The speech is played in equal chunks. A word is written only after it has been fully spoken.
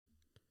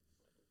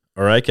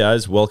All right,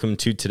 guys, welcome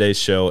to today's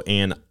show.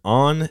 And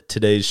on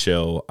today's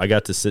show, I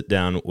got to sit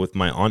down with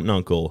my aunt and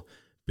uncle,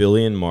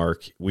 Billy and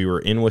Mark. We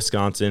were in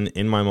Wisconsin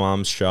in my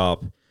mom's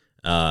shop,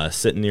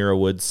 sitting near a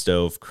wood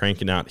stove,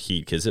 cranking out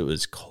heat because it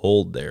was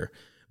cold there.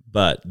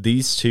 But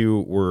these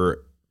two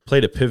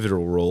played a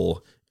pivotal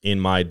role in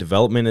my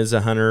development as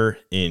a hunter,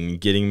 in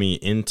getting me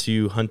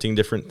into hunting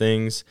different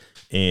things.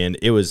 And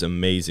it was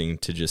amazing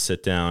to just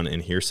sit down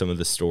and hear some of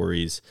the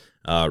stories,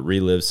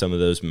 relive some of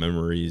those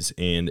memories.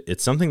 And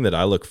it's something that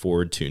I look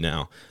forward to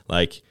now.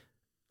 Like,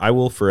 I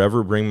will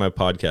forever bring my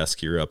podcast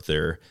gear up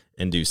there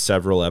and do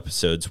several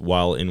episodes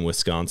while in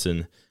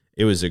Wisconsin.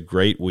 It was a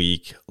great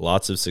week,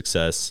 lots of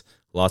success,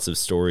 lots of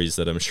stories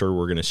that I'm sure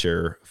we're going to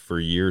share for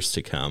years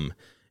to come.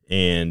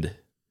 And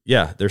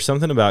yeah, there's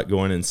something about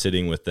going and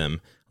sitting with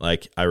them.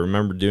 Like, I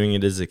remember doing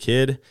it as a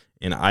kid,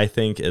 and I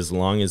think as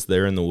long as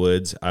they're in the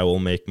woods, I will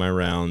make my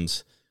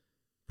rounds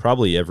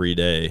probably every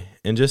day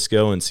and just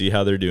go and see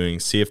how they're doing,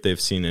 see if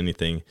they've seen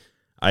anything.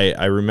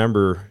 I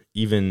remember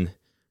even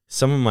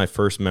some of my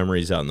first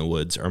memories out in the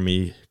woods are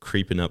me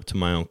creeping up to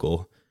my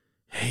uncle.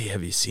 Hey,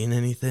 have you seen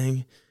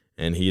anything?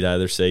 And he'd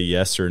either say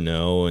yes or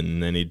no,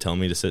 and then he'd tell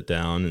me to sit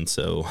down. And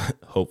so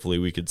hopefully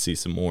we could see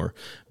some more.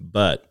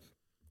 But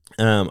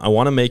I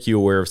want to make you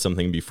aware of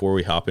something before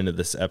we hop into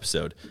this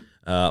episode.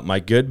 My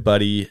good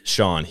buddy,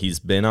 Sean, he's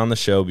been on the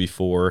show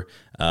before.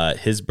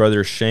 His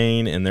brother,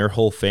 Shane, and their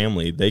whole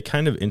family, they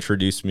kind of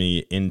introduced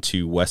me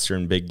into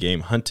Western big game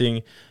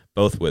hunting,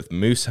 both with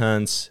moose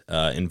hunts,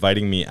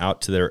 inviting me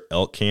out to their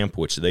elk camp,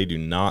 which they do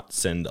not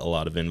send a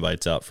lot of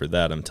invites out for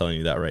that. I'm telling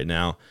you that right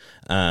now.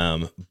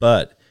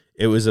 But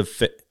it was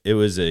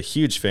a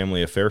huge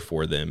family affair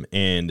for them.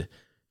 And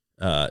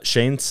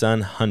Shane's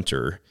son,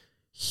 Hunter,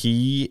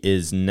 he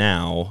is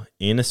now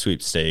in a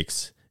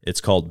sweepstakes. It's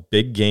called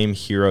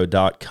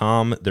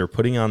BigGameHero.com. They're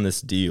putting on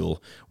this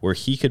deal where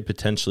he could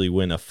potentially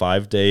win a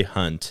 5-day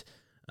hunt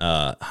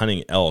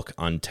hunting elk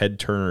on Ted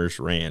Turner's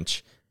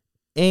ranch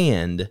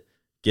and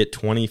get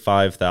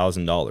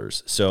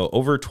 $25,000. So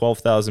over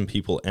 12,000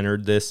 people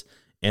entered this,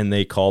 and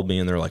they called me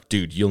and they're like,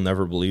 dude, you'll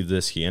never believe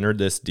this. He entered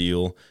this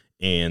deal,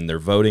 and they're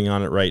voting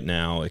on it right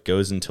now. It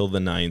goes until the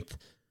 9th,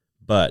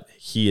 but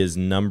he is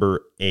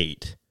number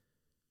 8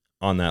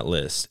 on that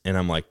list. And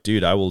I'm like,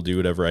 dude, I will do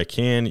whatever I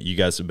can. You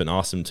guys have been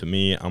awesome to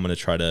me. I'm going to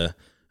try to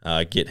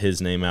get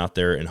his name out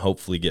there and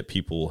hopefully get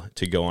people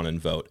to go on and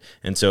vote.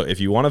 And so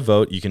if you want to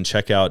vote, you can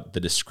check out the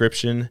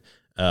description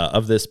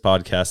of this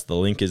podcast. The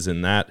link is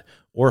in that,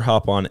 or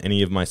hop on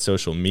any of my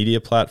social media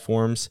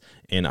platforms,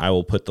 and I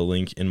will put the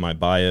link in my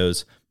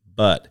bios.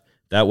 But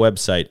that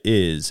website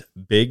is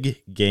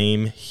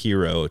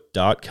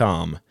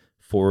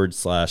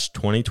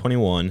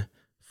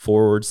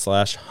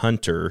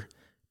BigGameHero.com/2021/Hunter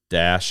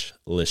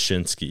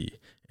Leshinsky,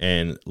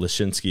 and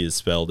Leshinsky is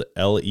spelled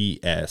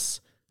Leschinsky.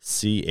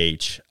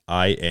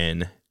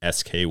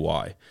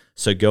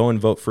 So go and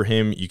vote for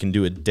him. You can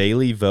do a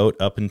daily vote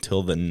up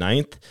until the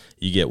 9th.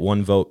 You get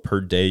 1 vote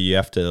per day. You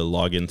have to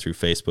log in through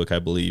Facebook, I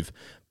believe,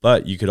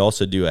 but you could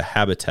also do a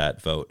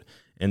habitat vote.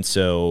 And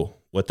so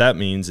what that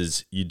means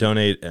is you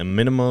donate a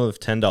minimum of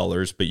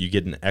 $10, but you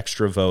get an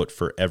extra vote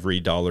for every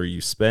dollar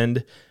you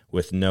spend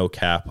with no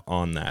cap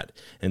on that.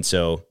 And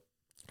so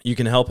you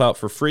can help out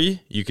for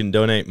free. You can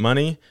donate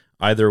money.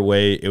 Either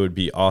way, it would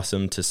be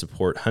awesome to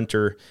support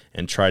Hunter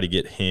and try to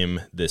get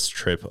him this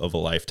trip of a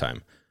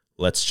lifetime.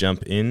 Let's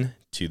jump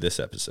into this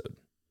episode.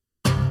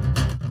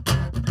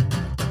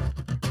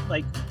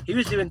 Like, he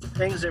was doing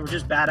things that were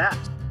just badass.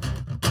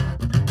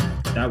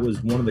 That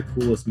was one of the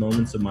coolest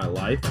moments of my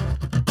life.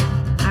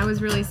 I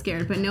was really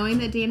scared, but knowing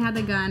that Dan had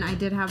the gun, I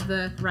did have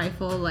the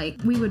rifle, like,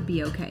 we would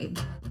be okay.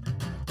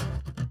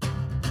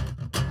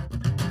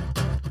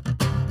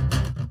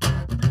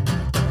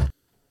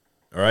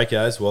 All right,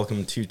 guys,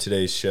 welcome to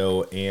today's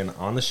show. And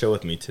on the show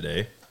with me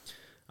today,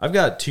 I've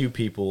got 2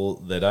 people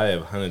that I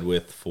have hunted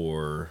with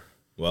for,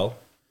 well,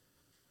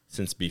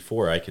 since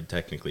before I could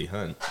technically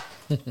hunt.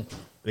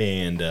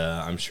 And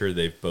I'm sure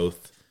they've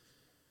both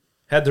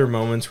had their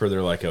moments where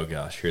they're like, oh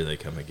gosh, here they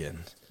come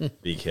again.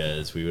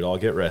 Because we would all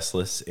get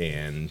restless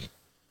and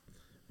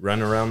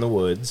run around the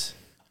woods.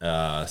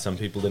 Some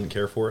people didn't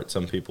care for it.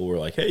 Some people were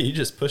like, hey, you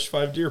just pushed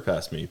 5 deer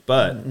past me.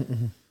 But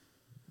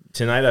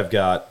tonight I've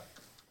got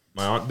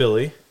my Aunt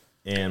Billy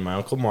and my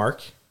Uncle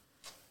Mark.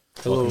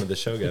 Hello. Welcome to the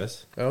show,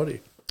 guys.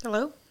 Howdy.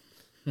 Hello.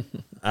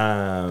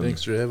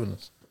 Thanks for having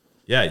us.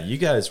 Yeah, you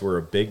guys were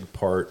a big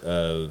part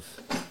of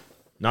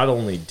not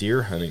only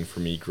deer hunting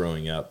for me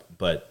growing up,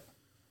 but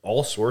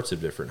all sorts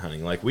of different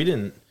hunting. Like,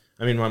 my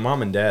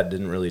mom and dad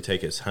didn't really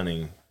take us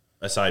hunting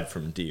aside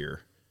from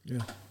deer.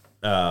 Yeah.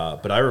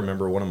 But I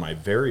remember one of my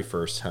very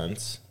first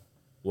hunts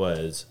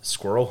was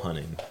squirrel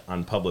hunting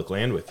on public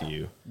land with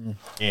you.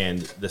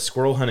 And the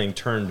squirrel hunting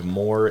turned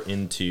more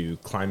into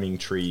climbing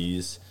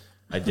trees.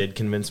 I did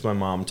convince my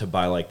mom to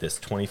buy like this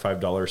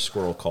 $25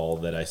 squirrel call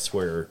that I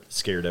swear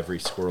scared every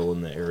squirrel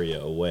in the area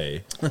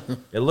away.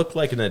 It looked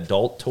like an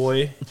adult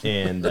toy,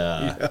 and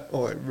I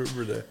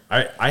remember that.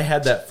 I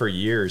had that for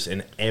years,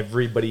 and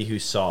everybody who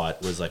saw it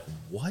was like,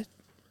 what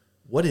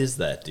what is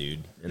that,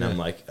 dude? And I'm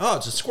like, oh,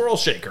 it's a squirrel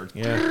shaker.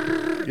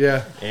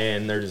 Yeah.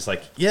 And they're just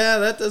like, yeah,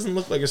 that doesn't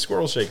look like a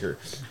squirrel shaker.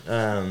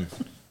 But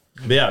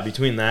yeah,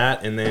 between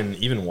that and then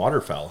even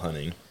waterfowl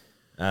hunting,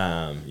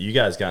 you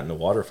guys got into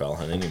waterfowl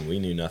hunting and we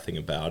knew nothing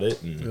about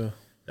it. And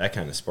that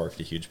kind of sparked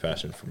a huge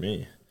passion for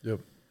me.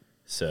 Yep.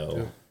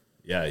 So,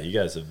 yeah, you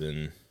guys have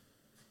been,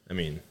 I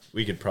mean,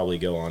 we could probably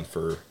go on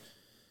for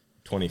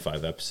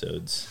 25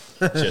 episodes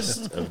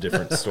just of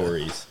different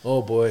stories.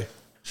 Oh, boy.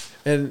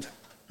 And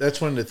that's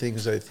one of the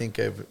things I think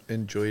I've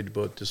enjoyed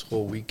about this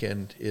whole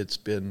weekend. It's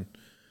been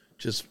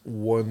just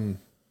one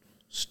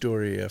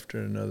story after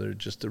another,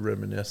 just the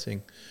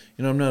reminiscing.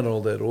 You know, I'm not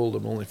all that old.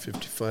 I'm only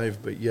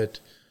 55, but yet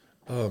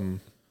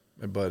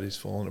my body's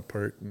falling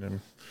apart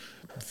and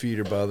my feet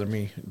are bothering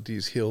me.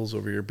 These hills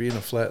over here, being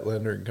a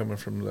flatlander and coming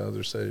from the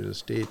other side of the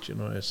state, you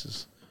know, this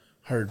is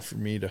hard for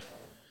me to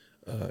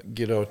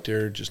get out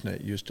there, just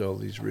not used to all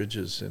these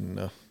ridges.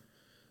 And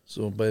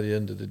so by the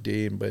end of the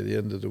day and by the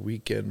end of the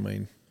weekend,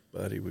 my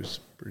body was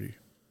pretty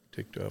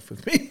ticked off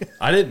with me.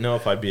 I didn't know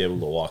if I'd be able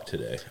to walk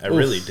today. I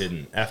really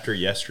didn't. After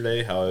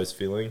yesterday, how I was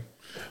feeling,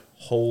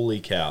 holy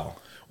cow.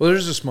 Well,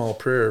 there's a small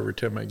prayer every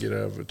time I get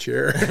out of a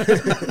chair.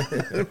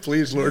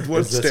 Please, Lord,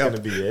 one step. Is this going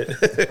to be it?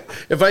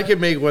 If I can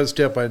make one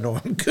step, I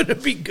know I'm going to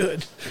be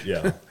good.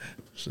 Yeah.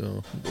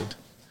 So, but.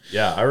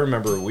 Yeah, I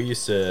remember we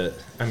used to,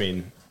 I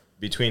mean,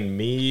 between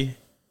me,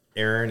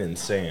 Aaron, and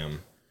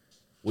Sam,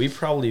 we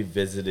probably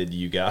visited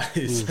you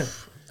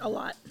guys a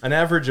lot. An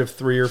average of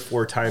 3 or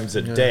 4 times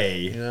a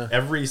day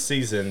every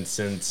season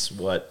since,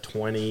 what,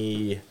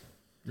 2000?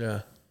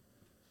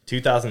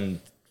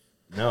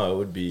 No, it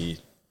would be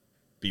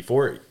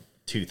before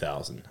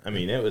 2000. I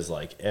mean, it was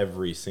like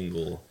every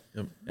single,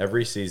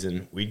 every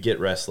season, we'd get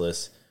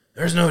restless.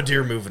 There's no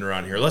deer moving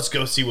around here. Let's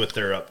go see what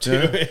they're up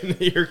to. And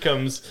here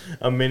comes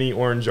a mini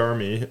orange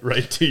army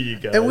right to you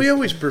guys. And we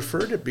always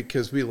preferred it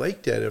because we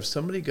liked that. If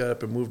somebody got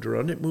up and moved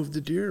around, it moved the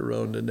deer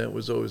around, and that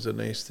was always a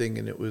nice thing.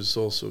 And it was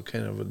also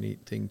kind of a neat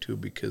thing, too,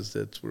 because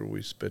that's where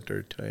we spent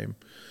our time.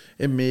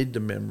 It made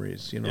the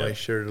memories. You know, I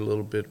shared a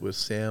little bit with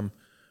Sam.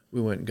 We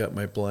went and got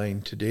my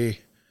blind today.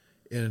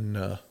 And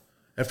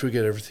after we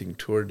got everything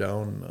tore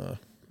down,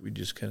 we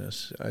just kind of,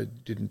 I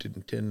didn't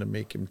intend to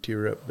make him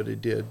tear up, but I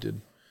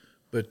did.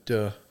 But,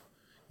 you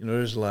know,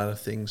 there's a lot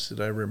of things that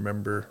I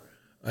remember.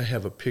 I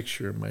have a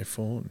picture in my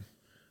phone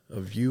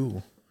of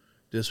you.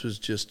 This was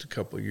just a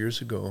couple of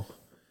years ago.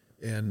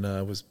 And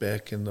I was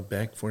back in the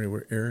back corner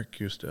where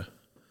Eric used to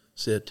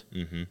sit.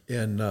 Mm-hmm.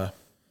 And all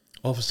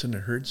of a sudden I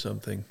heard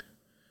something.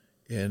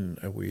 And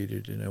I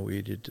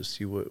waited to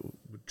see what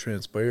would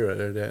transpire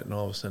out of that. And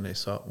all of a sudden I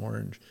saw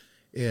orange.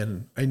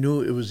 And I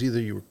knew it was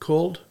either you were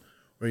cold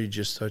or you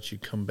just thought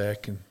you'd come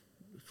back and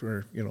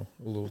for, you know,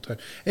 a little time.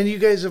 And you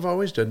guys have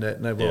always done that,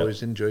 and I've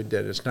always enjoyed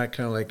that. It's not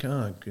kind of like,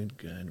 oh, good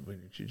God, why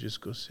don't you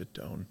just go sit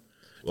down?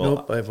 Well,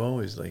 nope, I've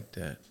always liked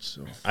that.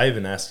 So I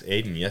even asked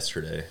Aiden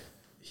yesterday.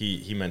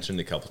 He mentioned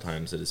a couple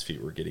times that his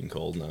feet were getting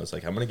cold, and I was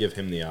like, I'm going to give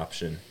him the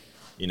option.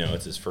 You know,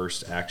 it's his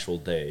first actual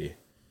day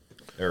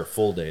or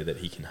full day that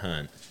he can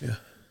hunt. Yeah.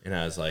 And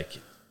I was like,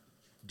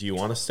 do you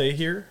want to stay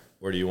here,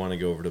 or do you want to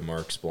go over to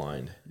Mark's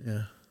blind? Yeah.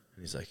 And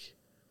he's like,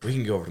 we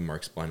can go over to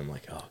Mark's blind. I'm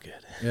like, oh, good.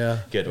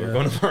 Yeah. Good. We're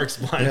going to Mark's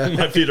blind. Yeah.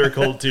 My feet are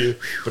cold too,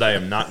 but I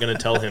am not going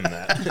to tell him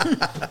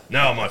that.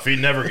 No, my feet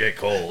never get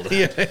cold.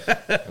 Yeah.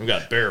 I've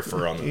got bear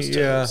fur on those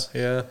toes.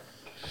 Yeah.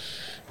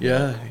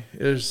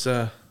 There's,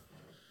 I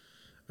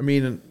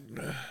mean,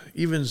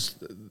 even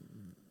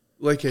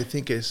like I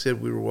think I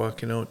said, we were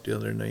walking out the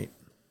other night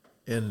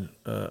and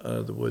out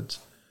of the woods.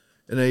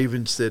 And I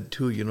even said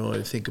too, you know,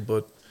 I think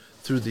about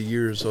through the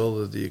years, all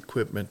of the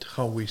equipment,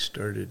 how we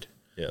started.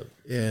 Yeah.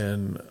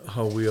 And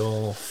how we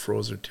all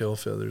froze our tail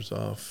feathers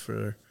off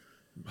for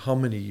how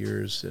many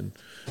years and,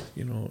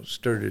 you know,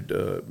 started,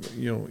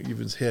 you know,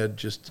 even had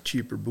just the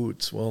cheaper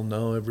boots. Well,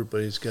 now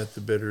everybody's got the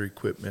better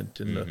equipment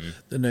and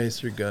the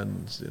nicer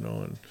guns, you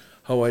know, and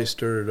how I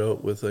started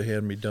out with a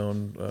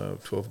hand-me-down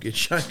 12-gauge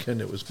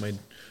shotgun. It was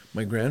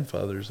my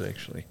grandfather's,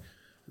 actually.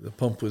 The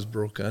pump was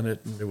broke on it,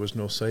 and there was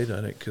no sight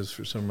on it because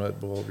for some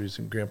oddball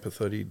reason, Grandpa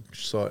thought he'd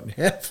saw it in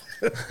half.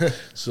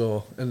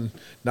 So, and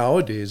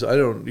nowadays, I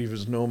don't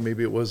even know,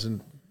 maybe it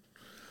wasn't,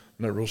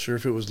 I'm not real sure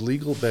if it was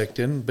legal back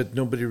then, but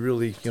nobody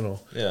really, you know.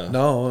 Yeah.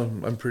 Now,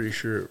 I'm pretty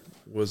sure it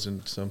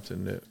wasn't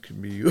something that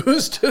could be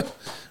used.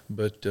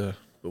 But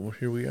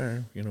here we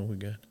are, you know, we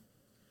got.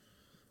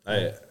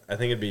 I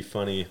think it'd be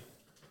funny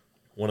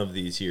one of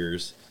these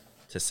years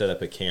to set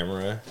up a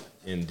camera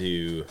and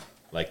do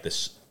like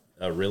this,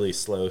 a really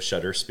slow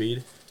shutter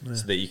speed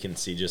so that you can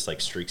see just like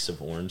streaks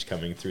of orange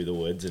coming through the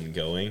woods and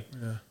going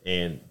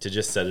and to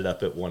just set it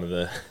up at one of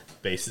the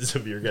bases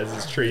of your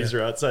guys' trees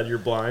or outside your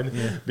blind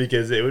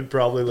because it would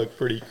probably look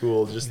pretty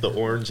cool. Just the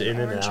orange in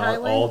and out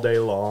highway all day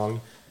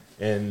long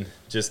and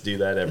just do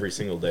that every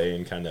single day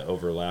and kind of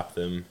overlap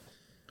them.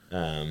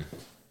 But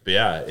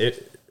yeah,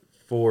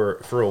 for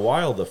a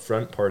while, the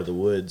front part of the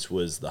woods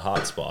was the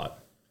hot spot.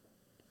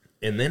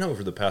 And then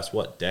over the past,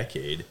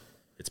 decade,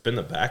 it's been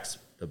the back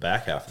the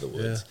back half of the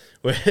woods.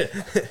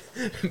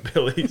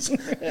 Billy's.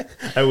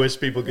 I wish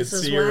people could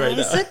see her right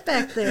now. Sit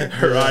back there.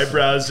 Her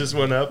eyebrows just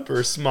went up.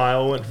 Her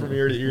smile went from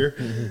ear to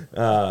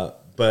ear.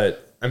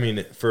 But I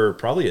mean, for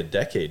probably a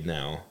decade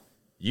now,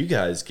 you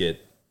guys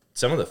get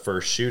some of the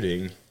first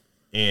shooting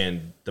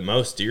and the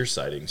most deer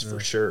sightings for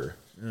sure.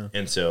 Yeah.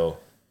 And so,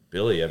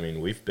 Billy, I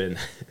mean, we've been,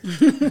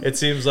 it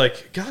seems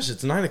like, gosh,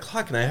 it's 9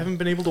 o'clock and I haven't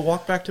been able to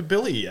walk back to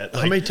Billy yet.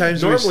 How many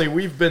times normally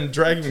we've been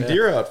dragging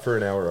deer out for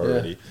an hour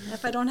already.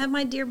 If I don't have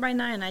my deer by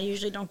 9, I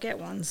usually don't get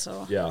one.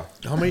 So yeah.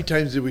 How many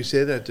times did we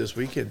say that this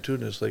weekend too?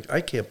 And it's like,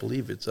 I can't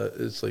believe it's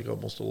like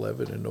almost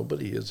 11 and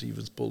nobody has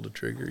even pulled the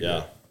trigger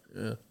yet.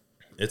 Yeah.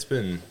 It's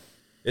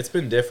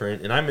been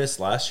different. And I missed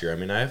last year. I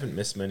mean, I haven't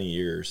missed many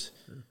years.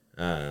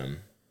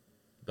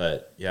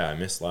 But yeah, I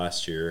missed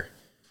last year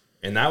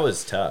and that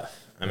was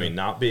tough. I mean,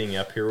 not being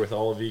up here with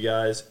all of you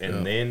guys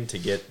and then to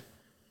get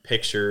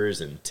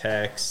pictures and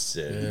texts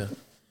and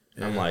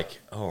I'm like,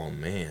 oh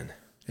man.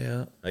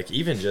 Yeah. Like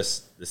even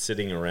just the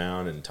sitting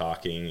around and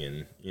talking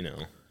and, you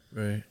know,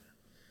 right.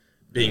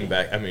 Being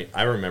back. I mean,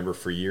 I remember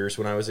for years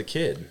when I was a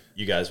kid,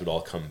 you guys would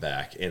all come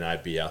back and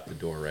I'd be out the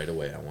door right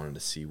away. I wanted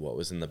to see what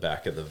was in the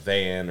back of the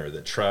van or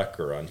the truck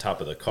or on top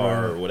of the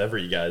car or whatever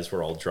you guys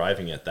were all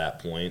driving at that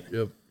point.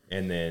 Yep.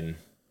 And then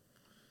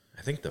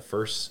I think the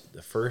first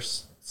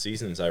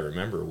seasons I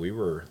remember, we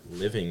were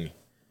living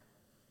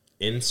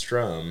in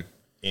Strum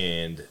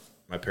and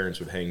my parents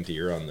would hang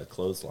deer on the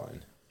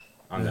clothesline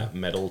on that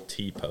metal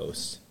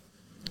T-post.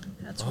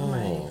 That's where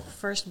my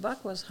first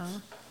buck was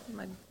hung,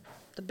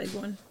 the big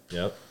one.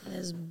 Yep. And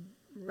his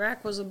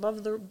rack was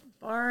above the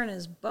bar and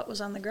his butt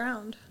was on the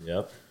ground.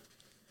 Yep.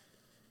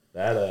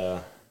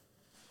 That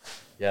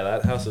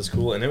house is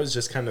cool. And it was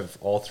just kind of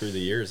all through the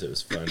years. It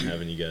was fun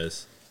having you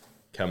guys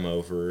come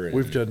over. And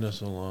we've done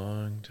this a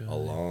long time. A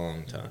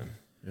long time.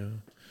 Yeah.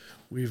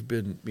 Me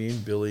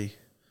and Billy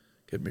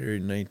got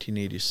married in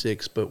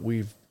 1986, but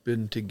we've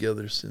been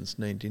together since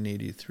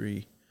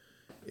 1983.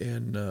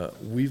 And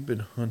we've been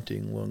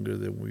hunting longer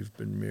than we've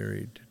been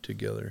married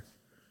together.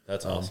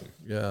 That's awesome.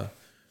 Yeah.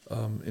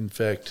 In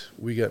fact,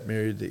 we got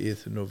married the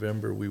 8th of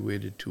November. We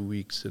waited 2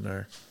 weeks,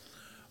 and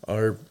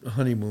our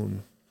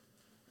honeymoon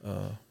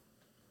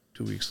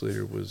 2 weeks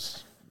later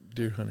was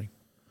deer hunting.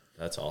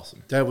 That's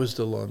awesome. That was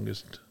the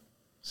longest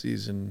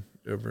season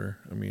ever.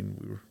 I mean,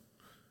 we were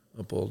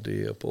up all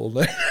day, up all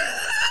night.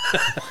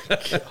 Oh my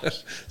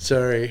gosh.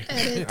 Sorry.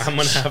 I'm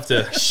gonna have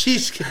to.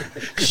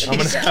 I'm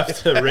gonna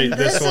have to rate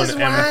this one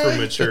Emma for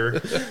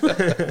mature.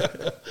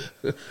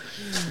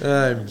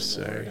 I'm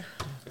sorry.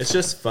 It's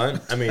just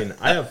fun. I mean,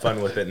 I have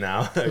fun with it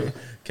now.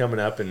 Coming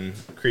up and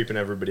creeping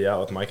everybody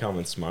out with my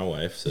comments to my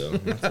wife, so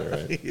that's all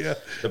right. Yeah.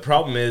 The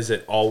problem is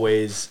it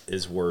always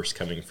is worse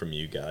coming from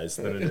you guys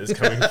than it is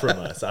coming from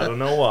us. I don't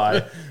know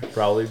why.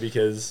 Probably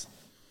because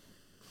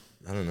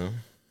I don't know.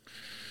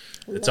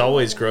 It's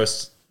always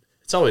gross.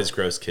 It's always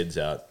gross kids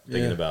out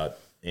thinking about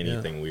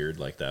anything weird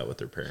like that with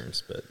their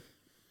parents, but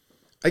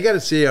I got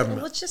to say,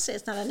 let's just say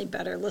it's not any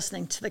better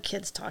listening to the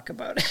kids talk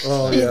about it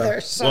either. Yeah.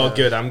 So well,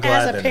 good. I'm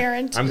glad. As a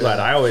parent, I'm glad.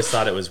 I always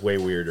thought it was way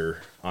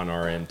weirder on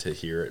our end to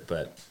hear it,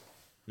 but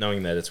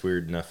knowing that it's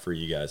weird enough for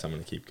you guys, I'm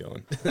going to keep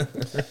going.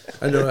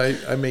 I know.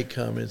 I make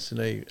comments,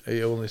 and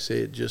I only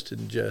say it just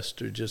in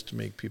jest or just to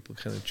make people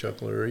kind of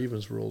chuckle or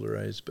even roll their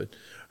eyes. But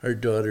our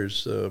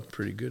daughter's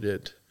pretty good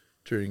at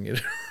turning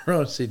it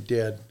around and say,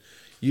 "Dad,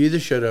 you either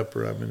shut up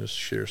or I'm going to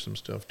share some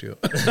stuff too."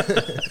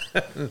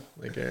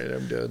 Like, all right,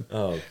 I'm done.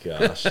 Oh,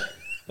 gosh.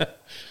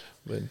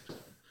 But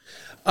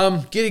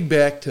getting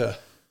back to,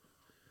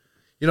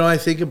 I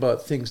think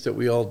about things that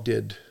we all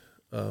did.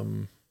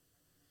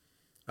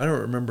 I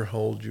don't remember how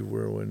old you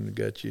were when we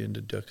got you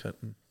into duck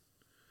hunting,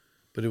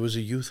 but it was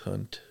a youth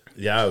hunt.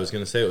 Yeah, I was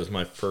going to say it was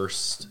my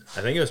first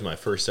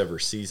ever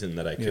season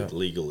that I could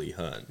legally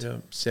hunt. Yeah,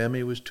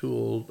 Sammy was too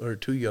old or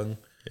too young.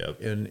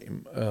 Yep.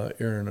 And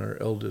Aaron, our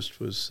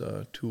eldest, was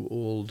too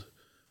old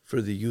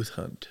for the youth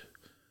hunt.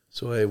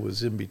 So I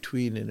was in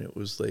between, and it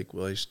was like,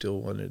 well, I still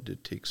wanted to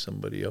take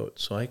somebody out.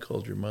 So I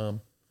called your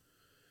mom,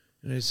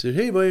 and I said,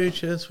 hey, by any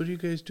chance, what are you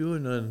guys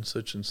doing on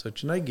such and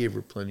such? And I gave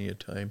her plenty of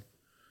time.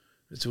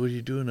 I said, what are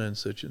you doing on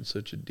such and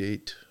such a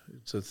date?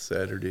 It's a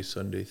Saturday,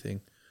 Sunday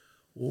thing.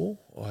 Oh,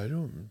 I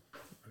don't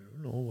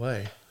know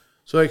why.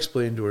 So I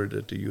explained to her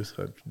that the youth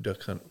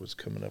duck hunt was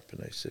coming up,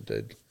 and I said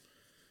I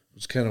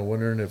was kind of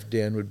wondering if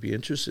Dan would be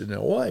interested.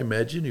 Now, I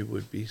imagine he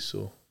would be.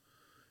 So,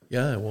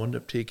 yeah, I wound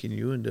up taking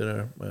you and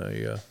then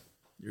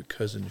your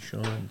cousin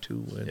Sean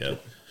too.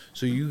 Yep.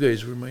 So you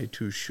guys were my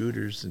two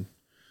shooters, and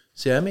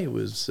Sammy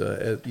was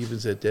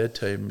even at that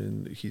time,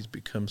 and he's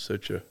become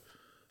such a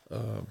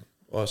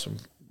awesome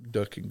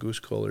duck and goose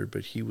caller.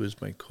 But he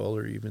was my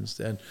caller even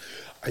then.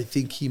 I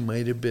think he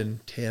might have been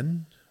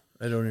 10.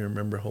 I don't even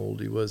remember how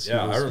old he was.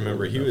 Yeah, I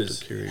remember he was.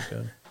 To carry a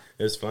gun.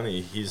 It was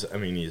funny. He's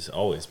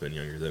always been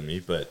younger than me,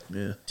 but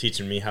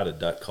teaching me how to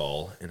duck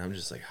call, and I'm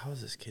just like, how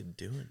is this kid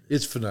doing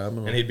this? It's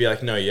phenomenal. And he'd be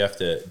like, no, you have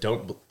to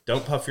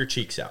don't puff your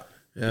cheeks out.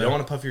 Yeah. You don't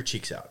want to puff your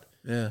cheeks out.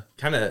 Yeah.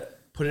 Kind of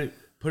put it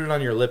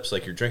on your lips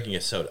like you're drinking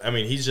a soda. I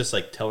mean, he's just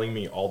like telling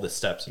me all the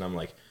steps, and I'm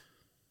like,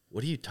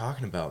 what are you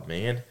talking about,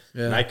 man?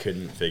 Yeah. And I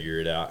couldn't figure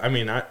it out. I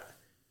mean,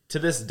 to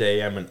this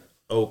day, I'm an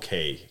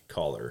okay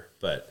caller,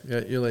 but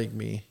Yeah, you're like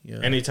me. Yeah.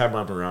 anytime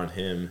I'm around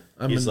him,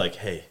 he's like,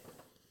 hey,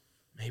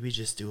 maybe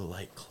just do a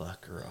light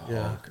cluck or a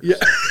honk or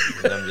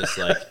something. And I'm just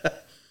like,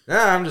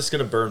 I'm just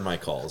going to burn my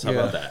calls. How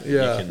about that?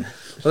 Yeah. You can,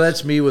 Well,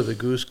 that's me with a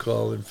goose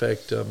call. In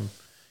fact,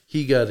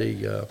 he got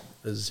a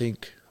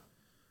zinc.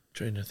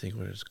 Trying to think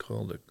what it's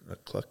called, a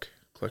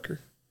clucker.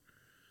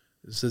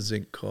 It's a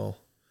zinc call,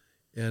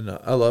 and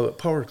I love it.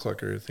 Power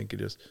clucker, I think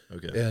it is.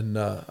 Okay. And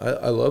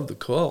I love the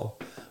call,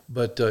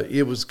 but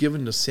it was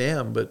given to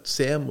Sam. But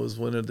Sam was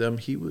one of them.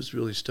 He was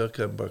really stuck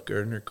on Buck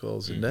Gardner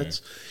calls, and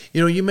that's,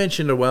 you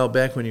mentioned a while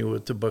back when you were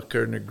with the Buck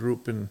Gardner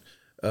group, and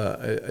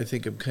I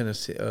think I'm kind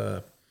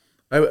of.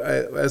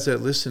 As I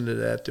listened to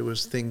that, there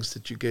was things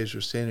that you guys were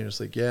saying, and it was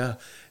like, yeah,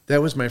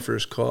 that was my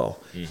first call.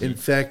 In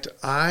fact,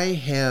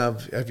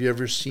 have you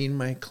ever seen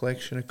my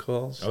collection of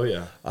calls? Oh,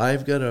 yeah.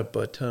 I've got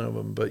a ton of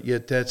them, but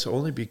yet that's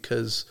only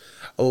because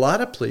a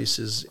lot of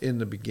places in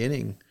the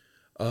beginning,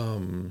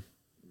 and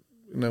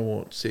I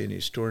won't say any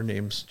store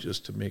names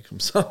just to make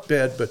them sound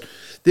bad, but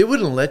they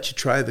wouldn't let you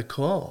try the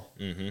call.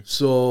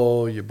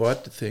 So you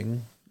bought the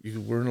thing.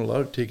 You weren't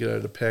allowed to take it out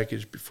of the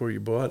package before you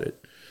bought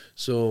it.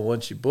 So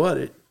once you bought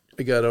it,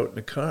 I got out in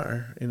the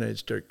car and I'd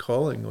start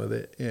calling with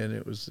it, and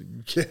it was no,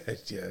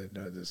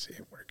 this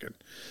ain't working.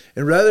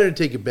 And rather than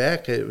take it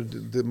back,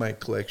 my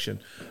collection,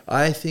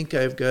 I think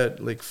I've got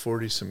like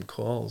 40 some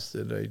calls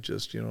that I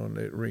just, and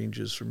it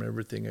ranges from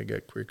everything. I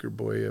got Quaker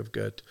Boy, I've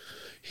got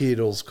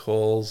Hadel's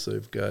calls,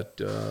 I've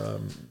got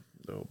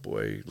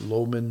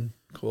Loman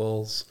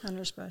calls,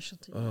 Hunter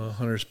Specialty.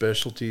 Hunter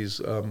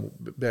Specialties.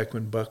 Back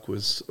when Buck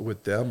was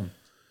with them,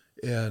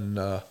 and.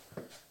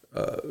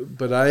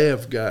 But I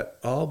have got,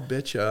 I'll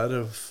bet you out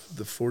of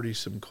the 40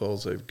 some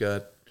calls I've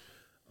got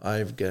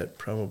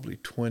probably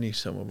 20.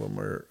 Some of them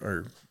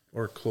are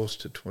or close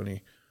to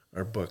 20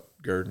 are Buck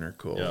Gardner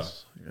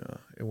calls. Yeah.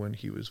 And when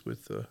he was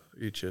with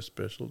HS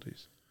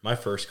Specialties. My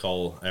first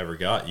call I ever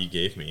got, you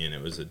gave me, and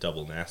it was a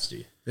double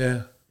nasty.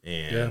 Yeah.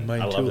 And Yeah,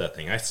 mine I love too. that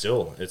thing.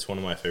 It's one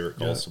of my favorite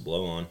calls to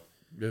blow on.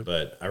 Yeah.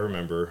 But I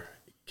remember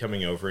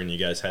coming over, and you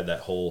guys had that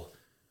whole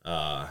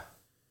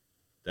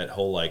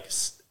like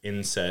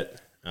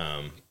inset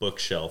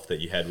bookshelf that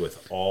you had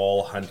with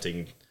all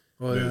hunting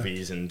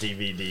movies and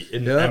DVD.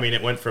 And, I mean,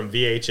 it went from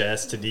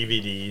VHS to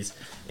DVDs,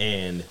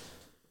 and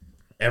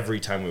every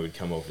time we would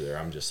come over there,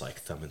 I'm just like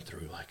thumbing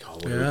through, like,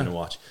 what are we going to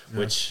watch?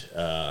 Which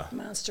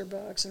Monster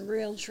Bucks and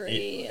Real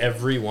Tree.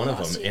 every one of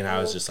them, and I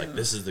was just like,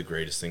 this is the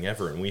greatest thing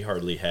ever. And we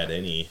hardly had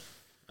any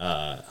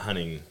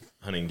hunting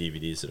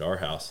DVDs at our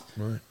house.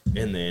 Right.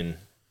 And then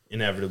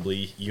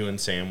inevitably, you and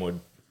Sam would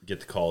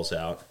get the calls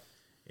out,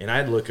 and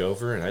I'd look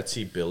over and I'd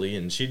see Billy,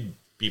 and she'd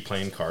be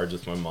playing cards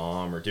with my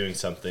mom or doing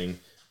something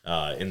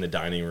in the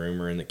dining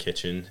room or in the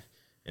kitchen,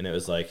 and it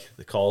was like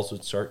the calls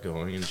would start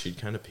going, and she'd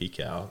kind of peek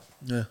out.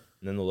 Yeah.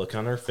 And then the look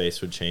on her face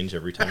would change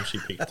every time she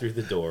peeked through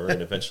the door,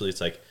 and eventually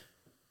it's like,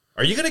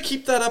 are you going to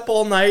keep that up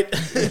all night?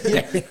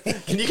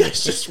 Can you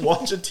guys just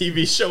watch a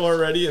TV show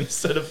already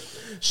instead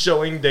of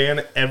showing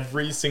Dan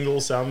every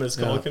single sound this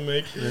call can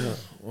make? Yeah.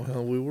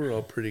 Well, we were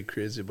all pretty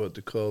crazy about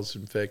the calls.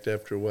 In fact,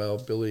 after a while,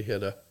 Billy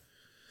had a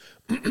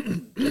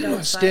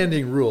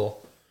standing rule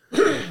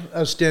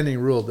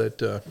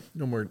that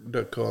no more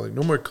duck calling,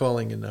 no more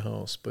calling in the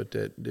house, but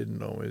that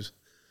didn't always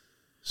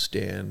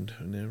stand.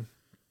 And then,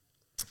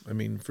 I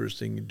mean, first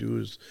thing you do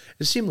is,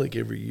 it seemed like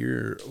every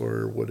year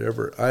or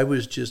whatever, I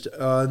was just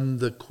on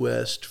the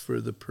quest for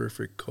the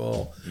perfect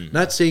call.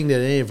 Not saying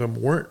that any of them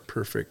weren't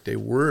perfect. They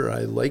were.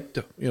 I liked,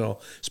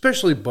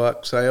 especially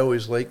Bucks. I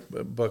always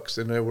liked Bucks,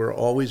 and they were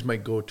always my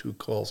go-to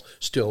calls,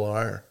 still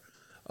are.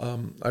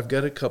 I've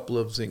got a couple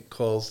of zinc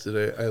calls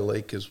that I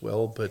like as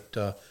well,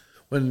 but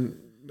when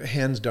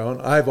hands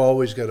down, I've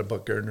always got a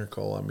Buck Gardner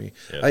call on me.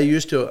 Yeah. I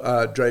used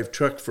to drive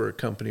truck for a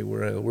company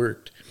where I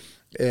worked,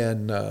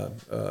 and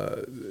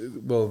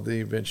they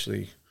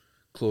eventually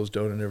closed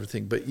down and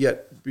everything. But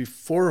yet,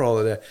 before all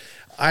of that,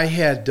 I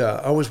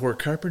always wore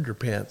carpenter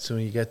pants, so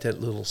when you got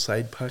that little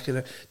side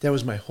pocket, that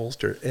was my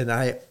holster, and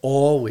I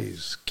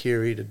always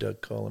carried a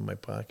duck call in my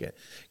pocket,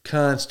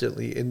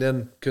 constantly. And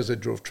then, because I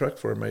drove truck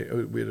for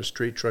him, we had a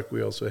straight truck.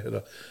 We also had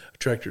a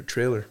tractor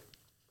trailer,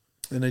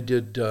 and I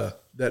did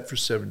that for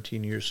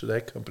 17 years for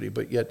that company.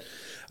 But yet,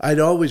 I'd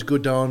always go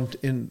down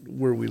in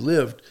where we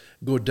lived,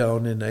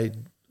 and I'd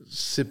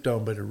sit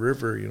down by the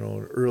river,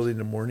 early in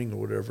the morning or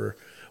whatever,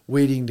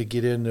 waiting to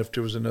get in. If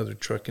there was another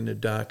truck in the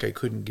dock, I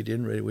couldn't get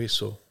in right away.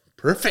 So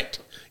perfect,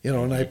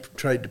 and I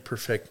tried to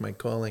perfect my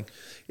calling.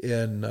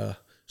 And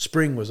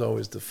spring was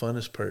always the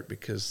funnest part,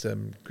 because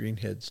them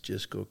greenheads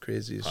just go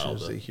crazy as soon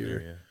as they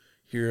hear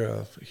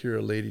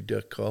a lady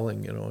duck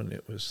calling, and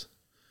it was,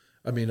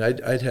 I mean,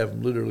 I'd have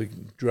them literally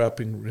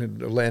dropping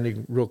and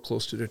landing real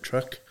close to the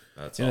truck.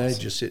 That's and awesome. I'd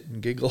just sit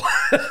and giggle.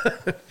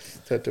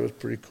 Thought that was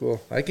pretty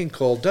cool. I can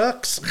call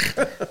ducks.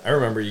 I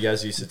remember you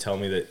guys used to tell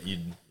me that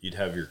you'd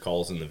have your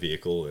calls in the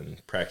vehicle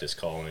and practice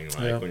calling,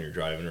 like when you're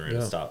driving or at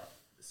a stop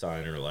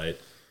sign or light.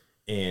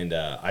 And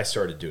I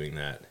started doing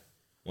that.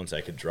 once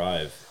I could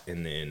drive.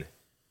 And then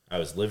I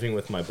was living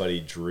with my buddy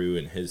Drew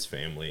and his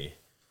family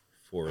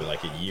for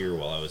like a year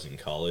while I was in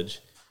college.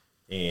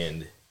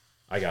 And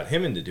I got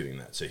him into doing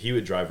that. So he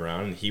would drive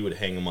around and he would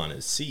hang them on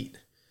his seat.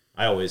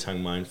 I always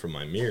hung mine from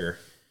my mirror.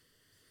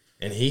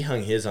 And he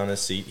hung his on his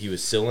seat. He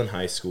was still in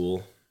high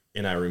school.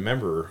 And I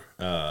remember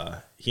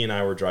he and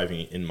I were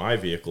driving in my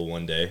vehicle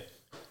one day.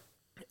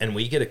 And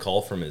we get a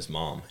call from his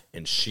mom.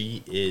 And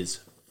she is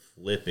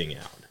flipping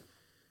out.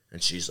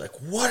 And she's like,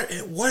 what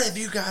have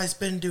you guys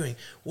been doing?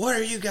 What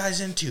are you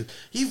guys into?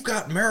 You've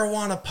got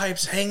marijuana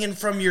pipes hanging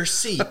from your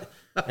seat.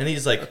 And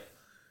he's like,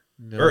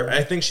 or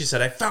I think she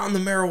said, I found the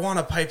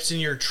marijuana pipes in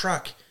your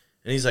truck.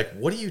 And he's like,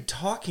 what are you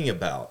talking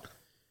about?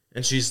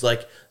 And she's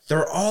like,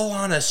 they're all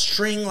on a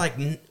string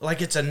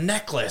like it's a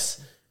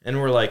necklace. And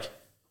we're like,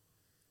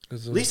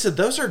 Lisa,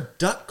 those are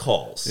duck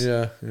calls.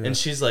 Yeah. And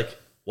she's like,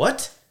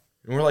 what?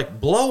 And we're like,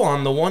 blow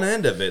on the one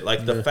end of it,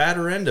 like the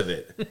fatter end of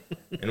it.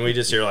 And we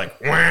just hear like,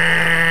 wah!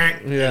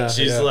 Yeah. And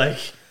she's like,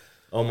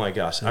 oh my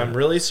gosh, I'm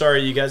really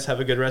sorry. You guys have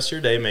a good rest of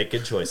your day. Make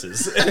good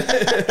choices.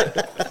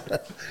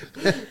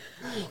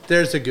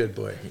 There's a good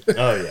boy.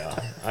 Oh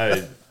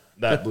yeah.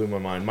 That blew my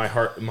mind. My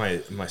heart,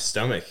 my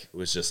stomach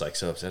was just like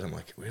so upset. I'm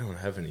like, we don't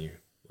have any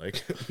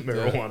like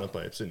marijuana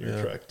pipes in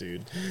your truck,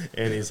 dude.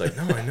 And he's like,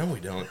 no, I know we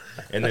don't.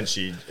 And then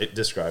she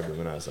described them,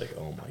 and I was like,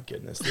 oh my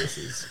goodness,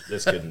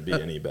 this couldn't be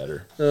any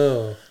better.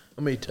 Oh,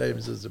 how many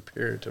times as a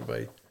parent have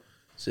I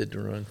said the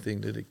wrong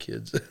thing to the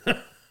kids?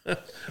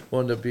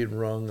 Wound up being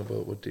wrong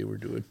about what they were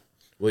doing.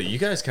 Well, you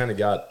guys kind of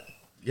got,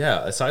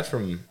 aside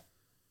from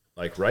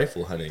like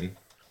rifle hunting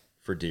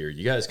for deer,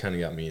 you guys kind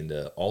of got me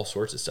into all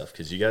sorts of stuff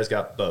because you guys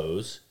got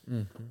bows,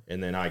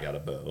 and then I got a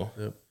bow.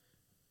 Yep.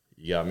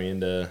 You got me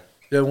into.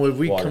 Yeah, when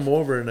we'd come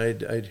over and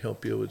I'd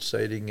help you with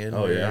sighting in.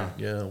 Oh,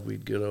 yeah,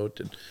 we'd get out,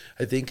 and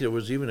I think there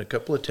was even a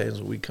couple of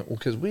times we'd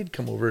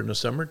come over in the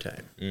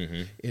summertime,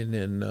 and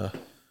then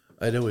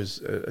I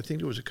think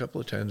there was a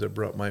couple of times I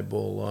brought my bow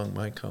along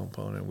my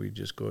compound, and we'd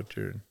just go out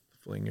there and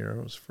fling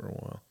arrows for a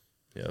while.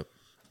 Yep.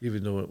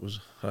 Even though it was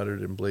hotter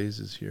than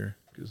blazes here,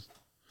 because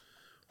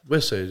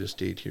west side of the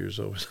state here is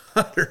always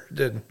hotter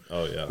than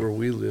where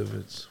we live.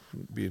 It's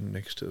being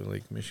next to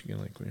Lake Michigan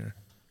like we are.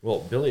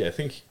 Well, Billy, I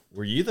think,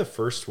 were you the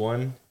first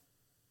one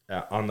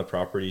on the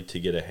property to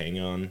get a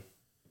hang-on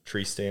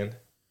tree stand?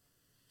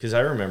 Because I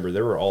remember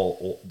there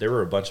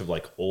were a bunch of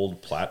like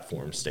old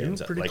platform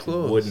stands, like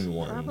close. Wooden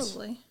ones.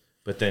 Probably.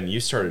 But then you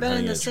started Been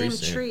in hunting the a tree same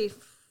stand. tree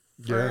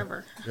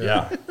forever.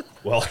 Yeah.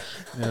 Well,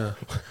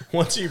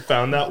 once you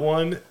found that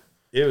one,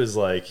 it was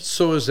like,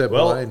 so is that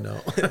blind now.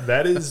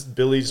 that is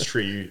Billy's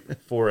tree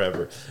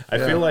forever. I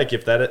feel like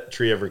if that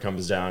tree ever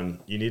comes down,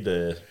 you need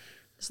to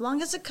As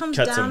long as it comes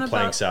cut down some about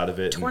planks out of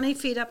it. 20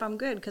 feet up, I'm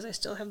good because I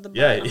still have the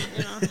Yeah, bottom,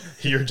 you know.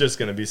 you're just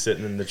going to be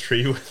sitting in the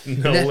tree with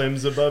no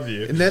limbs above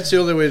you. And that's the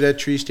only way that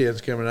tree stand's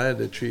coming out of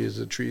the tree is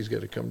the tree's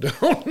got to come down.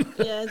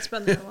 Yeah, it's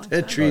been there a long time.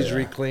 That tree's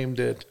reclaimed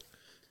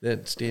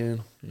that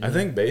stand. I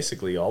think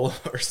basically all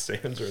of our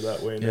stands are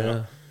that way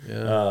now.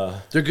 Yeah.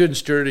 They're good and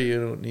sturdy. You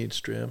don't need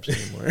straps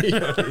anymore.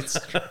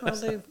 Well,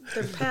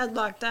 they're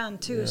padlocked on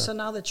too, so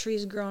now the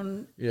tree's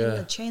grown in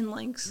the chain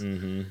links.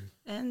 Mm-hmm.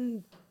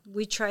 And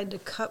we tried to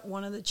cut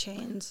one of the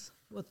chains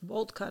with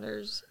bolt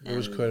cutters. There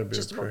was quite a bit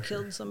just of about pressure.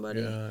 killed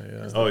somebody.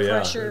 Yeah.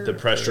 The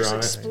pressure just on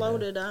it.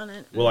 exploded on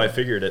it. Well, I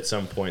figured at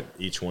some point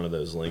each one of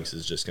those links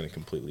is just going to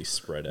completely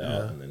spread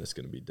out and then it's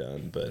going to be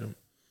done. But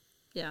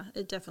yeah,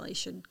 it definitely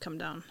should come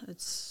down.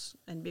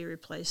 And be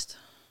replaced.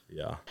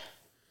 Yeah.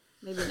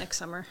 Maybe next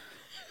summer.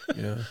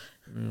 Yeah.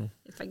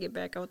 If I get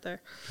back out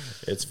there.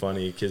 It's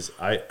funny because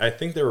I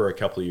think there were a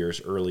couple of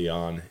years early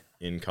on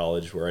in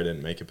college where I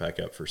didn't make it back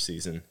up for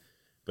season.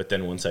 But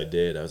then once I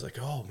did, I was like,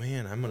 oh,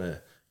 man, I'm going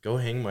to go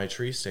hang my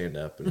tree stand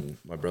up. And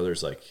my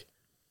brother's like,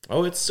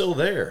 oh, it's still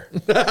there.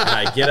 And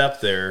I get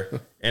up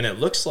there, and it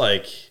looks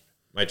like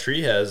my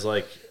tree has,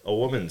 like, a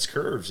woman's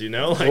curves, you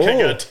know? Like,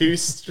 I got two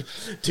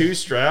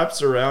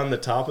straps around the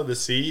top of the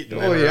seat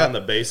and then around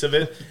the base of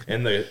it.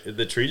 And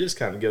the tree just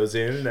kind of goes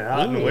in and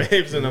out and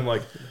waves. And I'm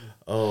like,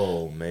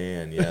 oh,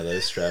 man, yeah,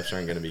 those straps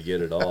aren't going to be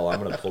good at all.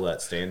 I'm going to pull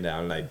that stand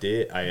down. And I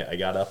did. I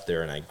got up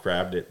there, and I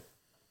grabbed it.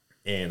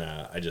 And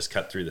I just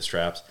cut through the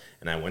straps,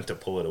 and I went to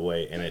pull it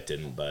away, and it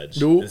didn't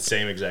budge. Nope. The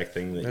same exact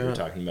thing that you were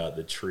talking about,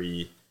 the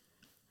tree,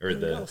 or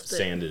the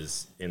sand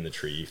is in the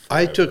tree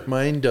forever. I took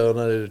mine down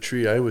out of the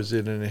tree I was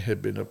in, and it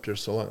had been up there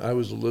so long. I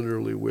was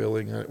literally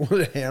wailing on it with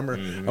a hammer.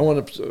 I wound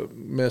up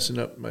messing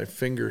up my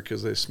finger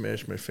because I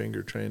smashed my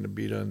finger trying to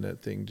beat on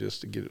that thing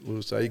just to get it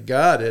loose. I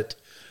got it.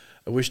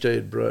 I wished I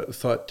had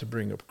thought to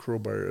bring up a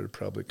crowbar. It would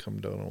probably come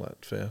down a lot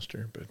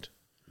faster. But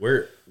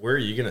where are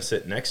you going to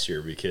sit next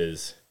year?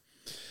 Because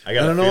I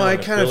got I don't know. I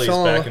kind of Billy's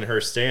fell back in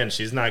her stand.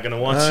 She's not going to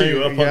want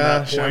you up on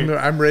that point.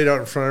 I'm right out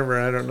in front of her.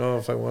 I don't know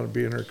if I want to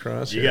be in her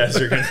cross. You guys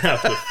are going to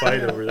have to fight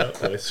over that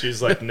place.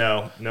 She's like,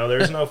 no,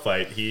 there's no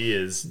fight. He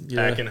is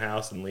packing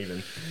house and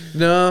leaving.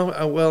 No,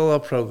 I'll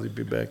probably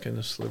be back in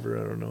the sliver.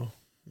 I don't know.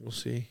 We'll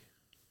see.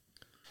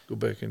 Go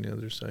back on the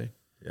other side.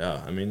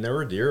 Yeah, I mean, there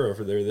were deer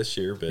over there this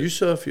year, but You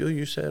saw a few.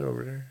 You sat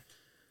over there.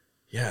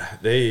 Yeah,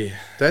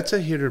 That's a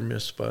hit or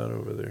miss spot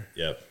over there.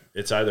 Yep.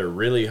 It's either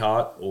really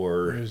hot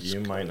or you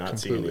might not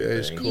see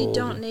anything. You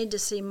don't need to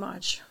see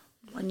much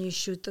when you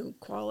shoot the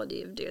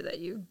quality of deer that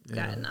you've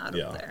gotten out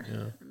of there.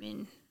 Yeah. I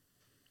mean,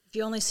 if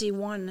you only see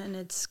one and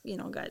it's,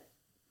 got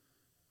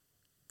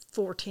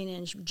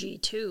 14-inch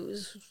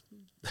G2s,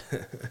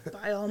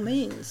 by all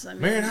means. I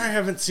mean, man, I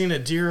haven't seen a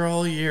deer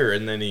all year.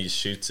 And then he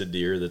shoots a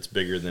deer that's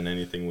bigger than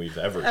anything we've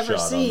ever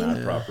shot seen. On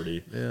that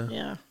property.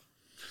 Yeah,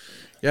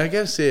 I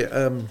got to say,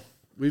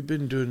 we've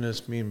been doing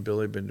this, me and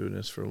Billy have been doing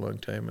this for a long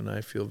time, and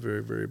I feel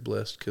very, very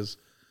blessed because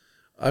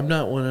I'm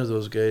not one of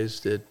those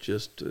guys that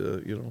just,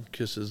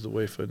 kisses the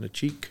wife on the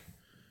cheek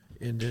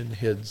and then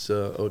heads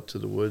out to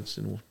the woods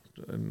and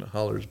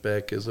hollers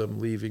back as I'm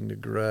leaving the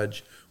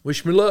garage,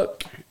 wish me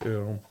luck.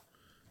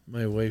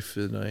 My wife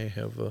and I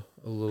have a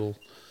little,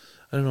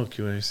 I don't know,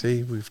 can I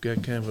say we've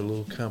got kind of a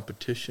little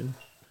competition?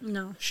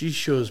 No. She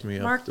shows me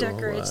Mark up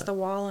decorates the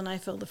wall and I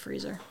fill the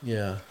freezer.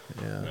 Yeah.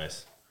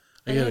 Nice.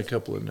 I got a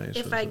couple of nice ones.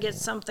 If I get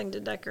something to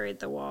decorate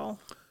the wall,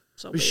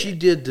 but she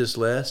did this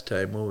last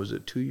time. What was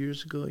it, 2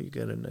 years ago? You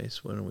got a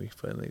nice one, and we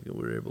finally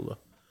were able to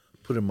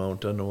put a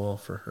mount on the wall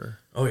for her.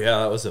 Oh, yeah,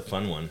 that was a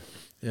fun one.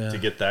 Yeah. To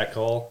get that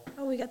call.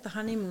 Oh, we got the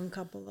honeymoon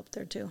couple up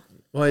there, too.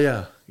 Well,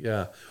 yeah.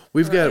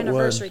 We've got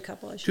anniversary one.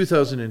 Couple,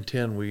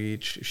 2010,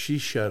 she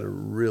shot a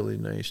really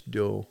nice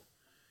doe.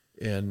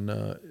 And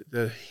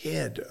the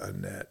head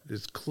on that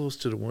is close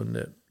to the one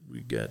that we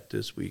got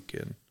this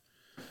weekend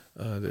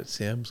that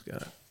Sam's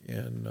got.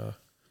 And,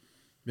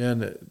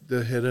 man,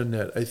 the head on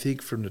that, I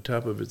think from the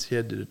top of its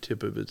head to the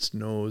tip of its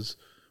nose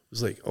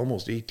was like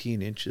almost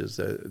 18 inches.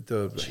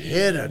 The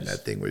head on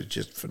that thing was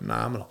just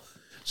phenomenal.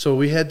 So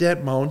we had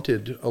that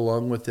mounted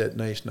along with that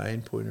nice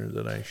 9-pointer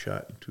that I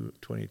shot in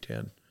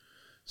 2010.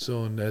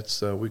 So, and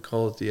that's, we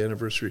call it the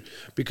anniversary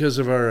because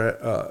of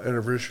our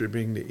anniversary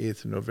being the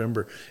 8th of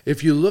November.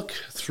 If you look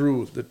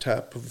through the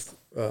top of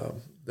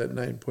that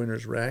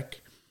 9-pointer's rack,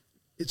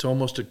 it's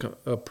almost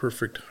a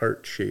perfect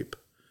heart shape.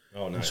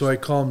 Oh, nice. So I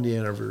call them the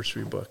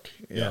anniversary buck,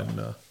 Yeah.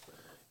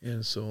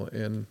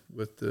 and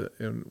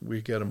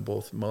we got them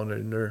both mounted,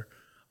 and they're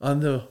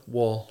on the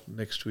wall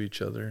next to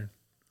each other.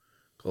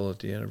 Call it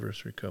the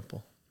anniversary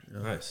couple.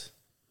 Yeah. Nice.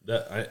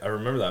 I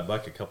remember that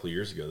buck a couple of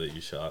years ago that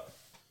you shot.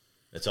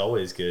 It's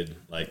always good,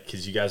 like,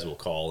 because you guys will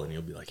call and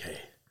you'll be like, hey,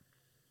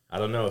 I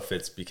don't know if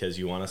it's because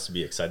you want us to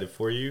be excited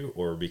for you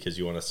or because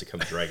you want us to come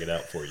drag it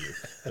out for you.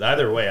 But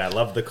either way, I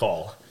love the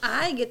call.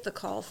 I get the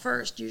call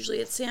first. Usually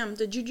it's Sam.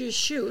 Did you just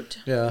shoot?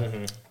 Yeah.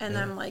 Mm-hmm. And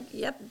I'm like,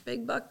 yep,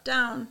 big buck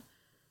down.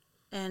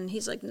 And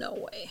he's like, no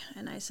way.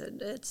 And I said,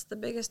 it's the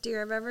biggest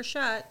deer I've ever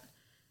shot.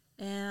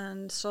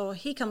 And so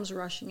he comes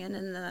rushing in,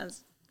 and then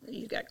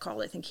you got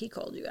called. I think he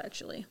called you,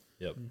 actually.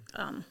 Yep.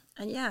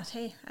 And yeah,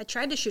 hey, I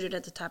tried to shoot it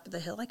at the top of the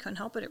hill. I couldn't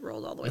help it. It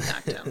rolled all the way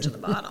back down to the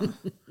bottom.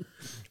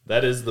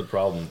 That is the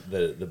problem.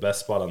 The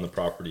best spot on the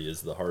property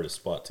is the hardest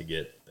spot to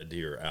get a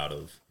deer out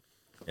of.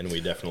 And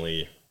we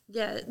definitely...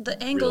 Yeah,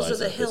 the angles of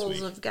the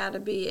hills have got to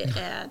be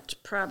at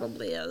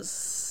probably a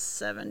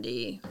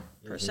 70%.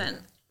 Mm-hmm.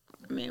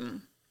 I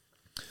mean...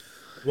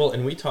 Well,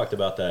 and we talked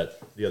about that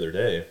the other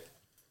day,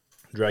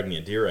 dragging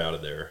a deer out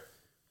of there.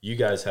 You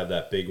guys have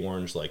that big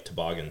orange, like,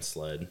 toboggan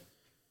sled,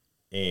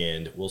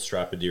 and we'll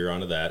strap a deer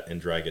onto that and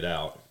drag it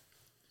out.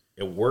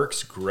 It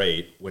works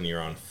great when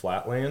you're on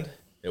flatland.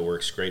 It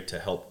works great to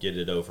help get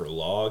it over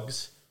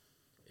logs.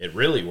 It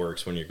really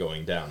works when you're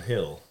going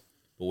downhill.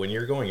 But when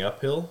you're going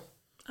uphill...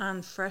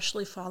 On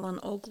freshly fallen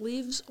oak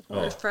leaves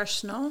or fresh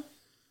snow,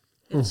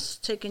 it's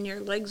taking your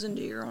legs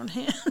into your own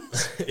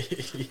hands.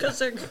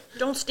 Because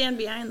don't stand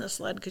behind the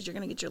sled because you're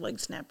going to get your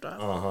legs snapped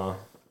off. Uh-huh.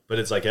 But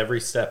it's like every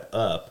step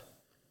up,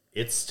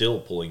 it's still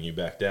pulling you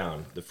back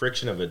down. The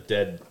friction of a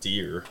dead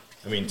deer,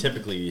 I mean,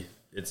 typically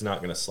it's not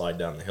going to slide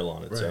down the hill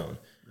on its own.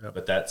 Yep.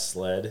 But that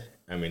sled,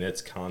 I mean,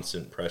 it's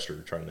constant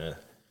pressure trying to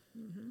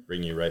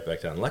bring you right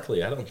back down.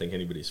 Luckily, I don't think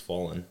anybody's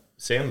fallen.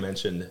 Sam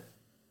mentioned,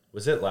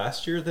 was it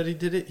last year that he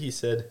did it? He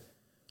said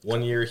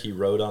 1 year he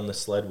rode on the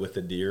sled with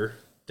a deer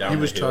down the hill.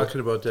 He was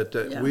talking about that.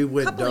 Yeah, we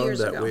went down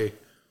that ago. way.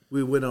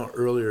 We went out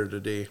earlier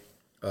today,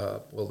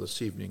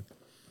 this evening,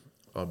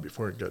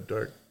 before it got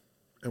dark,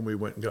 and we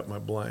went and got my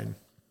blind.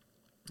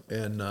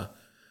 And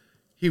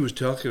he was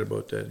talking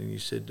about that, and he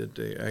said that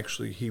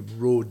he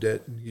rode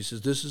that, and he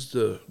says, this is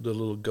the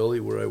little gully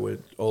where I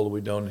went all the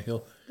way down the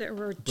hill. There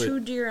were two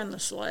deer on the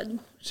sled,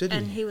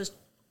 and he was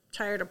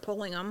tired of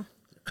pulling them.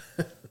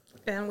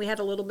 And we had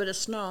a little bit of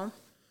snow,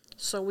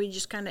 so we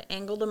just kind of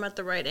angled him at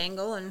the right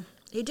angle, and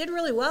he did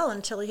really well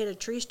until he hit a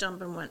tree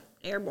stump and went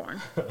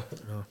airborne.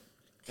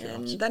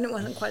 And then it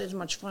wasn't quite as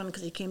much fun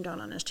because he came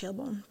down on his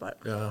tailbone. But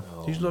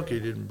he's lucky he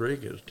didn't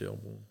break his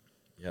tailbone.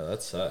 Yeah,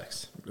 that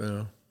sucks.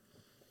 Yeah.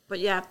 But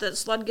yeah, if the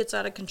sled gets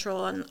out of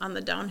control on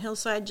the downhill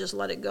side, just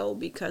let it go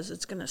because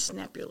it's going to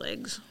snap your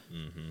legs.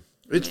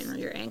 Mm-hmm. Or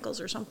your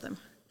ankles or something.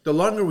 The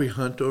longer we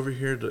hunt over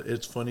here,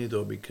 it's funny,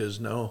 though,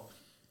 because now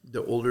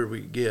the older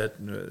we get,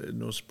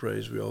 no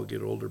surprise, we all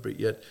get older, but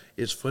yet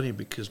it's funny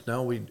because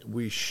now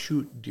we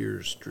shoot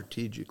deer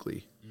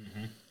strategically.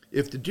 Mm-hmm.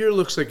 if the deer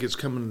looks like it's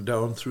coming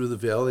down through the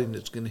valley and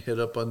it's going to head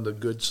up on the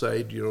good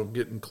side,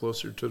 getting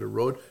closer to the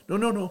road,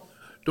 no.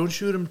 Don't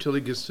shoot him till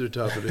he gets to the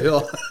top of the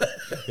hill.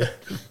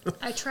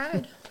 I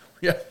tried.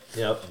 Yeah.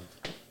 Yep.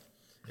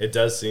 It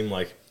does seem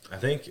like, I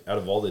think out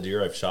of all the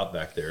deer I've shot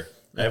back there,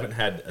 I haven't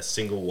had a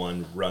single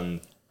one run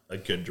a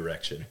good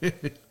direction.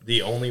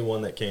 The only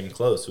one that came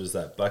close was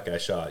that buck I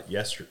shot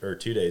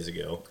 2 days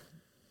ago,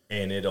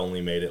 and it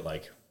only made it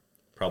like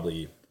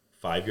probably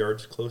 5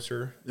 yards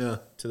closer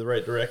to the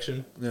right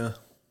direction. Yeah.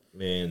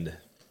 And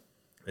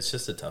it's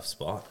just a tough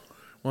spot.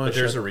 Well, but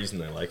there's a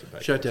reason I like it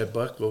back Shot there. that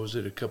buck, what was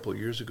it, a couple of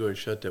years ago? I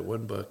shot that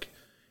one buck,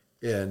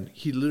 and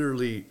he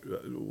literally,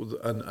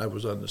 I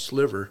was on the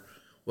sliver.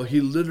 Well,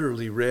 he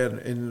literally ran,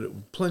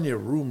 and plenty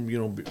of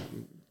room,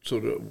 so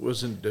it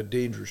wasn't a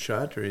dangerous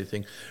shot or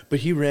anything. But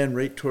he ran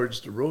right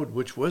towards the road,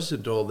 which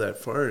wasn't all that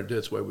far.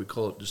 That's why we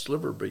call it the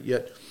sliver. But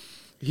yet,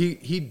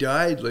 he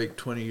died like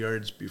 20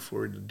 yards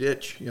before the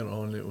ditch,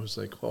 and it was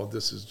like, oh,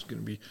 this is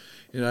going to be.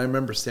 And I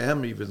remember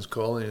Sam Evans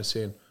calling and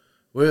saying,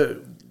 well,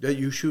 that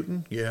you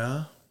shooting?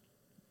 Yeah.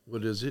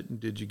 What is it? And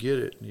did you get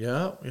it?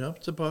 Yeah,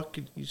 it's a buck,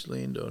 and he's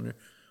laying down there.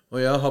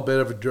 Well, yeah, how bad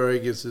of a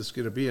drag is this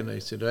going to be? And I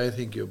said, I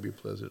think you'll be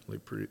pleasantly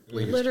pleased.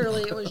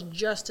 Literally, it was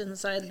just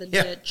inside the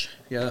ditch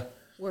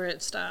where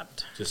it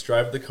stopped. Just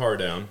drive the car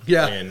down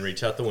and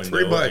reach out the window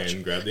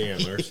and grab the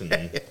antlers.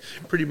 And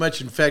Pretty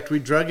much. In fact, we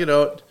drug it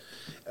out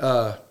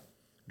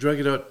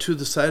to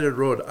the side of the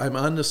road. I'm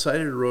on the side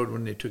of the road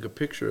when they took a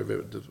picture of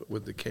it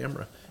with the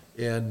camera.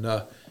 And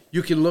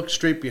you can look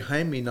straight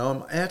behind me now.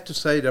 I'm at the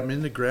side. I'm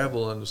in the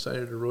gravel on the side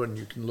of the road, and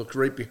you can look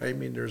right behind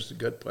me, and there's the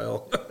gut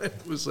pile.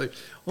 It was like,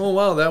 oh,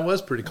 wow, that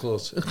was pretty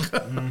close.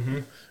 Mm-hmm.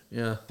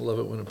 Yeah, I love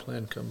it when a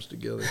plan comes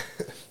together.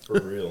 For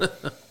real.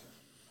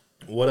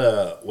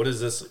 What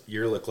does this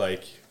year look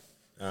like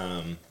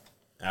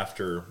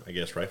after, I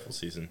guess, rifle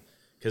season?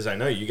 Because I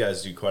know you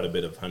guys do quite a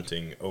bit of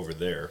hunting over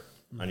there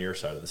on your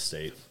side of the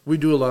state. We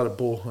do a lot of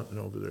bow hunting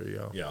over there,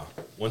 yeah. Yeah.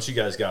 Once you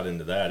guys got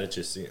into that, it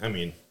just,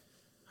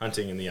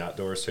 hunting in the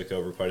outdoors took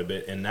over quite a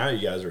bit, and now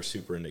you guys are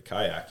super into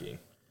kayaking.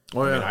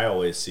 Oh, yeah. I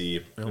always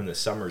see, in the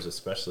summers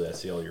especially, I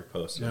see all your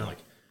posts, and I'm like,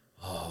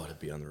 oh, to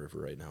be on the river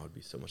right now would be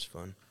so much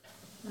fun.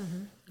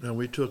 Mm-hmm. And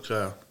we took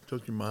your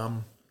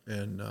mom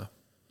and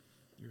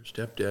your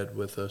stepdad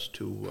with us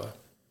to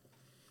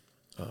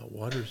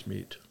Waters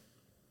Meet,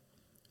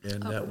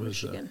 and Upper that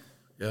was Michigan.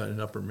 In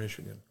Upper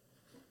Michigan,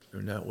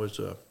 and that was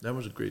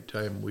a great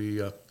time.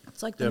 We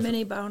it's like the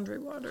mini Boundary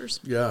Waters.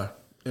 Yeah,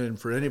 and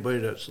for anybody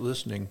that's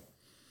listening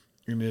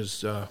and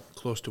is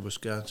close to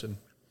Wisconsin,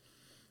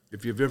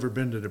 if you've ever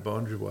been to the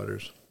Boundary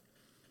Waters,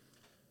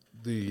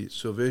 the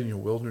Sylvania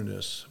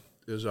Wilderness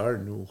is our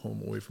new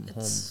home away from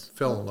home.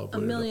 Fell in love with it.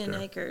 1 million up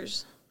there.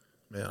 acres.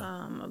 Yeah.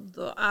 Of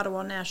the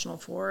Ottawa National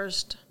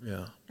Forest.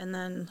 Yeah. And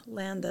then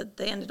land that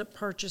they ended up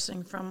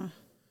purchasing from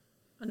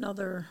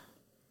another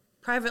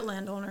private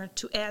landowner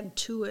to add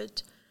to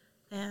it.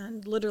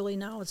 And literally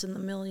now it's in the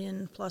 1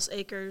 million+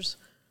 acres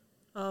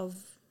of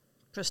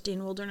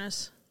pristine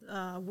wilderness,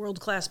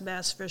 world-class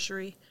bass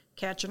fishery,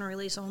 catch and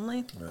release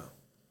only.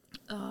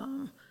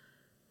 Yeah.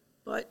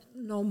 But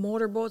no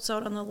motorboats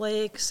out on the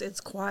lakes. It's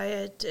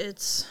quiet.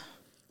 It's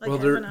like Well,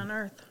 heaven on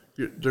earth.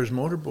 There's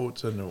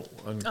motorboats on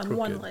Crooked,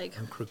 one lake.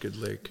 On Crooked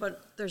Lake.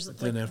 But there's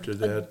Then like after a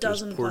that, there's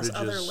dozen plus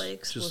other portages,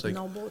 lakes just with like-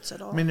 no boats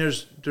at all. I mean,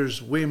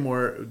 there's way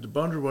more. The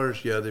Boundary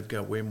Waters, they've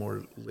got way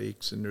more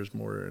lakes, and there's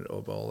more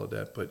of all of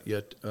that. But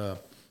yet,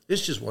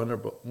 it's just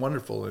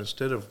wonderful.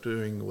 Instead of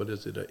doing, what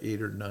is it, an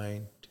 8 or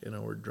 9,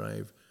 10-hour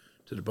drive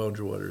to the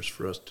Boundary Waters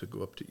for us to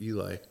go up to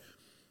Ely,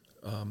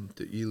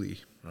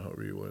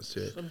 however you want to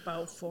say it. It's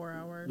about 4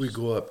 hours. We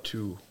go up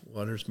to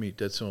Waters Meet.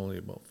 That's only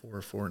about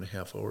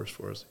 4.5 hours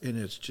for us, and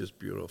it's just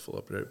beautiful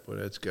up there. But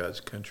that's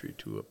God's country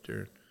too up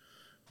there.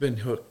 Been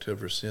hooked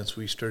ever since.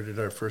 We started.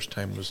 Our first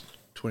time was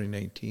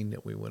 2019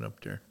 that we went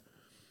up there,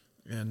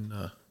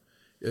 and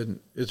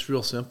it's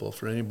real simple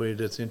for anybody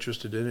that's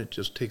interested in it.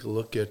 Just take a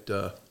look at,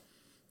 go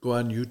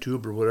on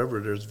YouTube or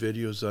whatever. There's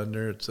videos on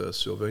there. It's a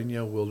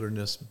Sylvania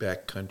Wilderness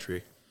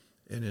Backcountry,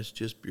 and it's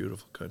just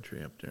beautiful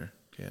country up there.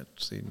 Can't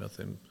say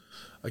nothing.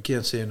 I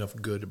can't say enough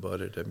good about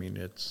it. I mean,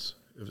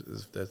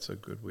 if that's a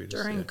good way to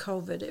say During it.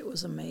 COVID, it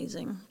was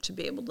amazing to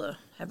be able to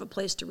have a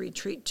place to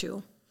retreat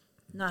to,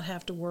 not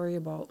have to worry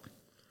about,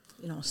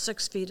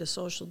 6 feet of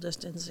social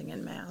distancing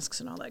and masks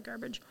and all that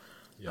garbage.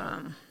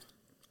 Yeah.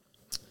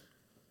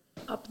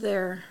 Up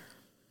there,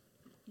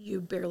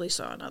 you barely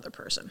saw another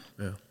person,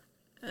 Yeah,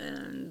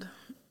 and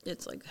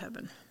it's like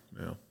heaven.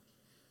 yeah.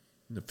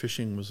 And the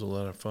fishing was a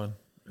lot of fun,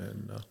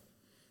 and a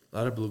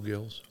lot of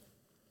bluegills.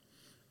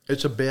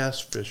 It's a bass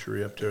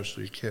fishery up there,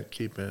 so you can't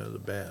keep any of the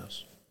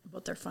bass.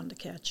 But they're fun to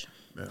catch.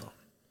 Yeah.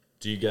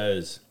 Do you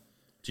guys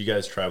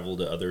travel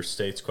to other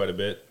states quite a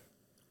bit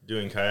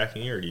doing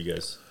kayaking, or do you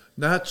guys?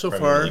 Not so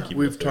Primarily far. keep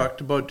We've it there.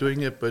 talked about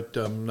doing it, but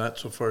not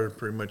so far.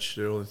 Pretty much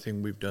the only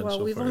thing we've done Well,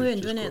 so we've far only is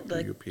been just doing go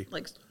it up to UP.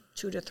 like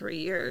 2 to 3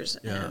 years,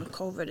 Yeah. and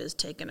COVID has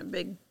taken a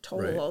big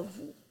toll Right. of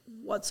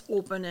what's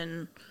open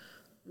and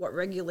what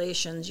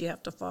regulations you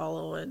have to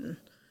follow, and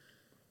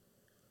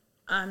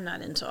I'm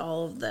not into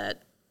all of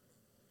that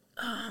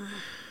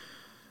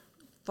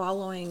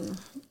following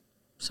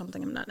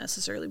something I'm not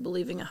necessarily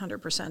believing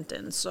 100%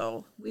 in.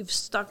 So we've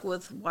stuck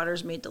with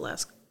Watersmeet the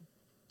last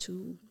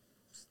 2-3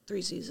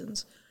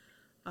 seasons.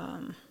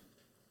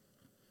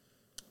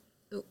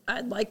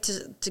 I'd like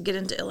to get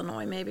into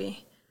Illinois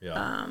maybe.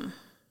 Yeah.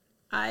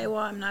 Iowa,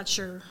 I'm not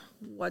sure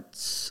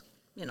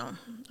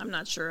I'm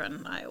not sure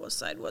on Iowa's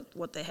side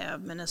what they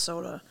have.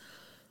 Minnesota,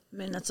 I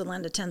mean, that's a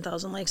land of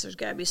 10,000 lakes. There's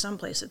got to be some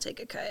place to take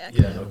a kayak.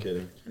 Yeah, no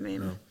kidding. I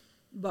mean,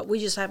 but we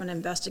just haven't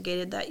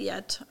investigated that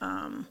yet.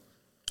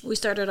 We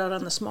started out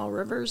on the small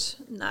rivers,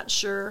 not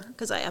sure,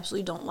 because I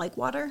absolutely don't like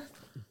water.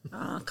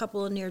 A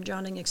couple of near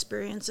drowning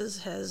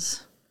experiences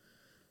has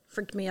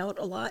freaked me out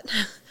a lot.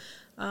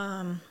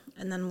 And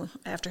then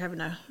after having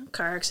a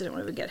car accident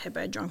when we got hit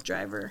by a drunk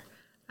driver,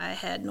 I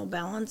had no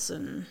balance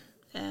and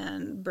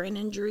brain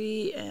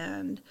injury,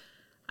 and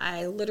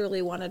I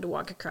literally wanted to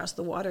walk across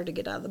the water to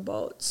get out of the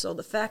boat. So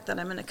the fact that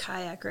I'm in a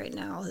kayak right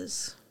now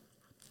is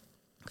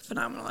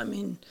phenomenal. I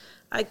mean,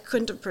 I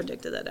couldn't have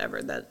predicted that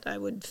ever, that I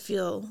would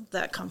feel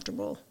that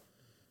comfortable.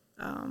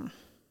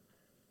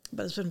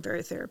 But it's been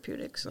very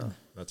therapeutic. So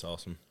That's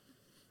awesome.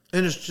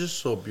 And it's just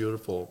so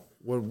beautiful.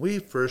 When we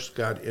first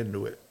got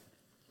into it,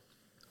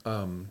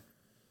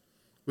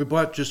 we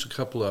bought just a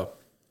couple of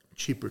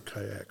cheaper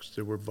kayaks.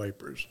 They were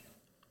Vipers.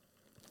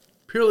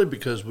 Purely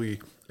because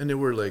and they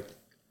were like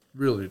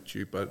really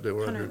cheap. They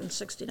were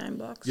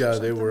 $169. Yeah,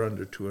 they were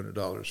under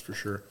 $200 for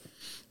sure.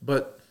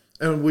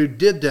 And we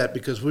did that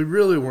because we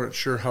really weren't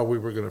sure how we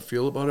were going to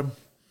feel about them.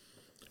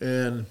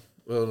 And,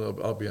 well,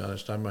 I'll be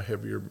honest, I'm a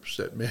heavier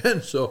set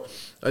man, so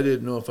I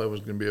didn't know if I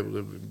was going to be able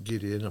to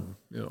get in them,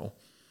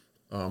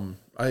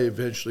 I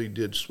eventually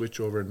did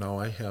switch over. Now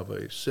I have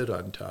a sit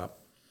on top,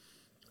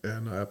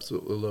 and I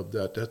absolutely love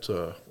that. That's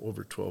a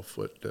over 12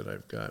 foot that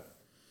I've got.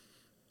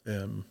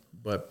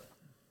 But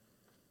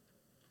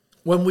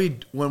when we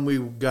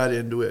got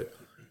into it,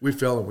 we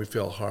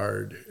fell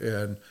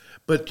hard,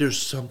 but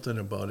there's something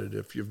about it.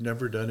 If you've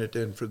never done it,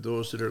 and for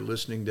those that are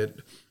listening that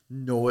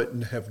know it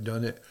and have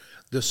done it,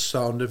 the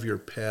sound of your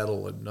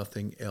paddle and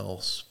nothing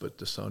else but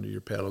the sound of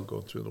your paddle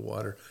going through the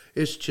water,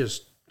 it's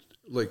just,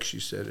 like she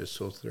said, it's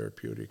so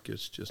therapeutic.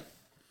 It's just,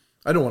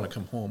 I don't want to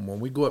come home.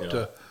 When we go up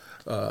to,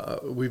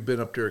 we've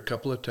been up there a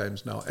couple of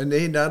times now, and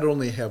they not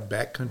only have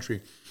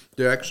backcountry,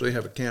 they actually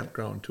have a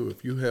campground too.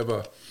 If you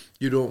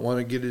you don't want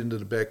to get into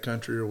the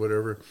backcountry or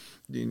whatever,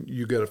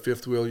 you got a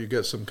fifth wheel, you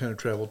got some kind of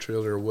travel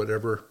trailer or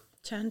whatever.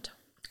 Tent,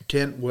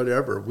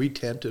 whatever. We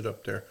tented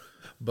up there,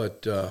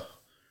 but and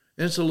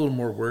it's a little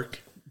more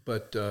work.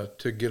 But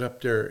to get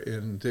up there,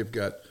 and they've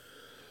got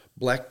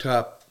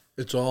blacktop.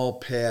 It's all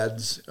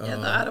pads.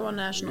 The Ottawa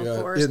National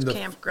Forest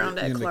campground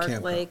at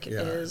Clark Lake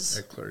is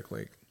at Clark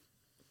Lake.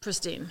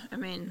 Pristine. I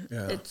mean,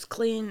 it's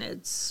clean.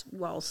 It's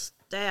well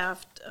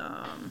staffed.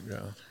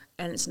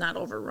 And it's not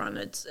overrun.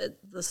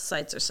 The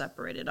sites are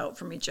separated out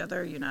from each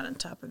other. You're not on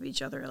top of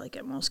each other like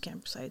at most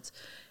campsites.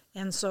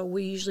 And so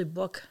we usually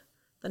book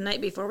the night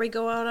before we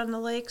go out on the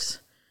lakes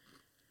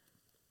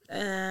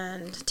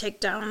and take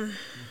down,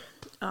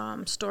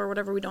 store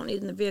whatever we don't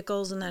need in the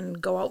vehicles, and then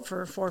go out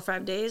for 4 or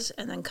 5 days,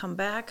 and then come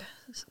back,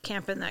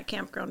 camp in that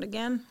campground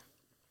again,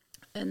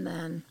 and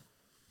then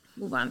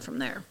move on from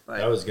there. But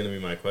that was going to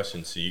be my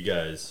question. So you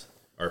guys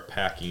are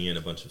packing in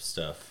a bunch of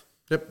stuff.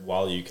 Yep.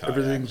 While you kayak.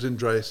 Everything's in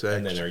dry sacks.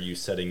 And then are you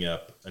setting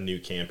up a new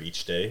camp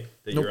each day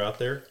that you're out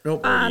there?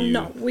 Nope.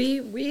 No.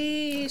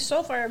 We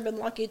so far have been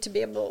lucky to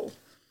be able,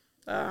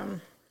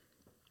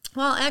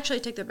 well, actually,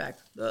 take that back.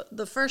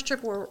 The first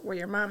trip where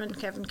your mom and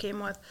Kevin came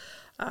with,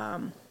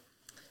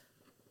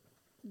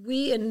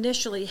 we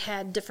initially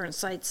had different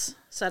sites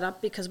set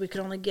up because we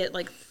could only get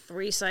like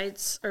 3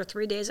 sites or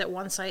 3 days at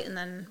one site, and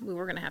then we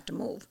were going to have to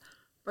move.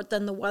 But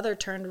then the weather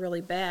turned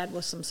really bad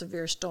with some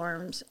severe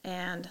storms,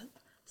 and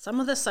some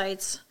of the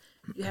sites,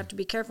 you have to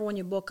be careful when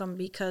you book them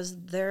because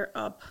they're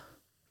up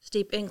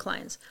steep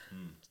inclines.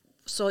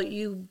 So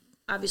you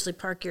obviously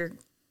park your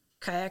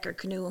kayak or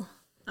canoe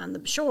on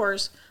the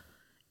shores,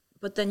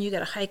 but then you got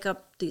to hike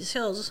up these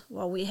hills.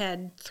 Well, we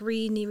had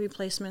 3 knee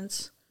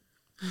replacements.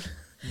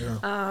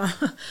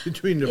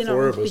 Between the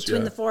four of us.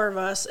 Between the 4 of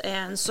us.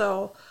 And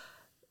so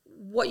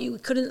what you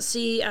couldn't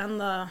see on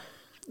the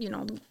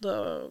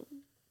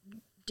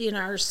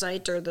DNR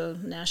site or the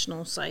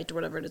national site or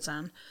whatever it's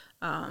on,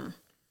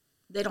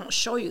 they don't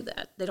show you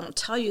that. They don't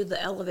tell you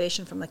the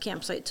elevation from the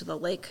campsite to the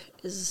lake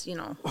is,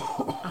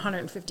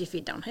 150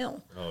 feet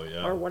downhill. Oh,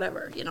 yeah. Or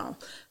whatever,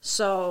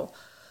 So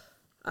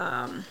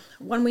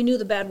when we knew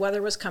the bad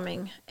weather was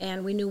coming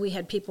and we knew we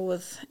had people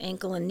with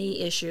ankle and knee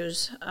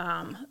issues,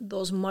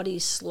 those muddy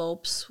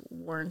slopes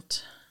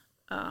weren't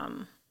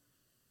an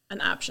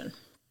option.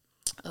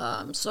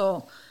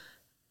 So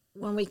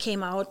when we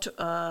came out,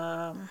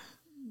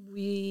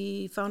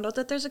 we found out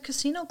that there's a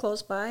casino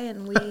close by,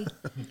 and we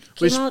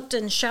came out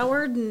and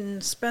showered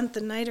and spent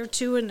the night or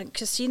 2 in the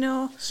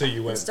casino. So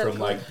you went from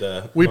like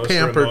the we most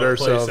pampered remote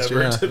ourselves place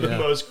ever to the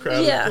most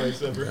crowded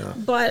place ever. Yeah.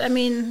 But I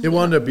mean, it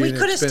wound up being we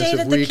could have stayed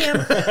expensive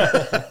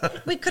at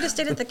week. we could have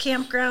stayed at the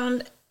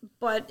campground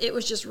but it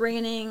was just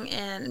raining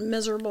and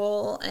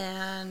miserable,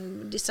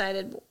 and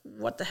decided,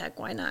 what the heck,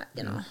 why not,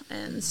 you know?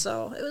 And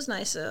so it was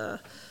nice. I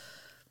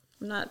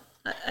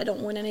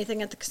don't win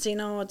anything at the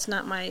casino. It's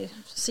not my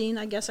scene,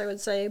 I guess I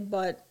would say,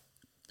 but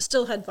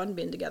still had fun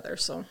being together.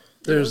 So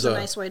it was a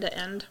nice way to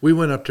end. We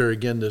went up there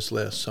again this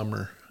last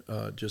summer,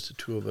 just the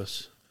two of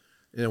us,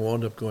 and it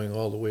wound up going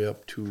all the way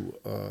up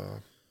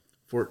to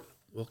Fort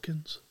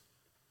Wilkins.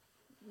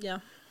 Yeah.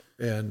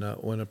 And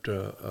went up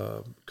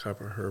to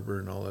Copper Harbor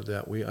and all of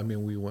that. We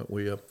went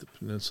way up the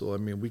peninsula. I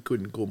mean, we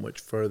couldn't go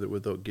much farther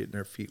without getting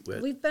our feet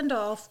wet. We've been to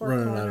all four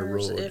Running on a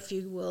corners, road. if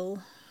you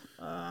will,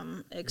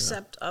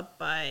 except up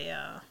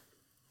by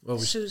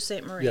Sault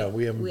Ste. Marie. Yeah,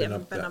 we haven't been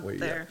up that way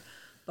there. yet.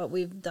 But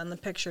we've done the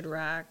Pictured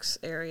Rocks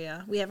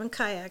area. We haven't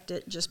kayaked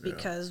it just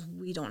because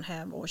we don't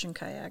have ocean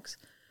kayaks.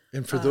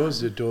 And for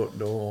those that don't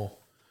know,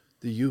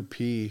 the UP,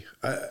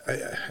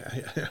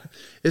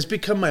 it's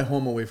become my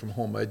home away from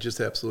home. I just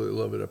absolutely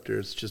love it up there.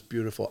 It's just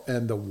beautiful.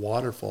 And the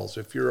waterfalls.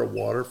 If you're a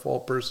waterfall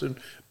person,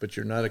 but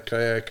you're not a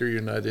kayaker,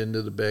 you're not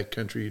into the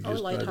backcountry, you're just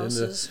not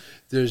lighthouses. into.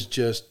 There's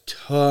just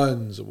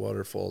tons of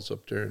waterfalls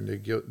up there, and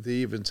they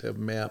even have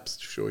maps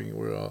showing you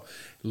where a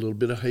little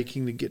bit of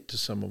hiking to get to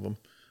some of them.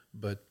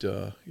 But,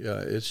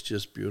 yeah, it's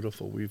just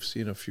beautiful. We've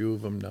seen a few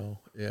of them now.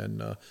 And,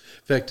 in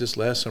fact, this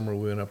last summer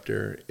we went up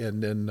there,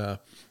 and then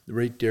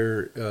right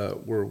there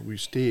where we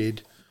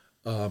stayed,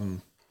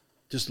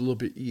 just a little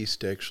bit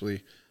east,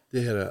 actually,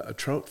 they had a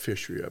trout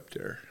fishery up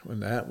there,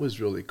 and that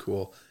was really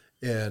cool.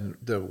 And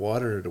the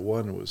water, the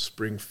one was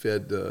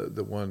spring-fed,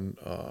 the one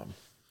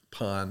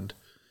pond,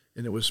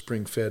 and it was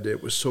spring-fed.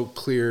 It was so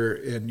clear,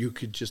 and you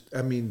could just,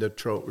 the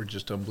trout were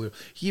just unbelievable.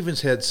 He even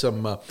had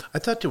some, I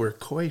thought they were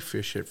koi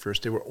fish at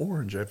first. They were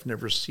orange. I've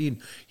never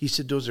seen. He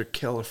said those are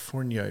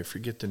California. I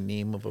forget the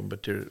name of them,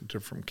 but they're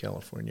from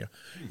California.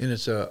 And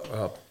it's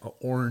a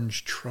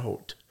orange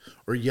trout,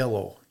 or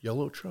yellow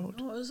trout.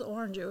 Oh, it was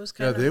orange. It was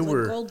kind of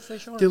like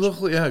goldfish orange. They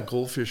look like,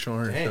 goldfish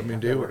orange. Dang,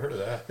 I've never heard of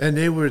that. And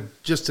they were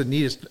just the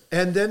neatest.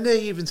 And then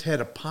they even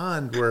had a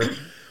pond where,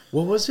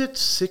 what was it,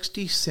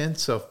 60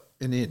 cents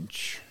an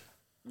inch?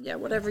 Yeah,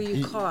 whatever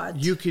you caught.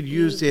 You could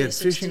use, they had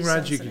 60 fishing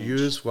rods you cents could an inch.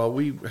 use. Well,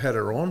 we had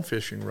our own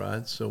fishing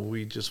rods, so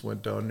we just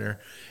went down there.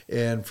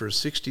 And for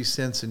 60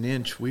 cents an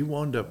inch, we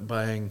wound up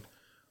buying,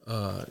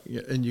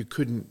 and you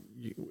couldn't,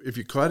 if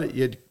you caught it,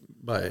 you had to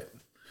buy it.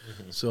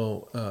 Mm-hmm.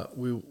 So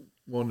we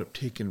wound up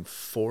taking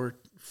 4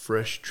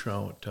 fresh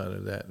trout out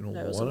of that. And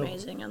That was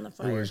amazing on the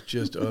fire. It was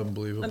just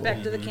unbelievable. Went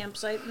back to the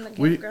campsite in the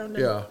We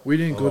campground. we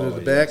didn't go to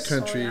the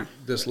backcountry Oh,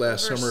 this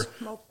last summer.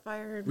 Smoke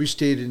fire. We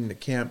stayed in the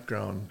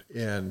campground,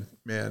 and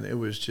man, it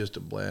was just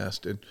a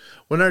blast. And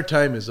when our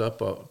time is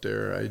up out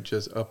there, I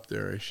don't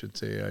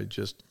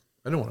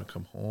want to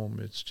come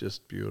home. It's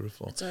just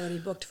beautiful. It's already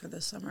booked for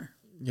this summer.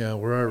 Yeah,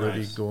 we're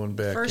already going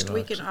back. First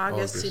week in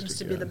August seems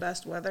to be again. the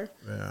best weather.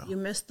 Yeah. You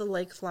missed the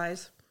lake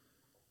flies.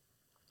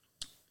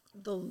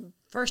 The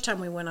first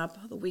time we went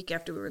up, the week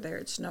after we were there,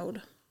 it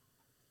snowed.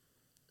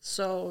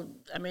 So,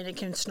 it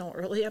can snow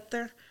early up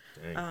there.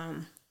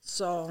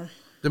 So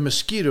The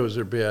mosquitoes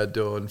are bad,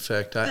 though. In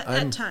fact,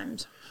 at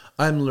times.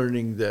 I'm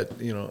learning that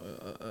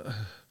I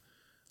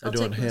I'll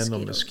don't take handle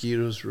mosquitoes.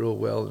 mosquitoes real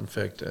well. In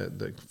fact,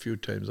 the few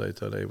times I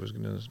thought I was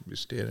going to be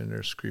standing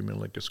there screaming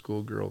like a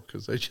schoolgirl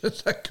because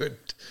I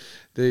couldn't.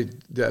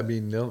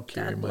 They'll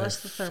carry God my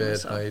bless the fat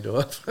Thermacell. hide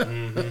off.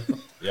 Mm-hmm.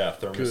 Yeah,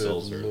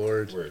 Thermacells Good are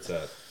Lord. where it's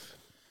at.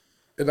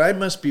 And I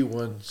must be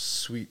one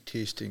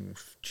sweet-tasting,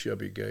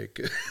 chubby guy.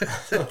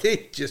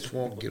 They just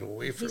won't get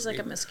away from He's me.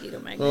 like a mosquito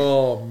magnet.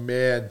 Oh,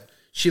 man.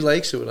 She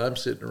likes it when I'm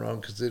sitting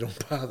around because they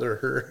don't bother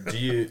her. Do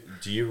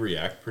you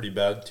react pretty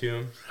bad to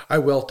them? I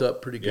welt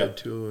up pretty good, Yep.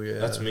 too. Yeah,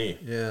 That's me.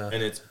 Yeah.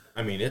 And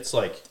it's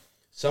like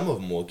some of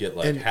them will get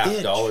like And half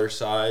itch. dollar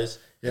size,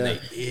 Yeah. and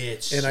they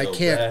itch. And so I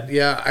can't. bad.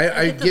 Yeah, I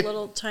I get the get.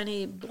 little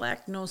tiny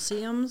black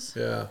no-see-ums,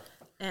 Yeah.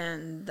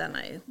 and then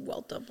I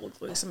welt up, look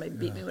like somebody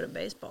beat me with a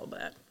baseball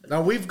bat.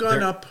 Now we've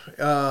gone There-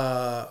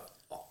 up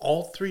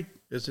all 3.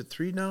 Is it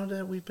 3 now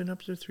that we've been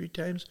up there 3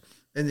 times?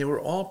 And they were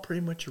all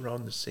pretty much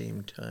around the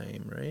same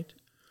time, right?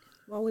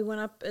 Well, we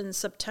went up in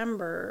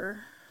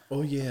September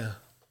Oh yeah.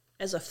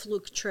 as a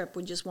fluke trip.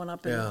 We just went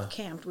up and Yeah.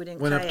 camped. We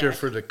didn't Went kayak. up there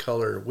for the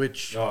color,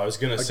 which No, I was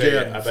gonna say.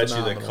 Again, I bet you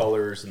the phenomenal.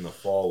 colors in the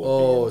fall would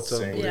Oh, be it's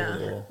insane.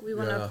 unbelievable. Yeah, we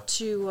went Yeah. up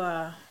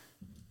to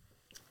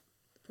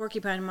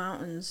Porcupine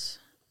Mountains.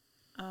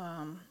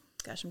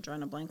 Gosh, I'm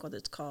drawing a blank what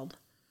it's called.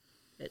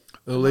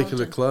 the Lake of the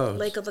Mountain. Clouds.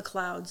 Lake of the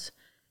Clouds.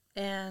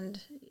 And,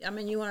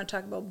 you want to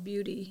talk about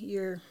beauty.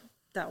 You're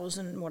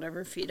 1,000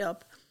 whatever feet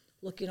up,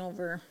 looking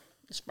over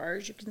as far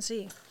as you can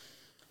see.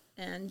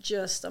 And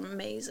just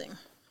amazing.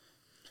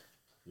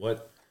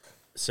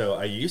 So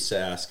I used to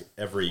ask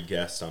every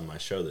guest on my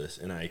show this,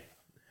 and I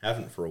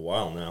haven't for a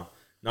while now.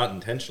 Not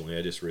intentionally,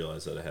 I just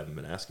realized that I haven't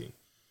been asking.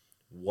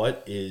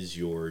 What is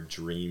your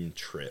dream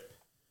trip?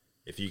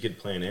 If you could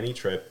plan any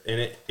trip, and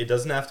it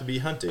doesn't have to be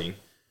hunting,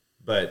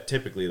 but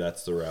typically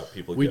that's the route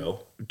people go.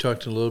 We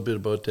talked a little bit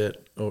about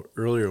that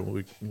earlier.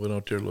 We went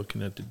out there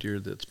looking at the deer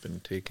that's been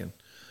taken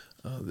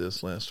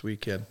this last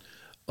weekend.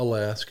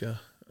 Alaska.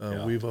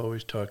 We've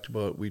always talked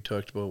about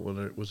when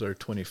it was our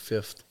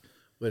 25th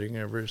wedding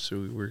anniversary,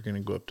 we were going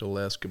to go up to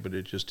Alaska, but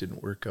it just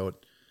didn't work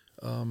out.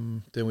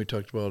 Then we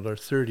talked about our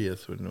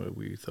 30th when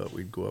we thought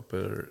we'd go up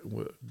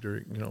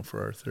during,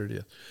 for our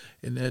 30th,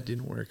 and that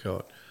didn't work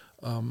out.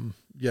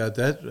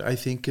 That I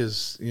think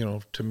is,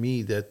 to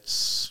me,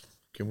 that's,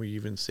 can we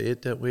even say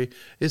it that way?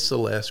 It's the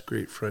last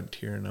great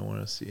frontier, and I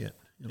want to see it.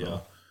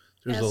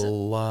 There's a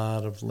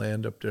lot of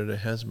land up there that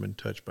hasn't been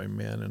touched by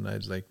man, and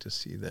I'd like to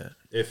see that.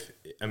 If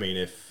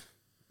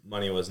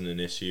money wasn't an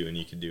issue and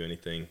you could do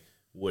anything,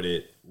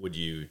 would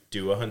you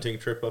do a hunting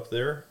trip up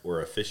there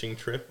or a fishing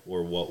trip,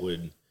 or what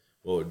would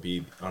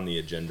be on the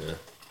agenda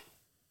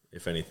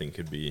if anything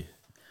could be?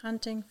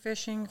 Hunting,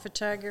 fishing,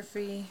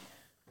 photography,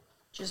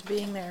 just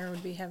being there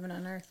would be heaven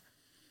on earth.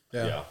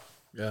 Yeah.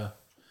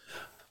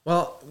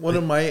 Well, one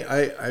of my,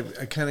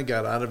 I kind of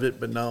got out of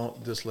it, but now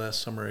this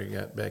last summer I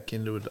got back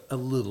into it a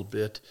little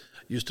bit.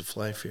 Used to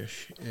fly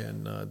fish,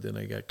 and then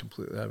I got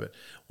completely out of it.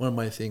 One of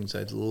my things,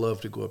 I'd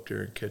love to go up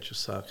there and catch a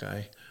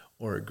sockeye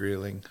or a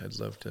grayling. I'd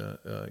love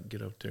to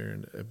get up there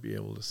and be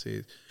able to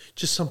see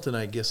just something,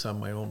 I guess, on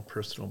my own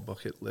personal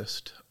bucket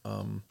list.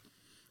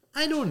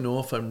 I don't know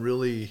if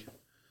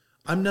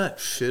I'm not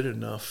fit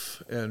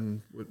enough,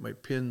 and with my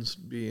pins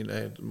being,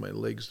 my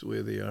legs the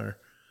way they are,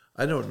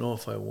 I don't know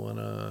if I want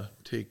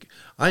to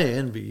I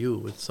envy you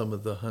with some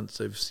of the hunts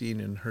I've seen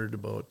and heard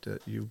about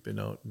that you've been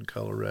out in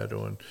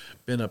Colorado and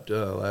been up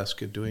to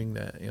Alaska doing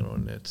that,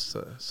 and it's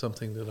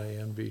something that I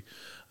envy.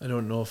 I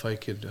don't know if I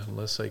could,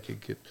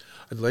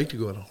 I'd like to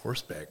go on a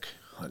horseback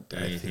hunt.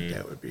 I think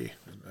that would be.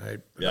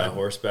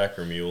 Horseback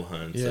or mule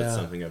hunts. That's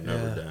something I've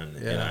never done.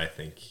 Yeah. And I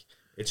think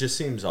it just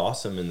seems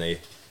awesome. And they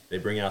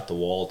bring out the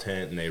wall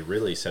tent and they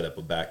really set up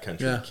a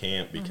backcountry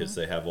camp because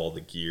they have all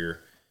the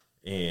gear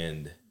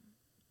and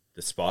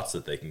the spots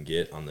that they can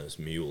get on those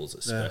mules,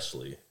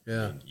 especially.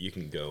 Yeah. I mean, you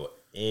can go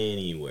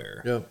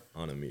anywhere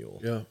on a mule.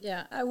 Yeah.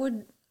 Yeah. I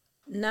would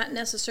not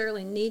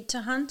necessarily need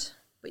to hunt,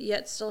 but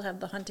yet still have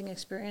the hunting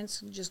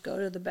experience. Just go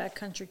to the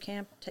backcountry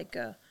camp, take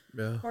a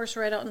horse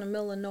ride out in the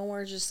middle of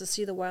nowhere just to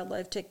see the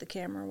wildlife, take the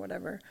camera or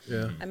whatever.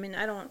 Yeah. I mean,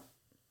 I don't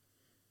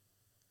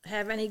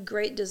have any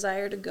great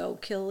desire to go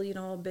kill,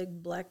 a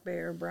big black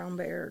bear, brown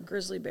bear,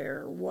 grizzly bear,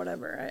 or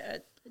whatever.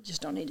 I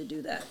just don't need to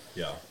do that.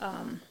 Yeah.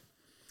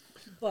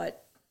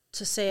 But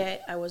to say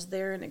I was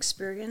there and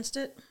experienced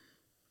it,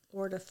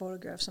 or to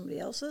photograph somebody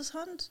else's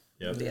hunt,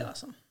 would be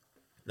awesome.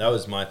 That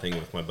was my thing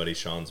with my buddy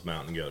Sean's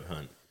mountain goat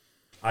hunt.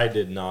 I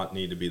did not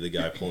need to be the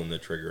guy pulling the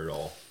trigger at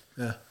all.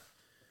 Yeah.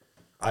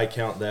 I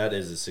count that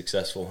as a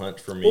successful hunt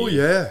for me. Oh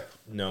yeah.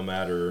 No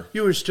matter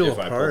you were still if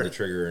I pulled the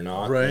trigger or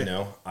not, right.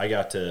 I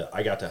got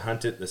to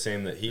hunt it the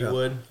same that he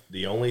would.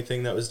 The only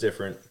thing that was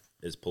different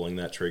is pulling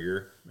that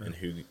trigger and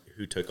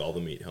who took all the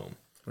meat home.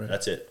 Right.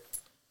 That's it.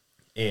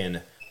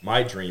 And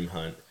my dream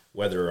hunt,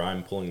 whether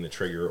I'm pulling the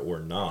trigger or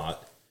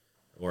not,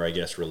 or I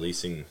guess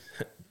releasing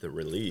the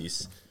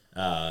release,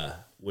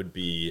 would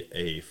be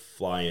a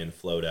fly-in,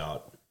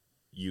 float-out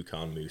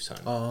Yukon moose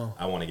hunt. Oh.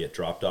 I want to get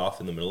dropped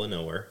off in the middle of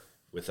nowhere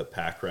with a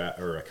pack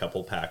or a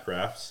couple pack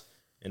rafts,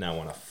 and I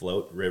want to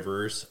float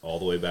rivers all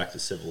the way back to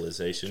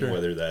civilization,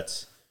 whether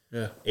that's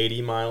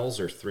 80 miles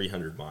or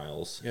 300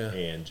 miles,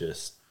 and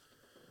just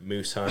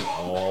moose hunt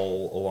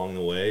all along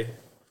the way,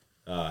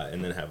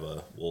 and then have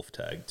a wolf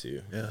tag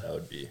too. Yeah. That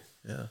would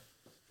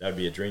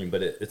be a dream.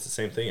 But it's the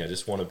same thing. I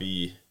just want to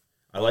be.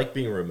 I like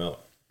being remote.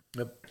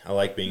 Yep. I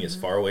like being as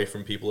far away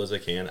from people as I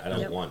can. I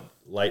don't want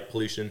light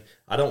pollution.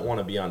 I don't want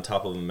to be on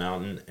top of a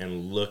mountain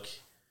and look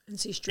and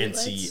see street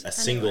lights see a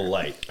single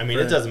light. I mean,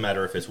 it doesn't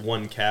matter if it's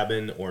one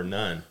cabin or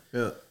none.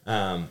 Yeah.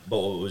 But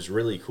what was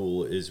really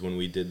cool is when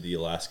we did the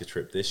Alaska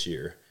trip this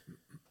year,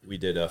 we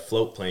did a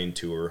float plane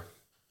tour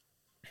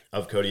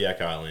of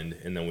Kodiak Island,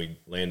 and then we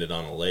landed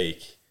on a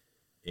lake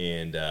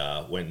and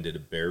went and did a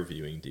bear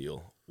viewing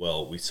deal.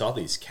 Well, we saw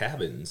these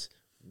cabins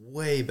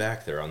way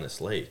back there on this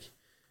lake.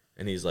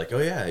 And he's like, oh,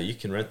 yeah, you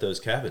can rent those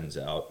cabins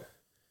out.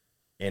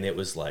 And it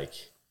was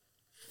like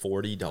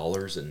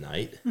 $40 a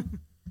night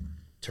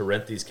to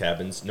rent these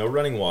cabins. No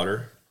running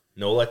water,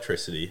 no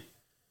electricity.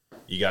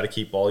 You got to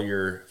keep all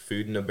your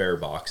food in a bear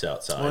box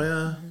outside. Oh,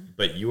 yeah.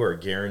 But you are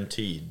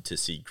guaranteed to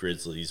see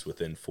grizzlies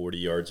within 40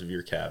 yards of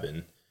your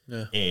cabin.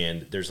 Yeah.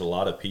 And there's a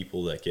lot of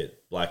people that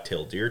get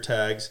black-tailed deer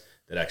tags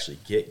that actually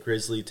get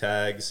grizzly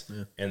tags.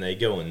 Yeah. And they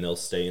go and they'll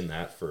stay in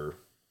that for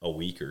a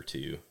week or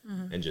two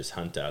and just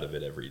hunt out of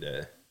it every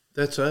day.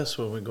 That's us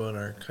when we go on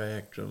our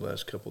kayak. The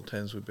last couple of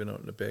times we've been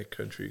out in the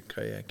backcountry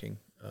kayaking.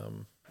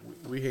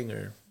 We hang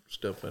our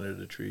stuff under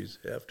the trees,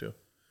 have to.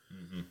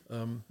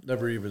 Mm-hmm.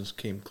 Never even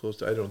came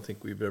close. I don't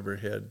think we've ever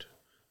had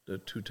the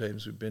 2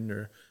 times we've been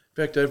there.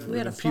 In fact, we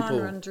had a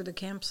fawn run through the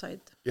campsite.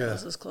 That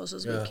was as close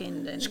as we came to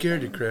anything.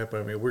 Scared the crap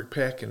out of me. We're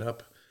packing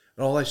up.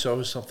 And all I saw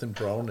was something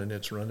brown, and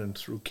it's running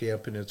through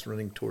camp, and it's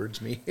running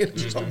towards me.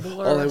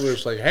 All I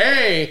was like,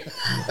 hey!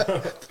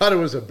 Thought it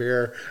was a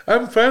bear.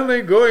 I'm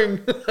finally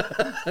going.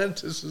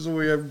 This is the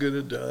way I'm going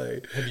to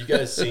die. Have you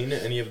guys seen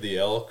any of the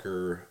elk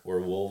or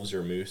wolves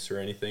or moose or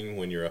anything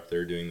when you're up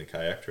there doing the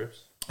kayak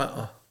trips?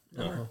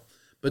 No.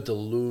 But the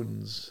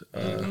loons,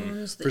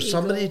 Loons, the for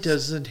somebody eagles.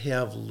 doesn't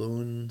have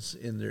loons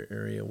in their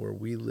area where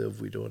we live,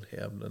 we don't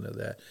have none of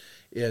that.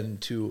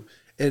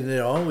 And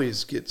it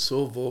always gets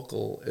so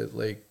vocal at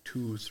like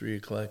 2, 3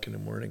 o'clock in the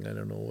morning. I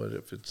don't know what,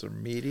 if it's a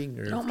meeting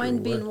or Don't if mind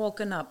they're being what.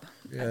 woken up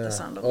at Yeah. the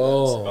sound of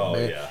Oh, Oh,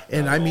 man. yeah.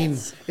 And I mean,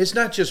 Wolves. it's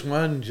not just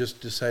one just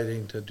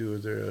deciding to do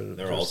They're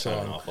their all song.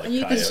 sounding off like And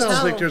you can It coyotes. sounds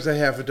tell like there's a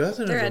half a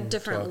dozen They're of them at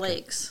different talking.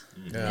 lakes,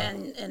 Yeah.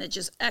 and it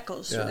just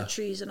echoes through Yeah. the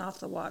trees and off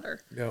the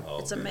water. Yep. Oh,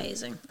 It's man.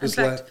 amazing. In It's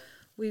fact, like-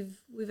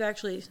 we've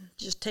actually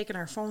just taken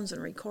our phones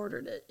and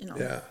recorded it.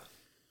 Yeah.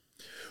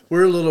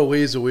 We're a little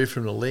ways away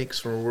from the lakes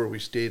from where we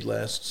stayed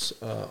last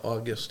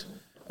August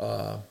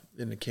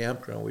in the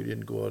campground. We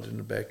didn't go out in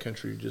the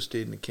backcountry. We just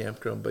stayed in the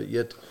campground. But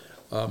yet,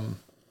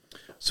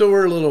 so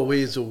we're a little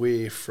ways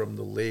away from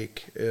the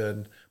lake.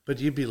 But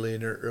you'd be laying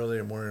there early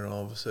in the morning and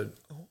all of a sudden,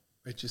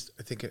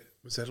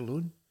 was that a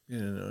loon?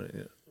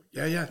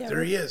 Yeah,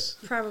 there he is.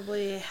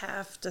 Probably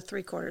half to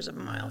 3/4 of a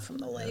mile from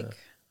the lake,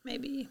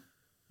 maybe.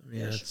 I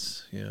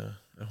mean,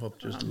 I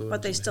hope there's loons.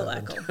 But they in still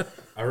heaven. echo.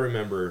 I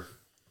remember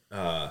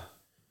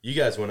you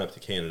guys went up to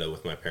Canada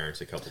with my parents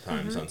a couple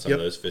times on some Yep.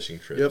 of those fishing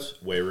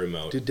trips, way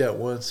remote. Did that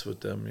once with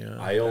them,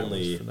 yeah. I That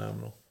only- was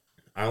phenomenal.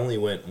 I only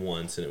went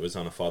once, and it was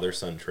on a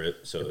father-son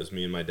trip. So it was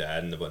me and my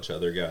dad and a bunch of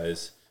other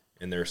guys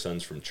and their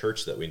sons from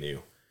church that we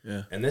knew.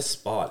 Yeah. And this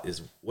spot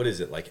is, what is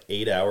it, like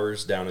 8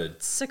 hours down a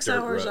 6 dirt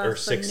hours road, or off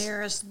six, the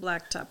nearest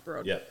blacktop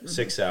road. Yep,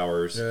 6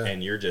 hours, Yeah.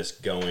 and you're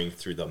just going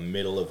through the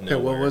middle of Yeah,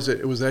 nowhere. what was it?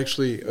 It was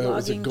actually it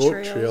was a Logging goat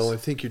trails. trail. I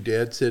think your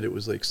dad said it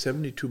was like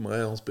 72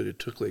 miles, but it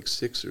took like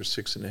 6 or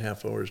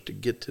 6.5 hours to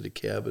get to the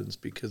cabins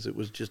because it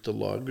was just a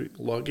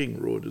logging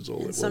road is all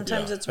it was.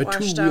 Sometimes it's A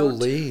washed 2-wheel out.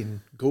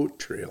 lane goat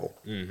trail.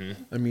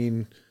 Mm-hmm. I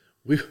mean,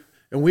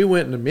 we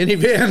went in a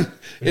minivan,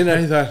 and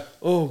I thought,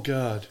 oh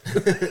God.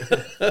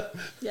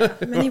 Yeah,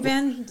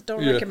 minivan,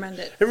 don't Yeah. recommend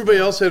it. Everybody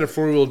else had a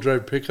 4-wheel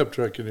drive pickup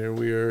truck, and here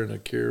we are in a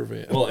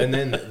caravan. Well, and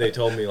then they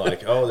told me,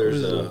 like, oh, there's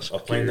It was a a little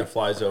plane scary. that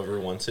flies over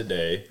once a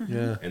day,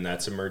 Yeah. and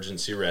that's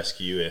emergency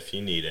rescue if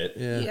you need it.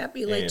 Yeah. Yep,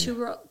 you lay And-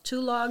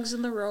 two logs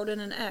in the road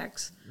and an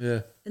X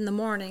Yeah. in the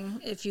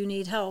morning. If you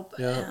need help,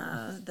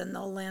 Yeah. then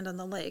they'll land on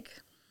the lake.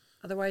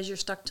 Otherwise, you're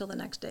stuck till the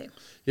next day.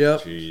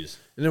 Yep. Jeez.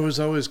 And there was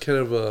always kind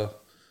of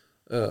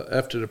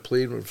after the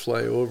plane would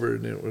fly over,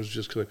 and it was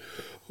just like,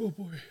 oh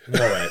boy,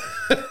 All right.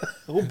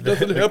 hope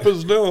nothing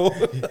happens now.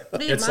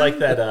 It's like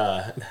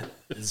that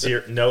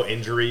no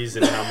injuries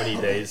in how many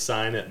days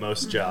sign at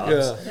most jobs.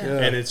 Yeah, yeah.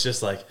 And it's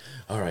just like,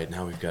 all right,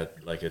 now we've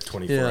got like a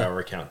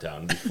 24-hour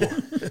countdown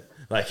before.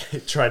 Like,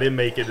 try to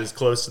make it as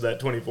close to that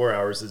 24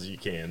 hours as you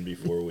can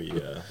before we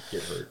get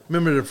hurt.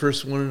 Remember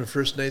one of the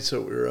first nights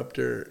that we were up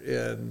there,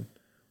 and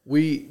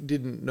we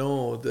didn't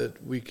know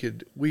that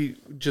we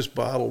just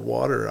bottled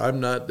water. I'm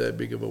not that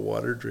big of a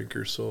water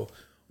drinker, so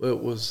it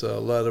was a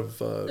lot of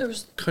There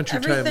was country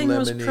time everything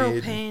was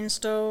lemonade. propane,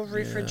 stove,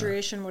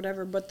 refrigeration,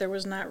 whatever, but there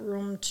was not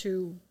room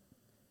to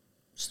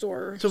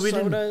store So we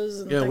sodas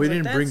and didn't, things we like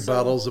didn't that, bring so-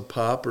 bottles of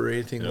pop or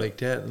anything like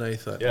that. And I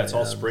thought, Yeah, it's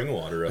all man, spring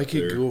water up I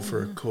could there. go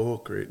for a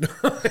Coke right now.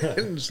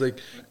 And it's like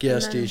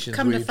gas And then stations.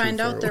 come way to too find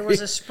far out, there away.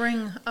 was a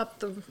spring up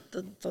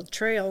the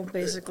trail,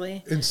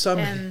 basically. In some,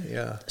 and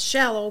yeah.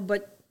 shallow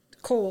but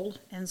cold,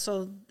 and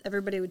so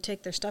everybody would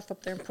take their stuff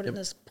up there and put it in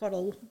this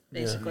puddle,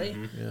 basically,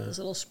 Mm-hmm. this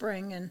little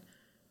spring, and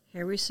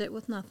here we sit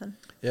with nothing.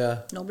 Yeah.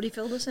 Nobody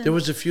filled us in. There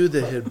was a few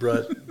that had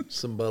brought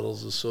some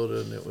bottles of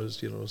soda, and it was,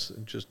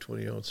 just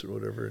 20 ounce or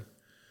whatever.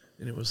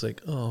 And it was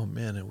like, oh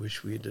man, I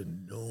wish we'd have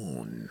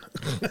known.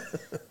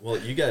 Well,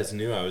 you guys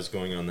knew I was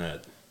going on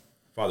that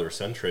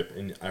father-son trip,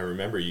 and I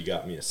remember you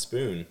got me a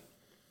spoon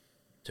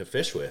to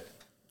fish with.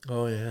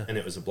 Oh yeah. And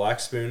it was a black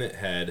spoon. It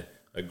had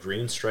a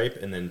green stripe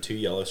and then 2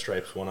 yellow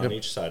stripes, one on Yep.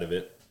 each side of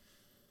it.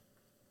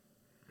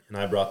 And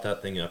I brought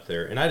that thing up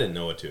there, and I didn't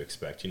know what to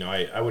expect.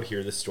 I would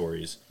hear the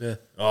stories. Yeah.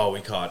 Oh,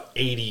 we caught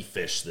 80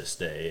 fish this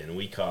day, and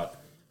we caught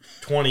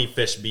 20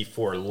 fish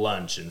before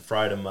lunch and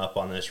fried them up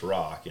on this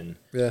rock. And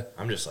Yeah.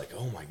 I'm just like,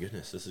 oh my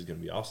goodness, this is going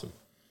to be awesome.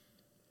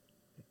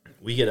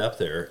 We get up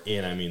there,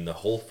 and I mean, the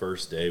whole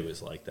first day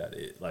was like that.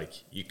 Like,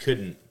 you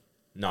couldn't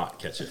not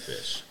catch a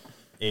fish.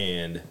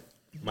 And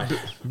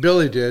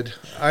Billy did.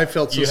 I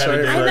felt so You had a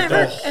sorry day for like her.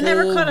 that? I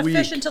never whole caught a week.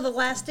 fish until the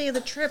last day of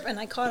the trip, and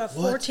I caught a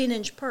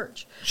 14-inch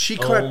perch. She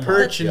Oh caught my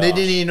perch, and they gosh.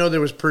 didn't even know there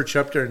was perch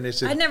up there. And they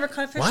said, I never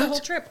caught a fish What? the whole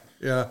trip.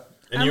 yeah.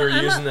 And you were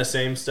I'm using a- the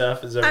same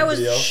stuff as I was-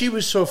 everybody else? She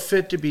was so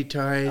fit to be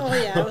tied. Oh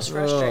yeah, I was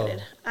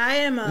frustrated. I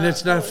am a, And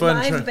it's not a fun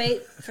live try-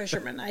 bait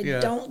fisherman. I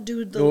Yeah. don't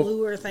do the Nope.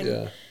 lure thing.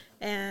 Yeah.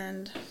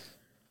 And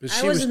But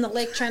I she was in the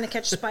lake trying to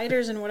catch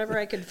spiders and whatever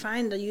I could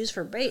find to use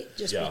for bait,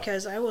 just Yeah.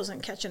 because I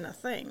wasn't catching a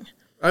thing.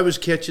 I was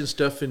catching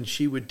stuff, and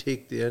she would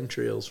take the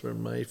entrails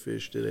from my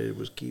fish that I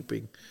was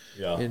keeping.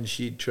 Yeah. And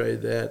she'd try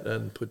that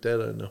and put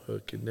that on the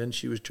hook. And then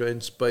she was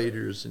trying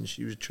spiders, and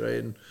she was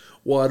trying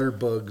water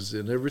bugs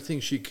and everything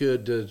she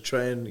could to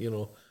try and,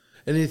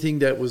 anything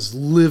that was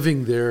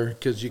living there,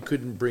 because you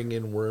couldn't bring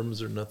in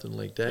worms or nothing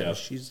like that. Yeah. And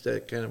she's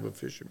that kind of a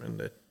fisherman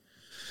that,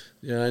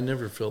 I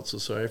never felt so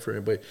sorry for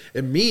anybody.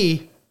 And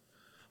me,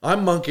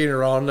 I'm monkeying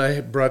around.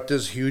 I brought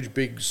this huge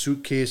big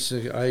suitcase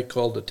I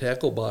called a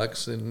tackle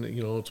box, and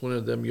it's one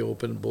of them you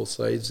open both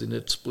sides and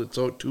it splits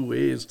out two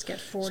ways. It's got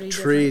 40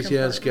 trays.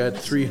 Yeah, it's got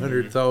compartments.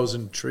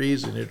 300,000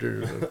 trays in it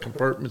or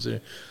compartments in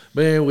it.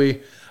 But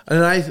anyway,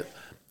 and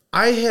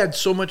I had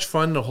so much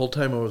fun the whole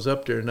time I was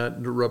up there,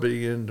 not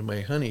rubbing it into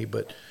my honey,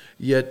 but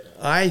yet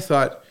I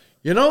thought,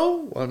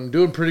 I'm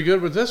doing pretty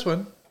good with this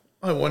one.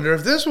 I wonder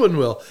if this one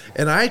will.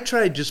 And I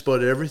tried just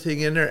about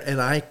everything in there,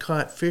 and I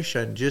caught fish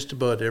on just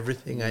about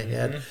everything I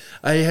had.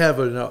 I have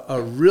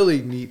a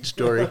really neat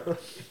story.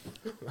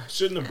 I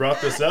shouldn't have brought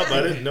this up.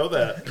 I didn't know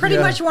that. Pretty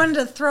much wanted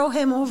to throw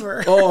him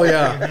over. Oh,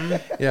 yeah.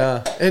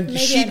 Yeah. And Maybe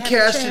she'd I'd have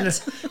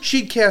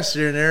a cast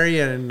in an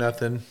area and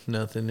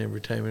nothing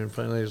every time. And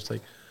finally I was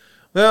like,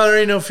 well, there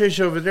ain't no fish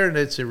over there. And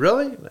I'd say,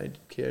 really? And I'd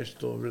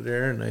cast over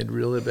there and I'd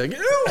reel it back.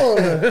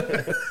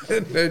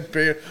 And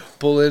I'd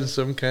pull in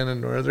some kind of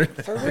northern.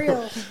 For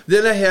real.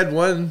 Then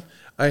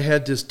I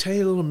had this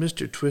tiny little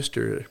Mr.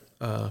 Twister.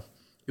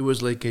 It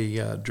was like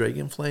a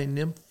dragonfly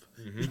nymph.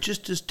 It was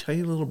just this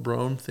tiny little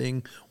brown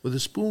thing with a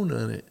spoon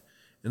on it.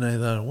 And I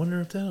thought, I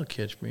wonder if that'll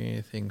catch me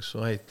anything.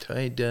 So I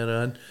tied that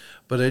on,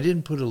 but I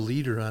didn't put a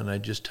leader on. I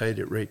just tied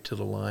it right to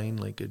the line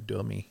like a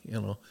dummy,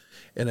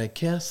 And I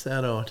cast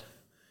that out.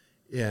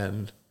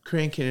 And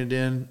cranking it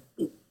in,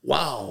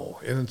 wow,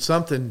 and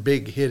something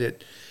big hit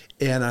it,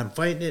 and I'm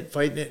fighting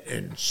it,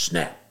 and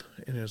snap.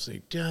 And it was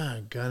like,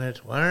 doggone it.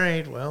 All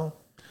right, well,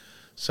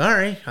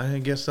 sorry, I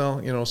guess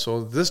I'll,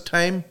 so this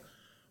time,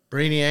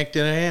 brainiac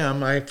that I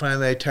am, I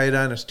tied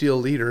on a steel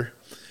leader,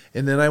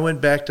 and then I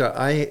went back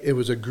it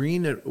was a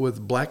green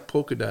with black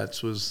polka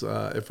dots was,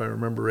 if I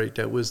remember right,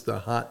 that was the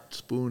hot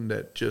spoon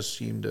that just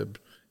seemed to...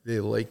 They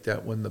liked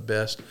that one the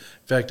best. In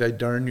fact, I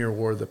darn near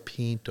wore the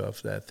paint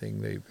off that thing.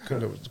 They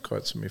could have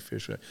caught some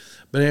fish.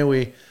 But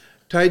anyway,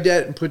 tied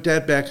that and put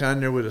that back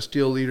on there with a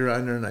steel leader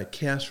on there, and I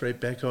cast right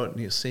back out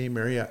in the same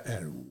area,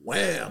 and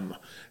wham!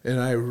 And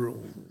I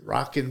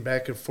rocking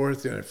back and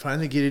forth, and I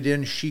finally get it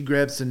in. She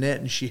grabs the net,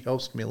 and she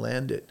helps me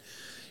land it.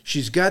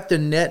 She's got the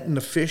net and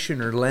the fish in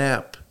her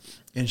lap,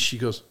 and she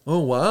goes, oh,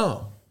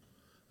 wow,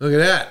 look at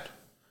that.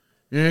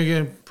 You're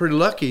getting pretty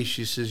lucky.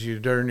 She says, you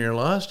darn near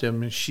lost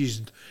him. And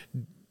she's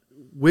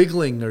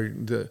wiggling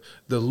the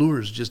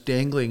lures, just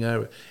dangling out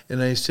of it.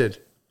 And I said,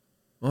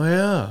 oh,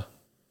 yeah.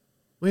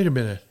 Wait a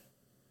minute.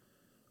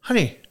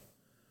 Honey,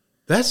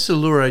 that's the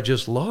lure I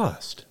just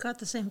lost. Caught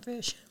the same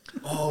fish.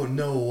 Oh,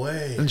 no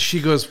way. And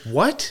she goes,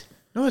 what?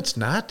 No, it's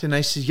not. And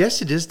I said,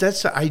 yes, it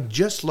is. I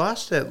just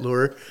lost that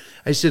lure.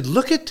 I said,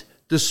 look at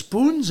the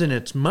spoons in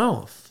its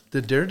mouth.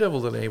 The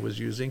Daredevil that I was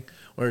using,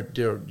 or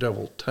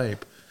Daredevil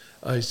type.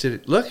 I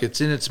said, look, it's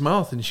in its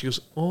mouth. And she goes,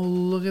 oh,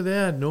 look at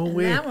that. No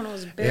way. That one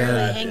was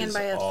barely hanging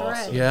by a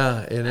thread. Yeah,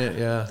 and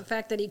The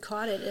fact that he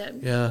caught it.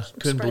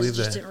 Couldn't believe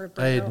just that. didn't rip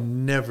it I had out.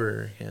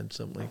 never had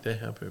something like that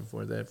happen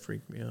before. That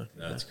freaked me out.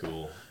 That's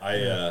cool.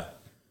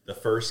 The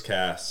first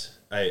cast,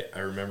 I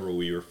remember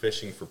we were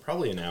fishing for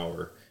probably an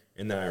hour,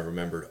 and then I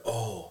remembered,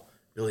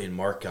 Billy and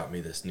Mark got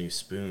me this new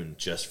spoon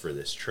just for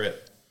this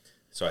trip.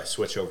 So I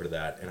switch over to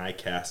that, and I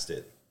cast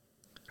it.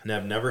 And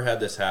I've never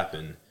had this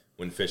happen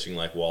when fishing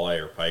like walleye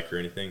or pike or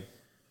anything.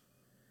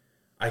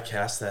 I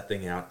cast that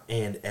thing out,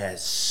 and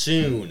as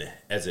soon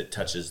as it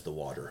touches the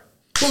water,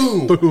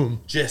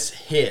 boom, just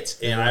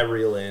hits, and I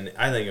reel in.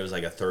 I think it was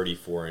like a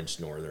 34-inch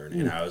northern,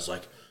 and I was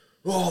like,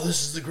 "Oh,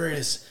 this is the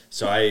greatest!"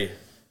 So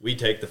we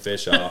take the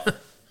fish off,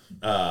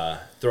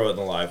 throw it in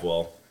the live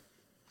well.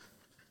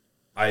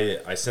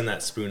 I send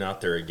that spoon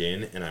out there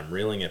again, and I'm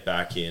reeling it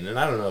back in. And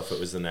I don't know if it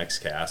was the next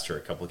cast or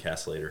a couple of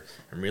casts later.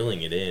 I'm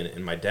reeling it in,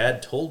 and my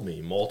dad told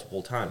me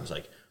multiple times,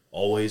 like,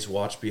 always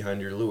watch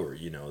behind your lure.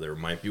 There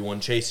might be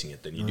one chasing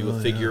it. Then you do a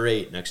figure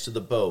eight next to the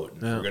boat,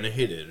 and we're going to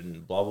hit it,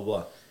 and blah, blah,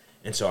 blah.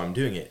 And so I'm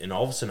doing it, and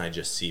all of a sudden I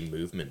just see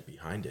movement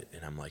behind it,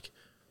 and I'm like,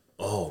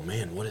 oh,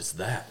 man, what is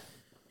that?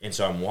 And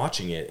so I'm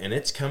watching it, and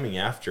it's coming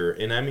after.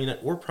 And, I mean,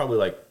 we're probably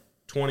like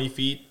 20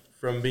 feet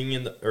from being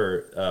in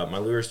my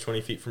lure is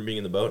 20 feet from being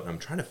in the boat, and I'm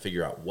trying to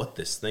figure out what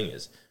this thing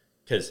is,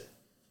 because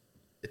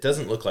it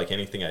doesn't look like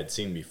anything I'd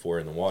seen before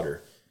in the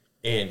water.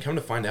 And come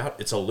to find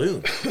out, it's a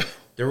loon.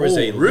 There was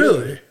a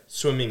loon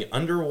swimming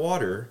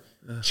underwater,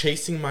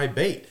 chasing my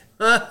bait.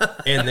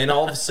 And then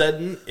all of a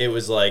sudden, it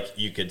was like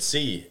you could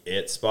see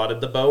it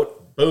spotted the boat.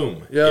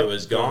 Boom. It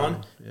was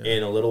gone.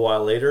 And a little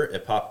while later,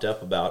 it popped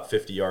up about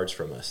 50 yards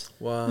from us.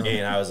 Wow.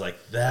 And I was like,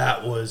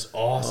 that was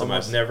awesome.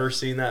 I've never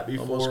seen that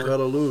before. Almost caught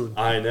a loon.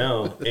 I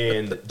know.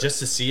 And just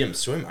to see him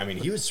swim, I mean,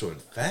 he was swimming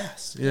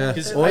fast. Yeah.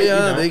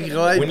 They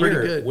glide pretty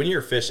good. When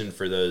you're fishing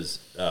for those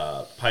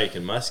pike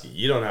and muskie,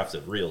 you don't have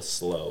to reel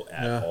slow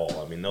at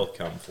all. I mean, they'll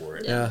come for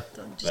it. Yeah.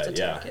 But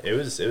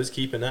it was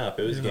keeping up.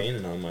 It was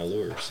gaining on my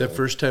lure. So. That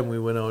first time we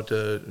went out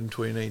in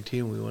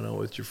 2019, we went out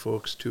with your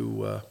folks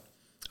to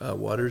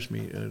Waters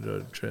meet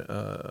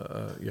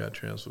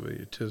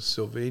Transylvania to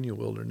Sylvania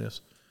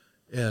Wilderness,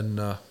 and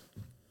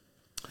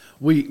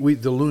we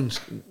the loons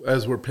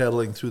as we're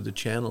paddling through the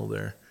channel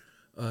there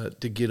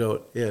to get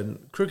out.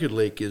 And Crooked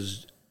Lake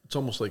it's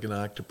almost like an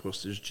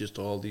octopus. There's just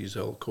all these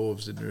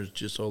alcoves and there's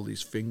just all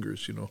these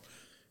fingers,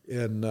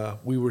 and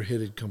we were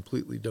headed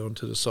completely down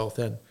to the south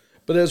end.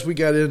 But as we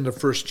got in the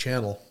first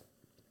channel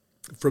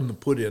from the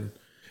put-in,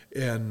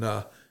 and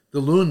the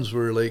loons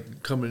were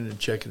like coming and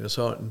checking us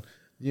out, and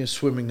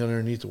swimming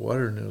underneath the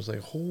water, and it was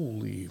like,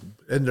 holy,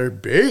 and they're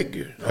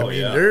big. I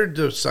mean, they're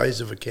the size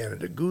of a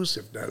Canada goose,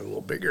 if not a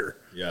little bigger.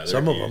 Yeah,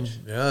 some huge.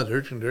 of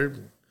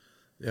them.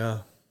 Yeah.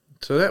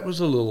 So that was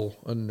a little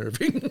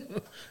unnerving.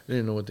 I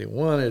didn't know what they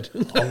wanted.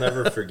 I'll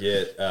never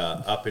forget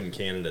up in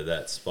Canada,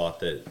 that spot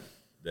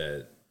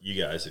that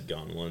you guys had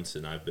gone once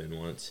and I've been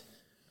once.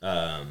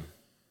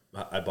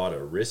 I bought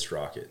a wrist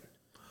rocket,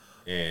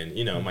 and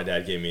my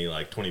dad gave me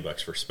like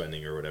 $20 for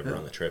spending or whatever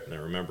on the trip. And I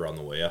remember on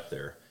the way up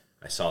there,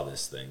 I saw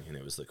this thing, and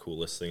it was the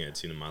coolest thing I'd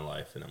seen in my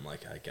life. And I'm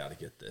like, I got to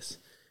get this.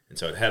 And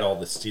so it had all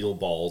the steel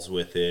balls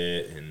with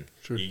it, and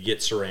you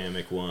get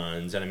ceramic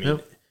ones. And I mean,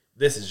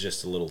 this is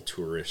just a little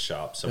tourist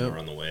shop somewhere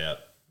on the way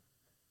up.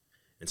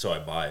 And so I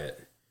buy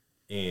it,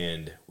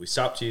 and we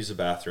stopped to use the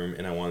bathroom,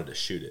 and I wanted to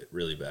shoot it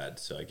really bad.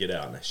 So I get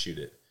out and I shoot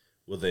it.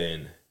 Well,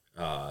 then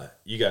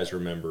you guys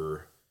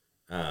remember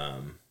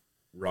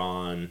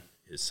Ron,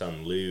 his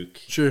son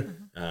Luke. Sure.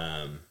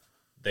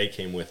 They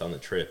came with on the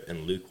trip,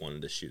 and Luke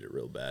wanted to shoot it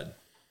real bad.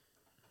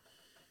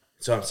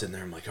 So I'm sitting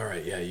there, I'm like, all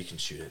right, yeah, you can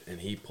shoot it.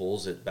 And he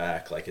pulls it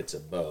back like it's a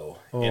bow.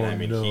 And I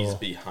mean, he's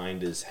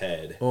behind his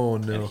head. Oh,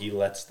 no. And he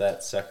lets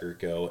that sucker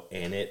go,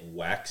 and it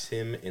whacks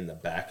him in the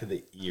back of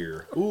the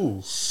ear.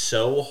 Ooh.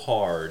 So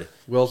hard.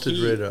 Welted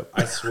right up.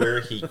 I swear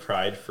he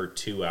cried for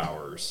 2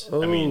 hours.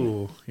 Oh, I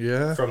mean,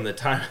 yeah. From the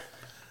time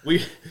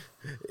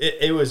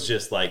it was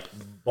just like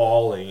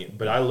bawling,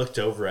 but I looked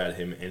over at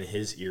him, and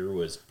his ear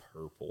was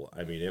purple.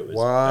 I mean, it was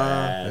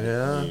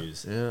bad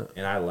news. Yeah.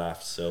 And I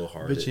laughed so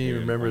hard. I bet he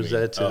remembers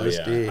that to this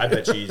day. I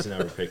bet he's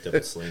never picked up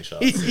a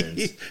slingshot since.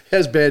 He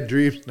has bad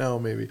dreams now,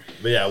 maybe.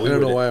 But yeah, I don't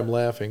know why I'm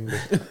laughing.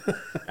 But.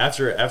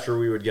 After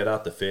we would get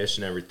out the fish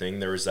and everything,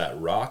 there was that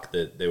rock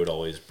that they would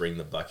always bring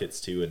the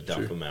buckets to and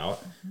dump them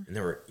out. And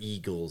there were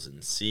eagles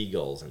and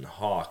seagulls and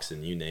hawks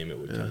and you name it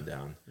would come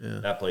down. Yeah.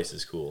 That place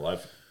is cool.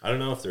 I don't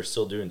know if they're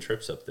still doing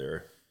trips up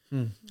there.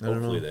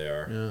 Hopefully they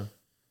are. Yeah.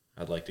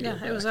 I'd like to go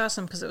back. It was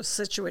awesome because it was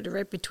situated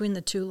right between the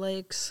two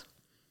lakes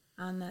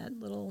on that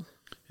little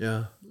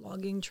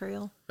logging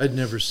trail. I'd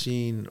never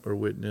seen or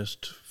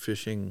witnessed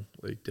fishing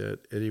like that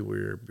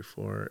anywhere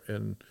before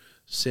and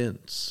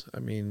since. I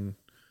mean,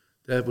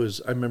 I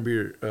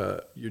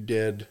remember your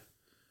dad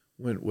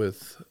went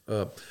with,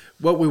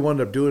 what we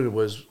wound up doing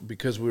was,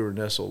 because we were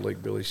nestled,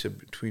 like Billy said,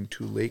 between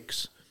two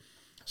lakes,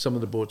 some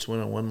of the boats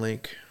went on one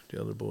lake, the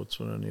other boats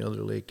went on the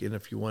other lake, and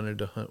if you wanted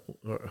to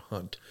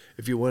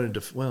if you wanted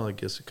to, well, I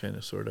guess it kind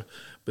of, sort of,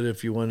 but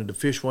if you wanted to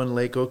fish one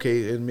lake,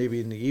 okay, and maybe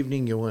in the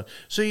evening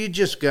so you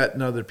just got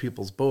in other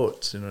people's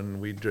boats,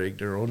 and we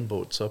dragged our own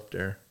boats up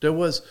there. There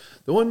was,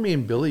 the one me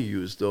and Billy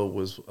used, though,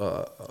 was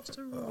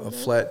a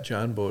flat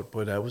John boat,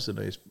 but that was a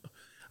nice,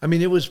 I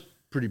mean, it was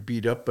pretty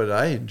beat up, but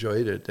I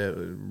enjoyed it.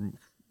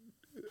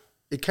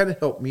 It kind of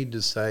helped me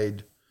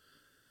decide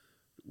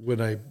when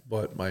I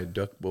bought my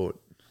duck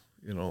boat,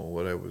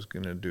 what I was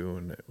going to do.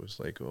 And it was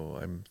like,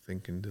 I'm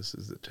thinking this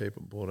is the type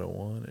of boat I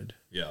wanted.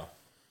 Yeah.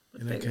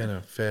 And I kind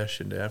of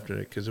fashioned after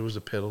it because there was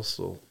a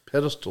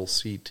pedestal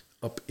seat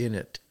up in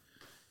it.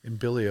 And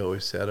Billy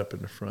always sat up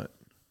in the front.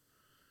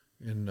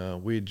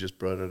 And we had just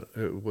brought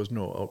it was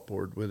no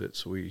outboard with it.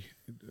 So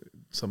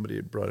somebody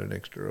had brought an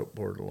extra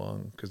outboard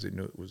along because they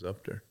knew it was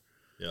up there.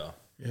 Yeah.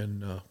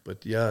 And,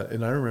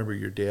 and I remember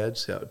your dad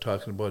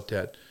talking about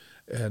that.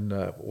 And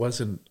it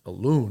wasn't a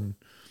loon,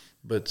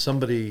 but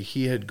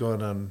he had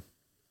gone on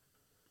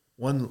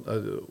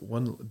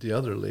the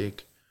other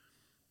lake,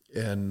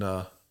 and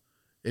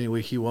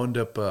anyway, he wound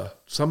up.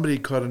 Somebody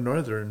caught a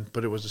northern,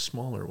 but it was a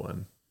smaller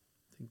one.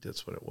 I think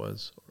that's what it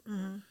was.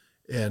 Mm-hmm.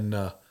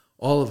 And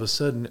all of a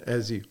sudden,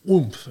 as he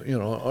all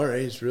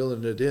right, he's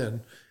reeling it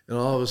in, and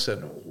all of a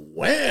sudden,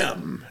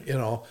 wham,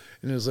 and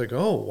it was like,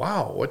 oh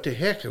wow, what the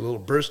heck? A little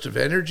burst of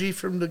energy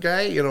from the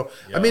guy, Yeah.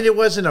 I mean, it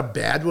wasn't a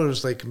bad one. It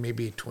was like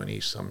maybe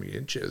 20-some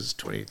inches,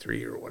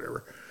 23 or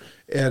whatever.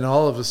 And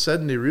all of a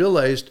sudden they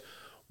realized,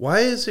 why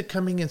is it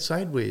coming in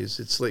sideways?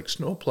 It's like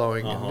snow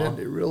plowing. And then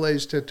they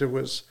realized that it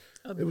was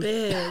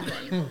big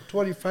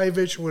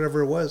 25-inch or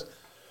whatever it was.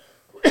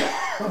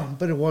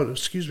 But it was,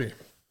 excuse me,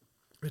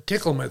 it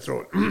tickled my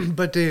throat.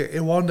 But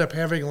it wound up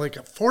having like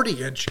a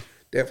 40-inch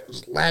that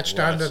was latched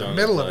onto the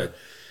middle of it.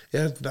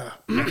 And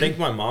I think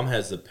my mom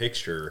has the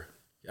picture.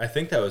 I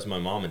think that was my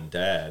mom and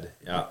dad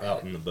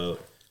out in the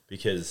boat,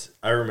 because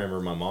I remember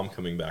my mom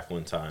coming back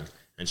one time,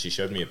 and she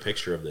showed me a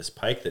picture of this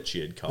pike that she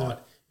had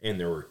caught, and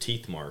there were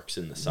teeth marks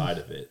in the side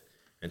of it.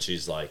 And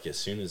she's like, as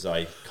soon as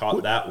I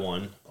caught that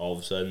one, all of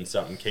a sudden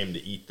something came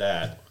to eat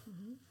that.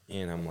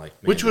 And I'm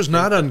like, man, which was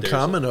not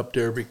uncommon up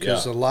there,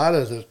 because a lot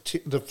of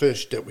the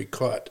fish that we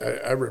caught,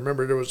 I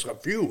remember there was a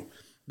few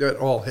that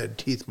all had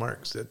teeth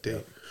marks that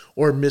day,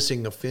 or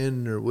missing a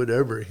fin or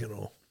whatever,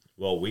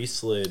 Well, we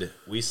slid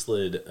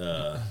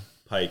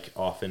pike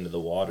off into the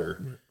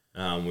water.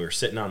 We were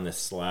sitting on this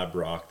slab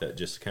rock that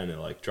just kind of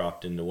like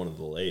dropped into one of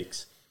the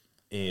lakes,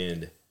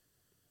 and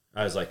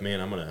I was like, man,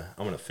 I'm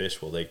gonna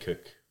fish while they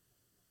cook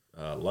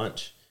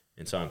lunch.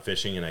 And so I'm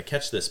fishing, and I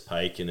catch this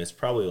pike, and it's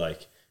probably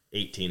like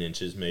 18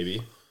 inches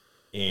maybe.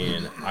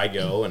 And I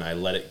go, and I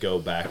let it go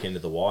back into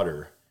the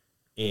water.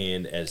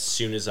 And as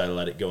soon as I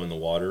let it go in the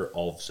water,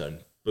 all of a sudden,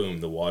 boom,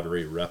 the water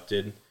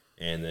erupted,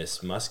 and this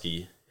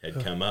muskie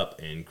had come up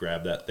and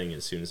grabbed that thing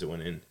as soon as it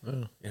went in.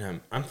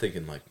 And I'm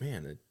thinking, like,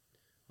 man, an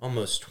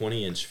almost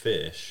 20-inch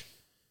fish,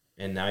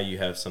 and now you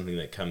have something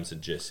that comes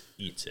and just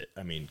eats it.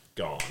 I mean,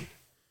 gone.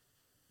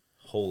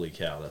 Holy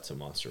cow, that's a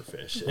monster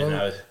fish. And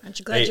aren't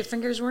you glad your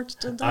fingers weren't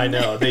still down? I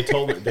know. They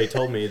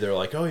told me, they're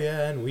like, oh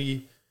yeah,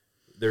 and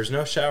there's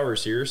no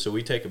showers here, so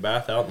we take a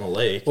bath out in the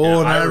lake. Oh,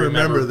 and I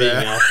remember being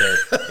that. out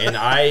there, and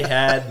I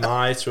had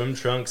my swim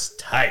trunks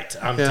tight.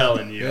 I'm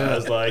telling you, I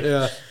was like,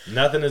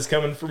 nothing is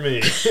coming for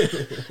me.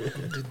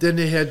 Then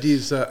they had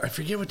these, I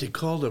forget what they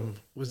called them.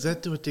 Was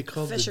that what they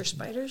called Fisher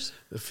spiders?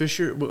 The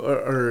Fisher,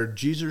 or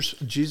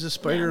Jesus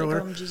spider? Yeah, they or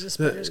call them Jesus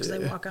spiders because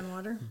they walk on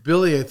water.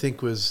 Billy, I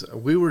think,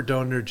 we were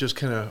down there just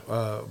kind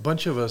of, a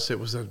bunch of us.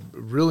 It was a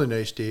really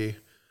nice day.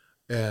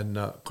 And,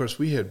 of course,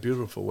 we had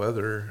beautiful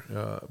weather.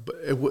 But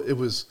it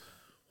was,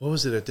 what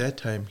was it at that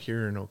time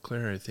here in Eau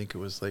Claire? I think it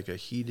was like a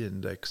heat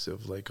index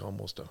of like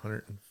almost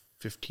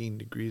 115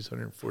 degrees,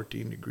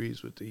 114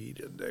 degrees with the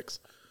heat index.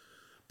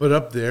 But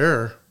up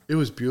there, it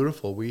was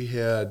beautiful. We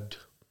had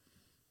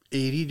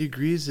 80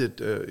 degrees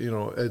at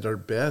our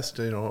best,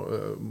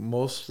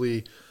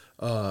 mostly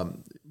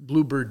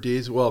bluebird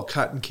days,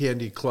 cotton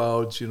candy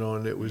clouds,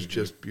 and it was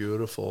just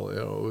beautiful.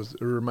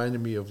 It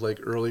reminded me of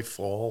like early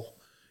fall.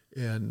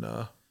 And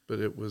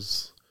but it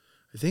was,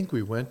 I think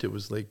we went, it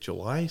was like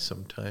July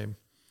sometime,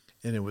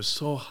 and it was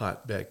so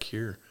hot back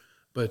here.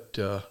 But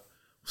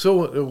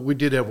so we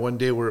did have one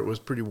day where it was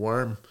pretty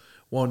warm.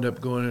 Wound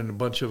up going, and a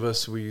bunch of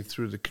us, we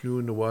threw the canoe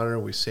in the water,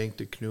 and we sank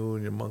the canoe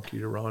and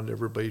monkeyed around,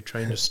 everybody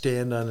trying to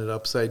stand on it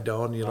upside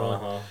down,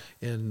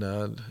 and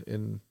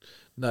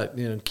not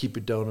keep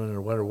it down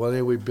under water. Well,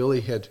 anyway,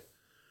 Billy had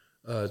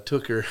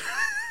took her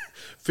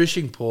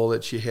fishing pole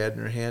that she had in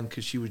her hand,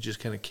 because she was just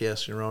kind of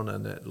casting around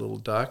on that little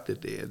dock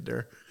that they had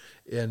there,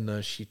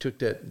 and she took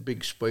that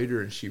big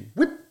spider and she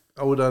whipped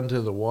out onto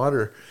the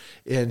water,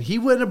 and he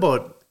went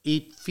about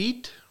 8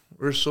 feet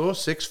or so,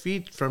 6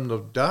 feet from the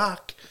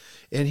dock,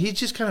 and he's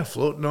just kind of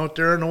floating out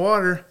there in the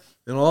water,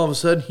 and all of a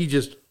sudden he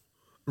just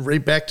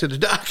right back to the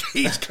dock.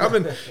 He's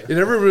coming, and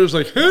everybody was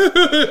like,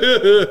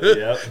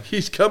 yep.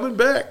 He's coming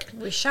back.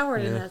 We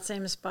showered in that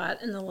same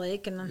spot in the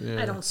lake, and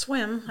I don't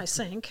swim, I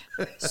sink.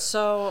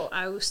 So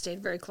I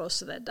stayed very close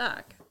to that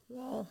dock.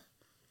 Well,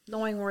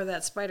 knowing where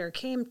that spider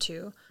came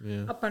to,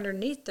 up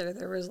underneath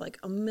there was like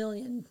a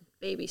million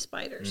baby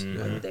spiders.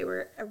 Like, they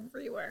were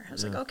everywhere. I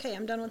was like, okay,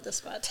 I'm done with this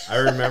spot. I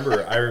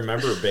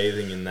remember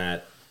bathing in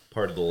that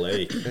part of the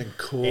lake,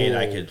 and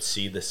I could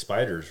see the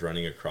spiders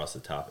running across the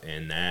top,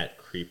 and that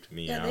creeped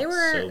me out they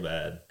were so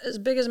bad. As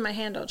big as my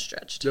hand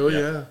outstretched. Oh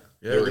yeah,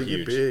 they were get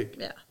huge. big.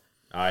 Yeah.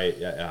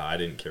 I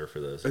didn't care for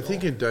those. I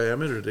think in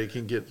diameter they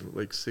can get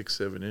like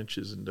 6-7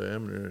 inches in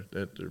diameter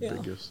at their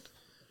biggest.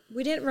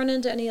 We didn't run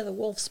into any of the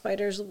wolf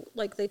spiders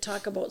like they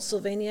talk about.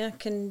 Sylvania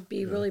can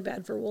be really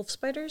bad for wolf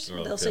spiders.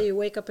 They'll say you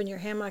wake up in your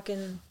hammock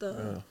and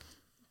the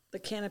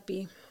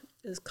canopy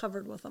is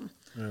covered with them.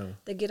 Yeah.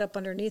 They get up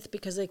underneath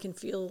because they can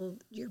feel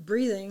your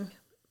breathing,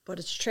 but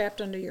it's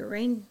trapped under your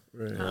rain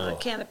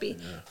canopy,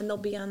 and they'll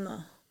be on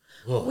the.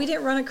 Whoa. We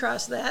didn't run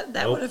across that.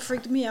 That would have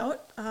freaked me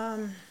out.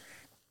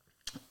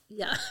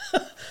 Yeah,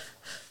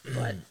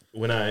 but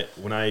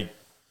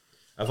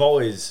I've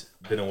always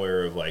been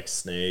aware of like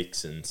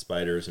snakes and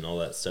spiders and all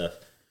that stuff.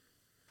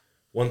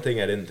 One thing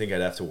I didn't think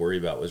I'd have to worry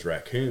about was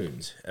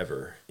raccoons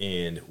ever,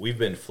 and we've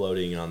been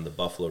floating on the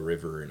Buffalo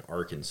River in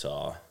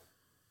Arkansas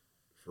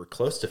for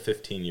close to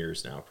 15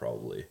 years now,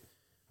 probably.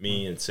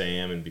 Me and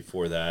Sam, and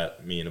before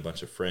that, me and a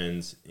bunch of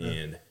friends,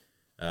 and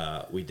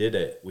we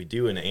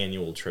do an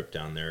annual trip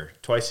down there,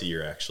 twice a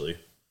year actually,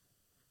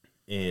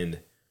 and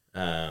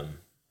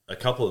a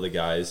couple of the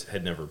guys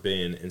had never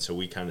been, and so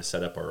we kind of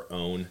set up our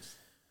own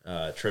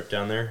trip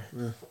down there,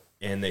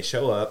 and they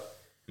show up.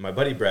 My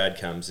buddy Brad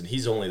comes, and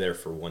he's only there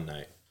for one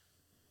night.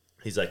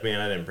 He's like, man,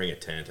 I didn't bring a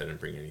tent, I didn't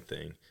bring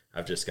anything,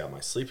 I've just got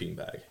my sleeping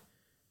bag.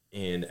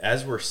 And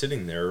as we're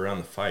sitting there around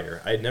the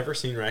fire, I had never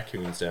seen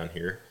raccoons down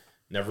here.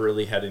 Never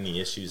really had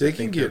any issues. They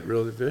can get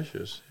really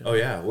vicious. Oh,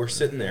 yeah. We're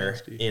sitting there,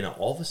 and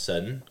all of a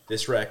sudden,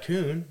 this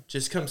raccoon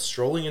just comes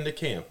strolling into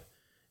camp.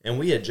 And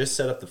we had just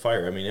set up the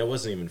fire. I mean, it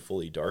wasn't even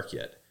fully dark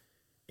yet.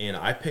 And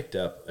I picked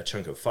up a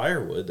chunk of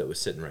firewood that was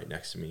sitting right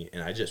next to me,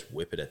 and I just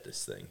whip it at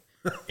this thing.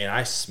 And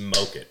I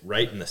smoke it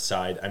right in the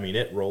side. I mean,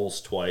 it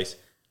rolls twice,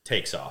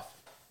 takes off.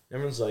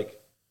 Everyone's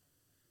like,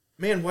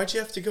 man, why'd you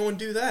have to go and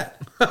do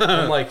that?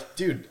 I'm like,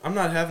 dude, I'm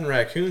not having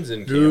raccoons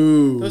in camp.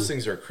 Ooh. Those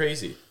things are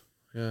crazy.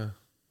 Yeah.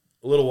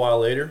 A little while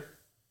later,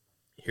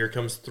 here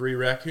comes 3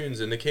 raccoons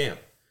into camp.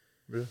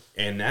 Really?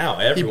 And now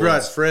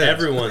everyone's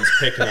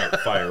picking up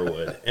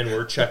firewood, and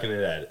we're chucking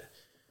it at it.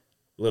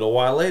 A little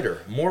while later,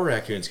 more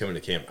raccoons come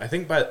into camp. I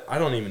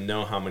don't even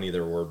know how many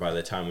there were by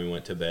the time we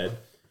went to bed,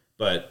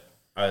 but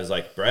I was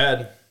like,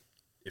 Brad,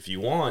 if you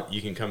want,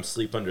 you can come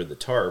sleep under the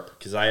tarp,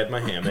 because I had my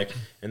hammock,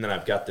 and then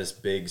I've got this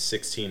big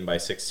 16 by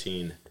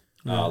 16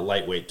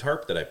 lightweight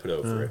tarp that I put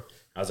over it.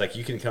 I was like,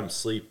 you can come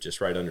sleep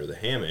just right under the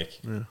hammock.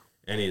 Yeah.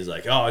 And he's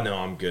like, oh, no,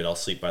 I'm good. I'll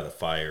sleep by the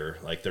fire.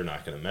 Like, they're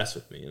not going to mess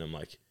with me. And I'm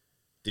like,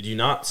 did you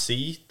not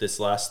see this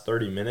last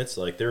 30 minutes?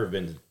 Like, there have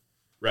been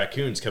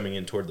raccoons coming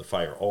in toward the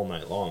fire all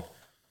night long.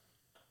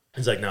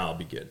 He's like, no, I'll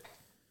be good.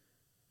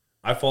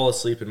 I fall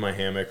asleep in my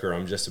hammock, or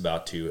I'm just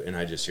about to, and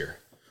I just hear,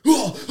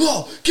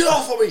 oh, get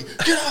off of me,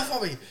 get off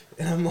of me.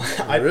 And I'm like,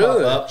 I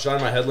pop up,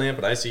 shine my headlamp,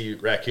 and I see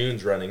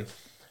raccoons running.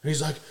 And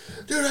he's like,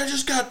 dude, I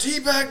just got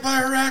teabagged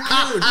by a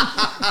raccoon.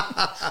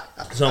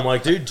 So I'm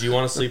like, dude, do you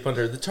want to sleep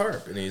under the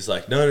tarp? And he's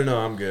like, no,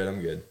 I'm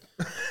good.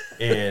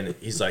 And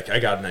he's like, I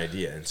got an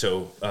idea. And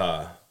so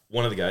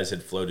one of the guys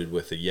had floated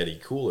with a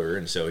Yeti cooler,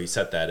 and so he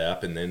set that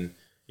up, and then,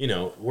 you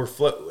know,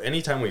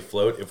 anytime we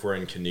float, if we're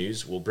in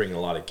canoes, we'll bring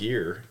a lot of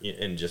gear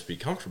and just be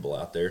comfortable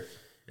out there.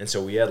 And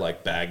so we had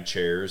like bag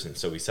chairs, and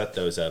so we set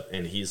those up,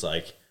 and he's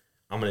like,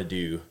 I'm going to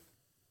do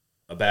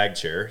a bag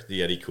chair, the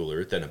Yeti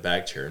cooler, then a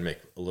bag chair, and make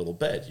a little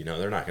bed. You know,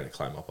 they're not going to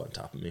climb up on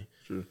top of me.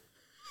 Sure.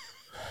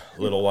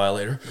 A little while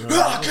later, get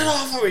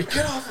off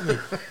of me.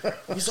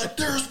 He's like,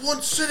 there's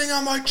one sitting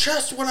on my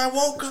chest when I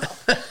woke up.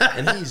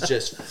 And he's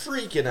just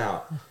freaking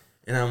out.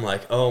 And I'm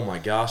like, oh my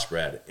gosh,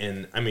 Brad.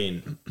 And I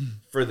mean,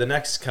 for the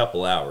next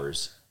couple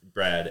hours,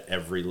 Brad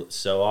every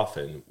so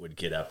often would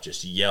get up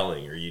just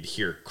yelling, or you'd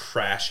hear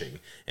crashing,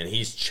 and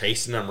he's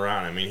chasing them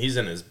around. I mean, he's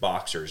in his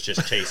boxers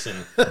just chasing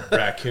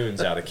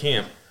raccoons out of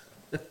camp.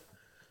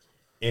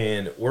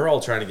 And we're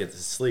all trying to get to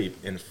sleep.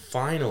 And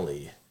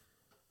finally,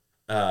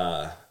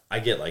 I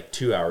get like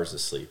 2 hours of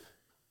sleep.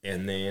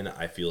 And then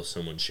I feel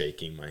someone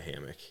shaking my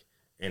hammock.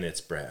 And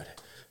it's Brad.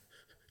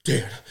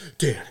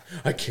 Dan,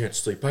 I can't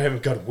sleep. I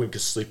haven't got a wink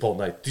of sleep all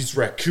night. These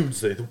raccoons,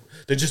 they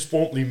just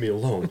won't leave me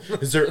alone.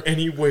 Is there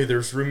any way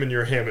there's room in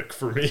your hammock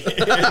for me?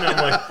 And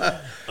I'm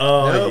like,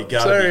 oh, nope, you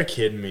gotta be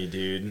kidding me,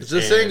 dude. It's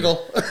a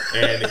single.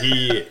 And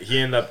he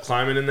ended up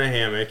climbing in the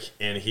hammock,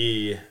 and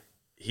he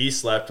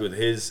slept with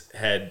his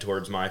head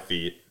towards my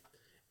feet,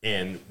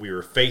 and we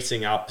were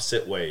facing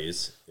opposite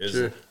ways.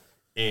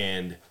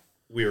 And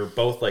we were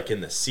both like in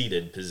the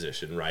seated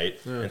position, right?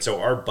 Yeah. And so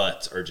our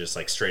butts are just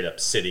like straight up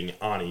sitting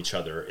on each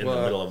other in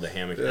the middle of the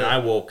hammock. Yeah. And I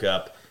woke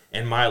up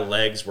and my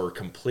legs were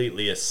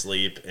completely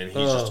asleep, and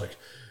he's just like,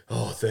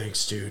 oh,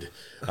 thanks, dude.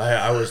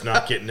 I was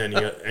not getting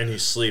any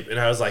sleep. And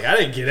I was like, I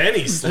didn't get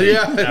any sleep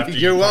after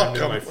you climbed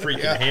in my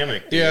freaking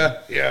hammock, dude.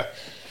 Yeah.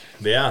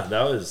 But yeah,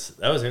 that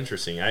was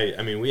interesting.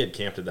 I mean, we had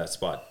camped at that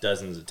spot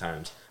dozens of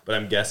times, but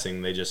I'm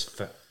guessing they just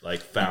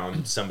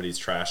found somebody's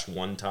trash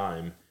one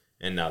time,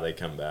 and now they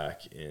come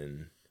back.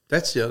 And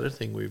that's the other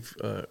thing we've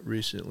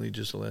recently,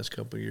 just the last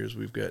couple of years,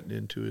 we've gotten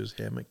into is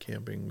hammock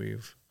camping.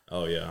 We've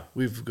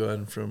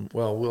gone from,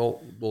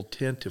 we'll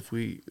tent. If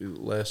we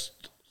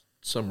last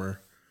summer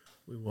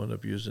we wound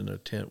up using a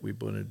tent, we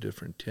bought a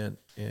different tent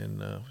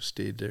and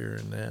stayed there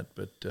and that.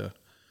 But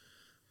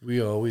we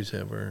always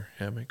have our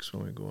hammocks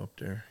when we go up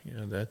there. You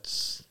know,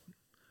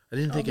 I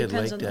didn't think I'd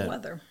like that. Depends on the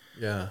weather.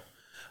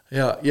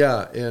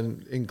 Yeah,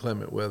 and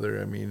inclement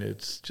weather. I mean,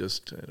 it's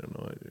just, I don't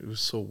know. It was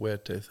so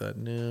wet. I thought,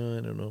 no,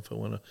 I don't know if I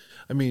want to.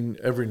 I mean,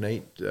 every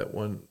night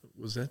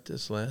was that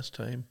this last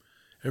time?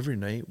 Every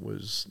night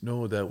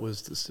that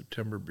was the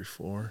September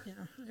before. Yeah,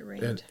 it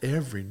rained. And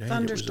every night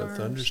it was a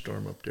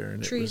thunderstorm up there.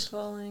 And trees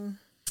falling.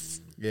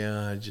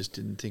 Yeah, I just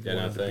didn't think I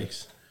wanted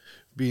to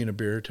be in a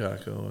bear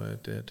taco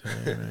at that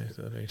time. I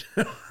thought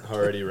I'd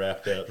already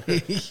wrapped up,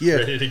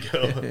 ready to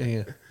go.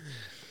 Yeah.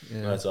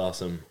 That's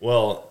awesome.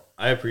 Well,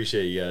 I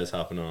appreciate you guys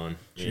hopping on,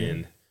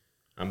 and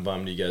I'm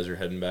bummed you guys are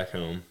heading back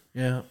home.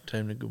 Yeah,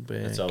 time to go back.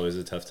 It's always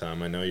a tough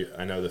time. I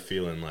know the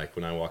feeling. Like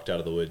when I walked out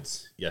of the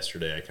woods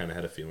yesterday, I kind of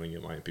had a feeling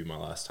it might be my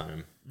last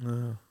time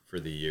for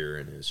the year,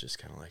 and it was just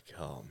kind of like,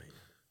 oh man.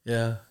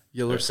 Yeah,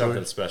 there's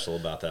something special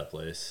about that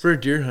place. For a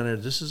deer hunter,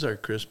 this is our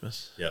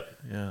Christmas. Yep.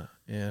 Yeah,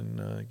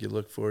 and you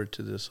look forward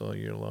to this all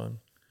year long.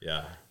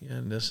 Yeah. Yeah,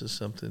 and this is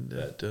something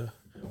that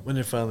when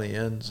it finally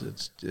ends,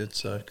 it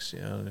sucks.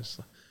 Yeah, and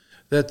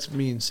that's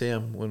me and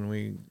Sam when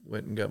we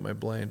went and got my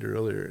blind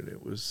earlier, and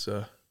it was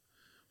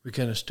we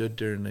kind of stood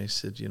there, and I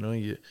said,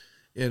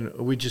 and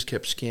we just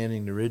kept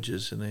scanning the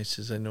ridges, and I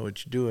says, I know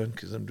what you're doing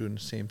because I'm doing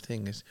the same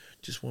thing. It's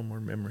just one more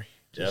memory.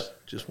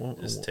 Just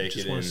want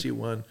to see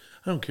one.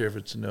 I don't care if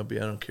it's a nubby.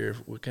 I don't care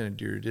what kind of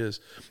deer it is.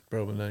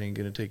 Probably not even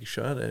going to take a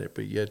shot at it,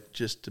 but yet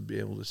just to be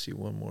able to see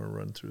one more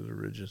run through the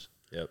ridges.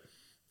 Yep.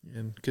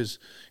 And because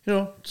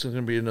it's going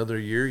to be another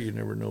year. You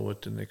never know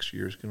what the next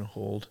year is going to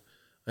hold.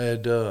 I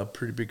had a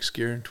pretty big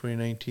scare in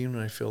 2019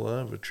 when I fell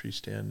out of a tree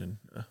stand, and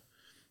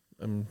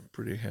I'm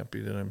pretty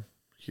happy that I'm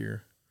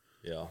here.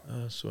 Yeah.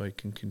 So I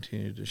can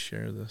continue to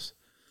share this.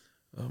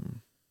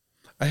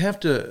 I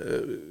have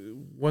to,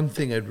 one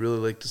thing I'd really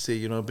like to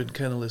say, I've been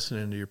kind of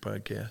listening to your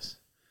podcast,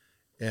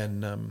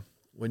 and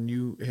when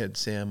you had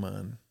Sam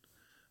on,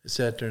 I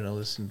sat there and I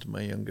listened to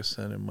my youngest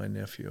son and my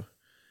nephew,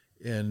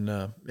 and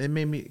it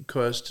made me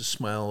cause to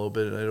smile a little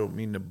bit. I don't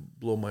mean to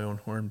blow my own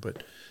horn,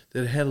 but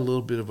that had a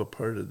little bit of a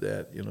part of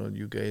that,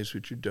 you guys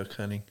with your duck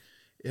hunting.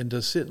 and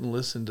to sit and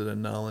listen to the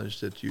knowledge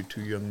that you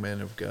two young men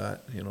have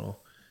got,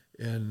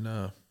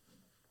 and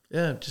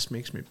it just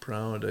makes me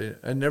proud.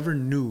 I never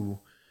knew.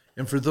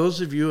 And for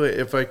those of you,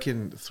 if I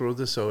can throw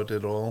this out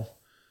at all,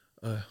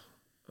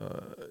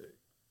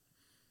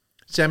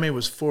 Sammy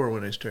was 4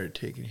 when I started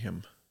taking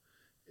him,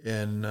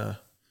 and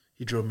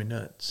he drove me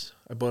nuts.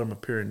 I bought him a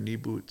pair of knee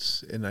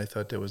boots, and I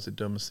thought that was the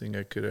dumbest thing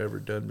I could have ever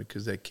done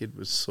because that kid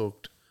was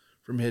soaked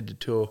from head to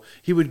toe.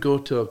 He would go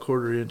to a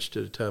 1/4 inch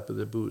to the top of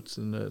the boots,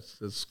 and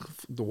that's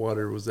the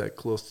water was that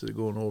close to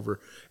going over.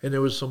 And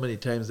there was so many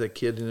times that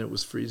kid, and it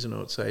was freezing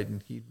outside,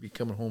 and he'd be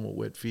coming home with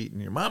wet feet,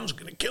 and your mom's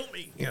going to kill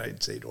me.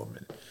 I'd say to him,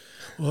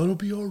 well, it'll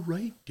be all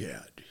right,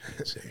 Dad,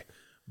 he'd say.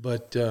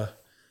 But I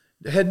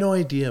had no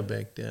idea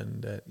back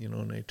then that,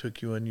 and I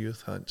took you on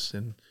youth hunts,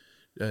 and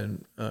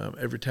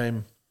every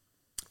time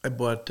I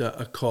bought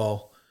a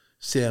call,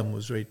 Sam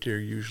was right there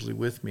usually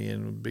with me,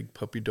 and big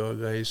puppy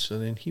dog eyes, so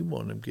then he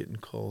wound up getting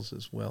calls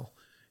as well.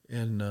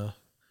 And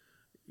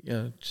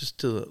just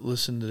to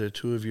listen to the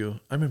two of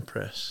you, I'm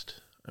impressed.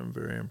 I'm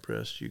very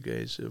impressed. You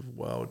guys have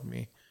wowed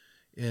me.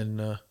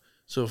 And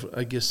so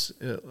I guess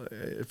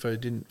if I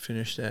didn't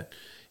finish that,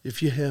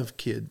 if you have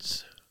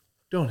kids,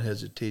 don't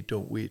hesitate.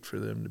 Don't wait for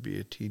them to be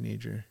a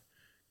teenager.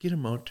 Get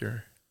them out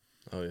there.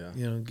 Oh, yeah.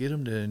 Get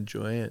them to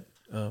enjoy it.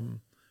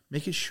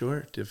 Make it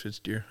short if it's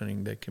deer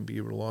hunting. That can be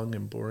long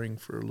and boring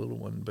for a little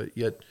one. But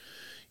yet,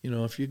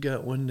 if you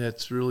got one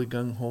that's really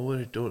gung-ho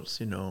with it, don't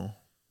say no.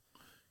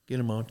 Get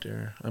them out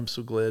there. I'm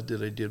so glad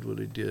that I did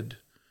what I did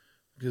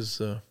because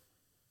I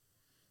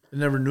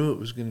never knew it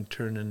was going to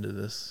turn into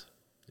this.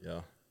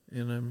 Yeah.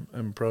 And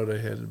I'm proud I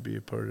had to be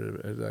a part of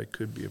it. I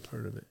could be a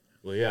part of it.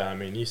 Well, yeah, I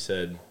mean, you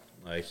said,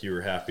 you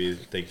were happy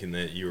thinking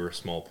that you were a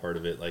small part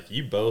of it.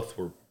 You both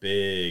were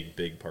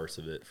big parts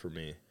of it for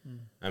me.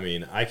 I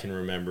mean, I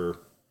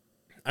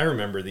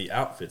remember the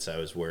outfits I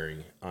was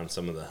wearing on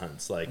some of the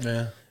hunts.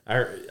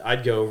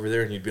 I'd go over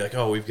there and you'd be like,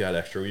 oh, we've got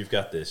extra. We've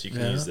got this. You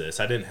can use this.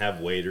 I didn't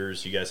have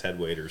waders. You guys had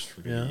waders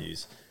for me to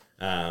use.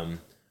 I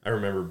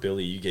remember,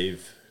 Billy, you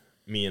gave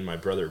me and my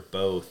brother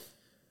both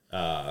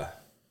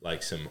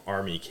some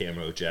Army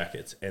camo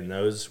jackets, and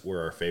those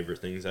were our favorite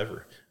things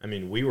ever. I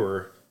mean, we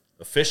were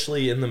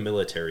officially in the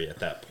military at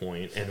that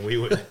point, and we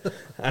would,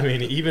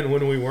 even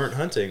when we weren't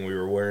hunting, we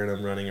were wearing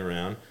them running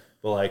around,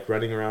 but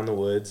running around the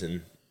woods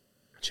and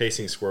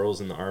chasing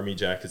squirrels in the Army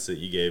jackets that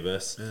you gave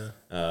us,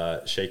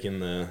 shaking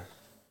the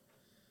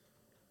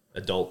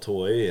adult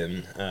toy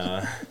and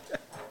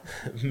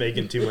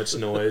making too much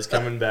noise,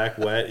 coming back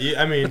wet.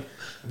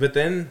 But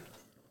then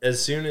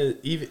as soon as,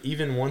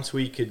 even once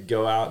we could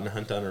go out and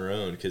hunt on our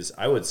own, because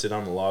I would sit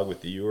on the log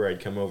with you, or I'd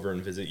come over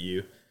and visit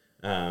you,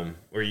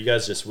 or you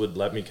guys just would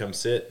let me come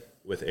sit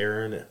with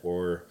Aaron,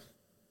 or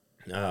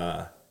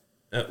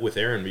with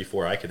Aaron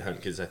before I could hunt,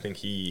 because I think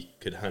he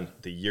could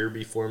hunt the year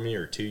before me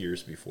or 2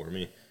 years before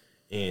me.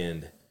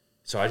 And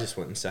so I just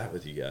went and sat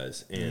with you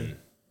guys. And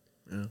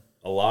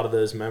a lot of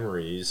those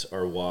memories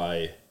are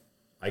why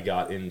I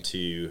got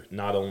into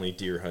not only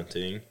deer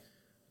hunting,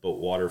 but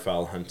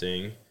waterfowl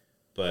hunting,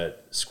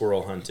 but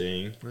squirrel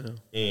hunting.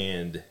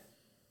 And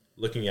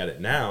looking at it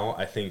now,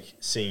 I think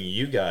seeing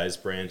you guys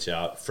branch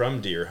out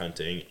from deer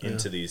hunting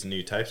into these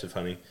new types of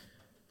hunting,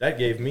 that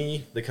gave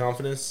me the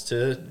confidence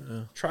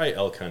to try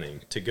elk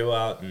hunting, to go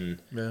out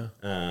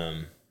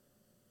and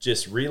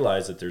just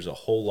realize that there's a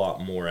whole lot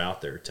more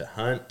out there to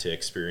hunt, to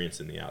experience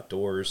in the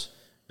outdoors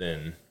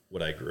than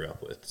what I grew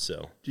up with.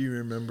 So, do you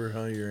remember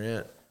how your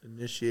aunt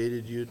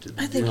initiated you to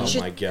the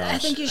my gosh. I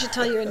think you should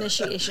tell your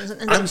initiations.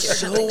 And I'm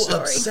so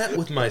upset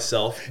with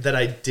myself that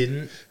I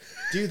didn't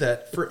do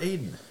that for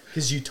Aiden,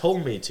 because you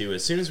told me to.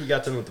 As soon as we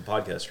got done with the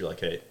podcast, you're like,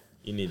 hey,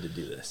 you need to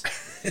do this.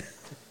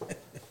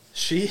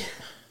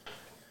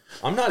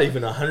 I'm not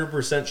even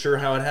 100% sure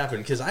how it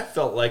happened, because I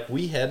felt like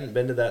we hadn't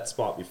been to that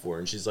spot before.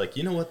 And she's like,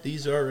 you know what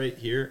these are right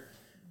here?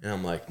 And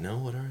I'm like, no,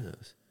 what are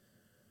those?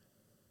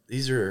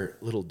 These are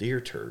little deer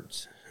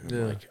turds. And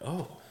I'm like,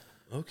 oh,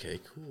 okay,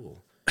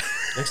 cool.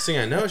 Next thing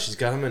I know, she's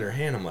got them in her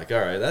hand. I'm like, all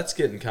right, that's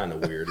getting kind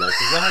of weird.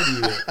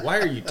 Why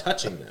are you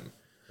touching them?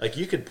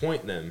 You could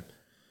point them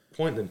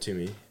to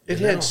me. It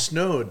had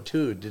snowed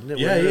too, didn't it?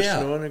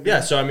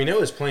 Yeah. So it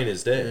was plain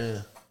as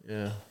day.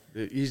 Yeah.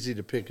 Easy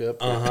to pick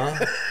up.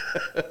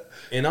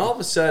 And all of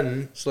a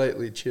sudden,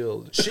 slightly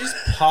chilled, she's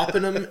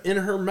popping them in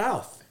her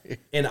mouth.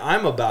 And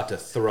I'm about to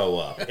throw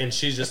up. And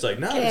she's just like,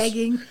 no,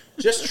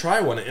 just try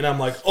one. And I'm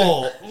like,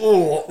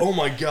 oh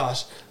my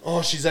gosh.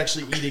 Oh, she's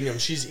actually eating them.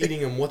 She's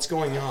eating them. What's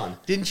going on?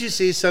 Didn't you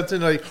say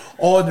something like,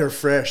 oh, and they're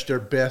fresh. They're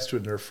best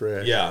when they're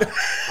fresh. Yeah.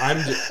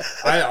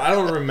 I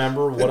don't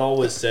remember what all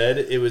was said.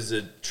 It was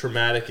a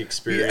traumatic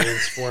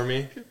experience for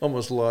me.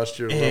 Almost lost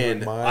your love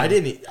and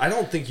mind. I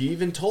don't think you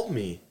even told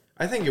me.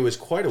 I think it was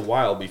quite a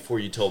while before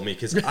you told me,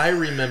 because I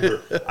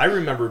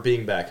remember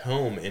being back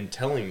home and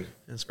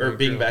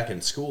being back in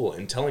school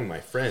and telling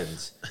my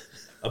friends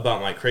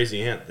about my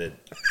crazy aunt that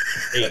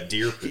ate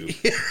deer poop.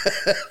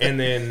 And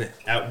then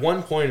at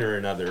one point or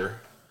another,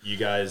 you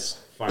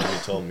guys finally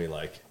told me,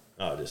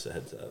 Oh, just a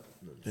heads up.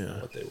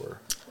 What they were.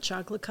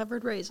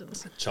 Chocolate-covered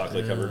raisins.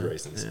 Chocolate-covered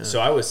raisins. Yeah. So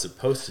I was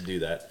supposed to do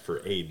that for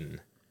Aiden.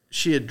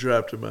 She had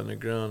dropped them on the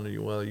ground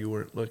while you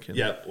weren't looking.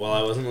 Yep, while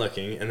I wasn't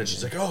looking. And then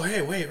she's like, oh,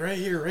 hey, wait, right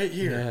here.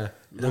 Yeah.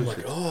 And I'm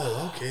like,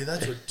 oh, okay,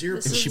 that's what deer...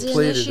 This is the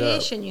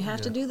initiation. You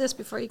have to do this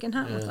before you can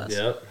hunt with us.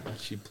 Yep.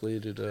 She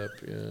played it up,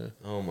 yeah.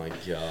 Oh, my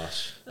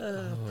gosh.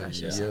 Oh,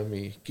 precious.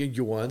 Yummy.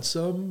 You want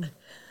some?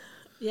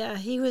 Yeah,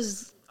 he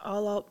was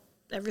all out,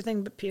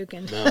 everything but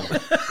puking. No.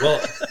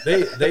 Well,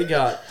 they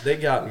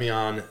got me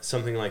on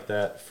something like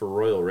that for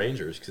Royal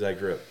Rangers, because I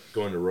grew up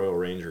going to Royal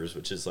Rangers,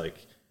 which is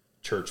like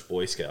church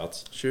Boy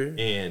Scouts. Sure.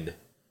 And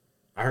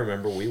I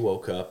remember we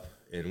woke up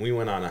and we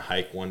went on a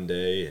hike one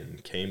day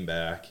and came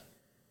back,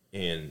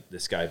 and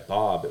this guy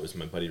Bob, it was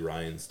my buddy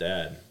Ryan's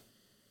dad,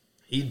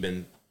 he'd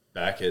been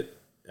back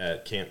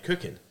at camp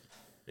cooking. And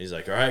he's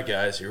like, all right,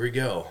 guys, here we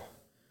go.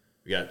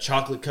 We got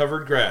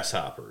chocolate-covered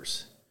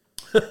grasshoppers.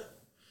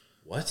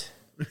 What?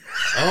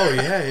 Oh,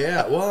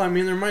 yeah. Well, I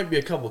mean, there might be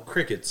a couple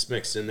crickets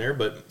mixed in there,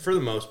 but for the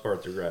most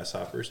part, they're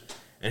grasshoppers.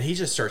 And he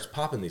just starts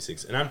popping these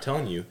things. And I'm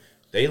telling you,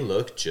 they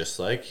look just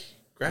like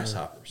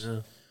grasshoppers.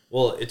 Yeah.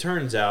 Well, it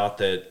turns out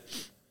that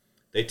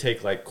they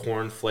take like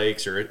corn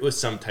flakes, or it was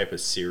some type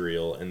of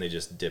cereal, and they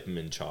just dip them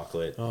in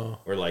chocolate. Oh.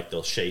 Or like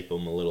they'll shape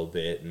them a little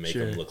bit and make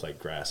them look like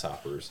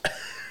grasshoppers.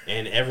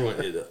 And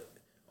everyone...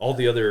 all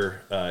the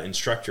other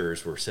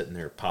instructors were sitting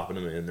there popping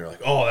them in. They're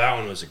like, oh, that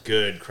one was a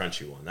good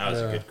crunchy one. That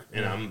was a good...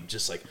 And I'm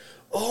just like,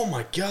 oh,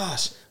 my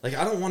gosh. Like,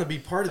 I don't want to be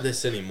part of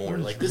this anymore.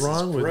 Like, this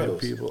wrong is gross.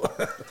 With you people?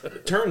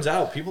 It turns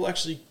out people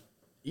actually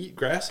eat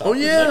grasshoppers. Oh,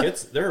 yeah.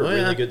 Like, they're a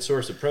really good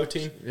source of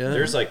protein. Yeah.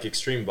 There's, like,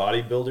 extreme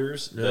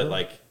bodybuilders that,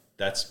 like,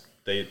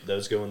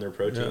 those go in their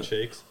protein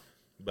shakes.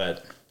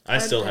 But I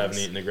still haven't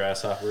eaten a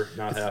grasshopper.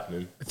 Not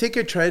happening. I think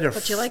I tried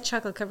But you like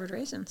chocolate-covered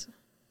raisins.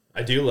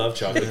 I do love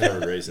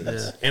chocolate-covered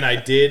raisins. And I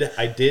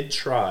did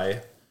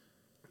try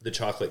the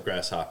chocolate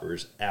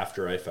grasshoppers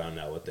after I found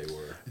out what they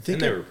were.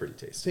 And they were pretty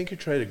tasty. I think I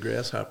tried a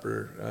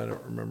grasshopper, I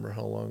don't remember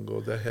how long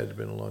ago. That had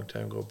been a long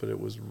time ago, but it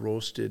was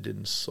roasted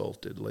and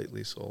salted,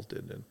 lightly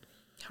salted. And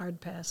hard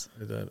pass.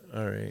 I thought,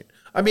 all right.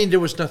 I mean, there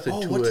was nothing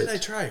to it. Oh, what did I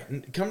try?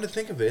 Come to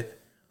think of it,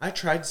 I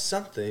tried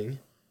something...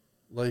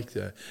 like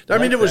that. I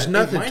mean, there was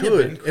nothing to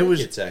it. It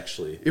was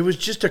actually. It was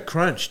just a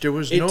crunch. There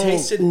was no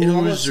ooze it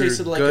almost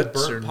tasted like a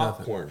guts burnt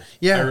popcorn. Nothing.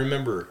 Yeah, I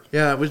remember.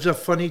 Yeah, it was a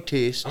funny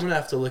taste. I'm gonna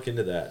have to look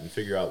into that and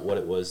figure out what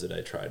it was that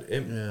I tried.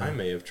 I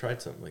may have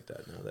tried something like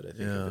that now that I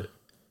think of it.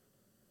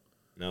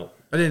 No,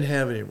 I didn't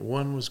have any.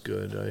 One was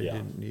good. I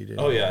didn't need it.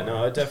 Oh yeah,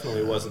 no, it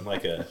definitely wasn't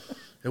like a.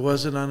 It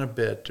wasn't on a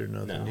bet or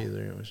nothing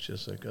either. It was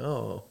just like,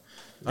 all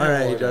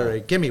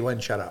right, give me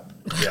one. Shut up.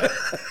 Yeah.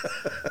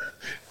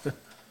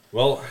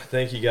 Well,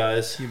 thank you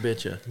guys. You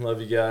betcha. Love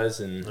you guys,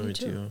 and love you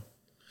too.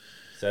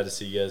 Sad to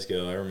see you guys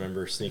go. I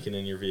remember sneaking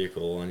in your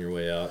vehicle on your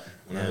way out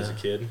when I was a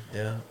kid.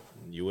 Yeah.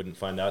 You wouldn't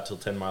find out till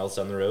 10 miles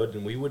down the road,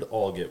 and we would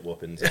all get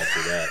whoopings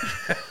after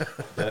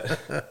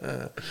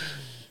that.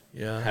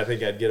 Yeah. I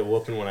think I'd get a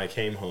whooping when I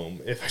came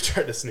home if I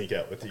tried to sneak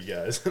out with you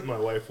guys. My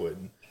wife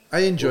would.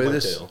 I enjoy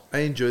this. I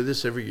enjoy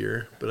this every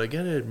year, but I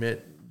got to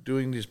admit,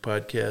 doing these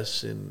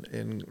podcasts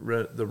and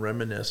the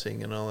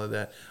reminiscing and all of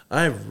that,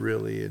 I've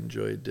really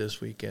enjoyed this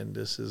weekend.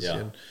 This is,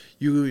 and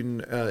you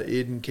and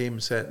Aiden came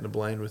and sat in the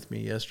blind with me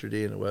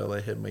yesterday, and while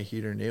I had my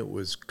heater, and it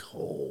was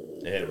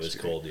cold. It was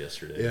cold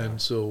yesterday. And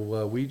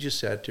so we just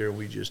sat there and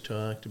we just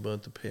talked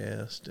about the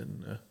past,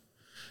 and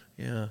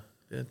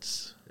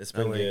it's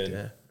been good.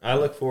 That. I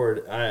look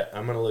forward.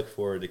 I'm going to look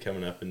forward to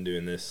coming up and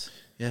doing this.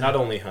 Yeah. Not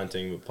only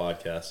hunting but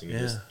podcasting and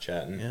just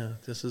chatting. Yeah,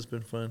 this has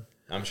been fun.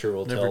 I'm sure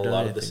we'll tell a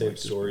lot of the same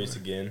stories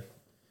again.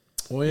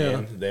 Oh, yeah.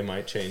 And they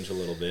might change a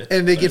little bit.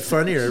 And they get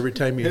funnier every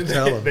time you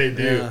tell them. They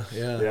do.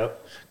 Yeah.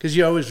 Yep. Because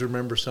you always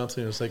remember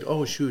something. It's like,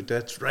 oh, shoot,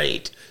 that's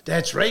right.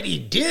 That's right, he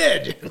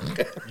did.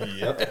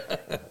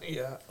 Yep.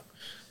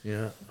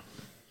 Yeah.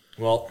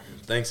 Well,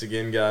 thanks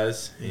again,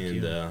 guys.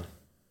 Thank you.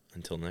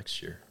 Until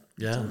next year.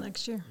 Yeah. Until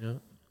next year. Yeah.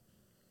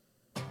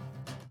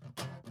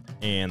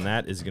 And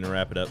that is going to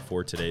wrap it up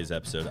for today's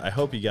episode. I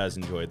hope you guys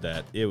enjoyed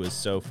that. It was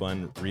so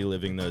fun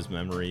reliving those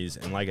memories.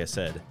 And like I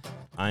said,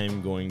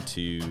 I'm going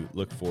to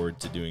look forward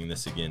to doing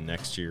this again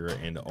next year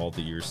and all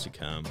the years to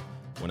come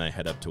when I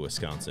head up to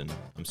Wisconsin.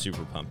 I'm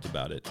super pumped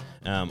about it.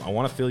 I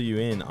want to fill you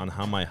in on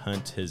how my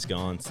hunt has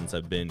gone since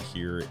I've been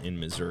here in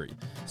Missouri.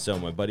 So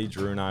my buddy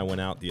Drew and I went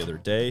out the other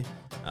day,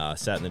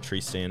 sat in the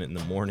tree stand in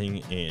the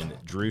morning, and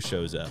Drew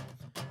shows up.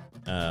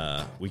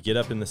 We get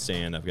up in the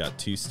stand. I've got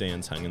 2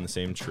 stands hung in the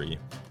same tree.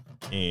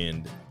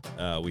 And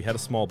we had a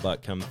small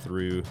buck come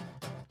through.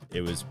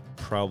 It was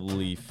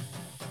probably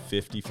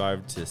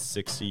 55 to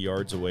 60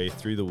 yards away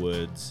through the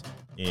woods,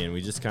 and we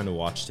just kind of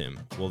watched him.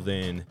 Well,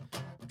 then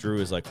Drew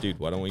was like, dude,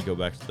 why don't we go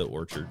back to the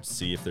orchard,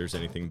 see if there's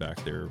anything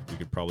back there? We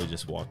could probably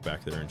just walk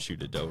back there and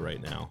shoot a doe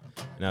right now.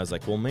 And I was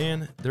like, well,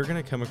 man, they're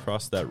going to come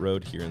across that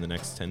road here in the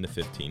next 10 to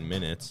 15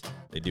 minutes.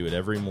 They do it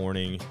every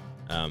morning.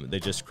 They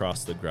just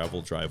cross the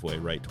gravel driveway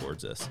right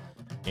towards us.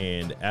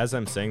 And as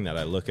I'm saying that,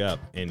 I look up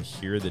and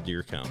hear the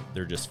deer come.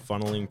 They're just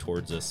funneling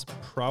towards us,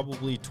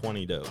 probably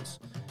 20 does.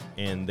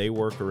 and they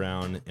work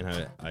around,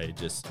 and I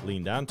just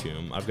lean down to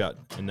him. I've got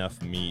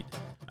enough meat.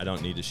 I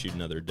don't need to shoot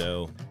another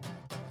doe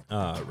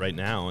right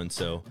now. And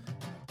so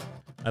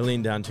I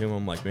lean down to him.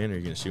 I'm like, man, are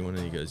you going to shoot one?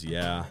 And he goes,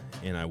 yeah.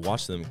 And I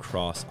watch them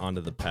cross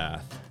onto the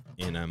path,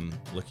 and I'm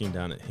looking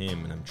down at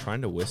him, and I'm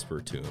trying to whisper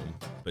to him,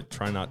 but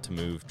try not to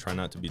move, try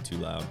not to be too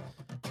loud,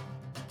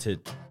 to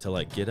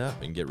like get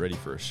up and get ready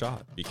for a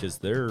shot, because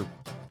they're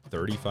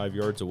 35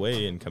 yards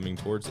away and coming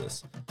towards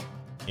us.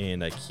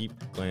 And I keep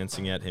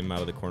glancing at him out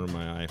of the corner of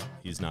my eye.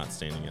 He's not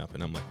standing up.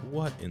 And I'm like,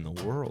 what in the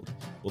world?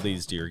 Well,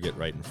 these deer get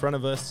right in front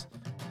of us.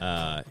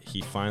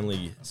 He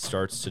finally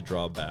starts to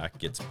draw back,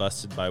 gets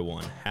busted by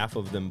one. Half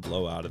of them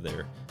blow out of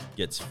there,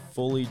 gets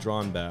fully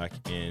drawn back,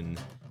 and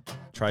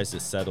tries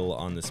to settle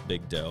on this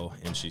big doe,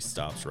 and she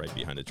stops right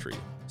behind a tree.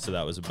 So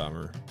that was a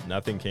bummer.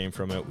 Nothing came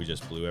from it. We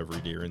just blew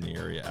every deer in the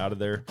area out of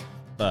there.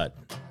 But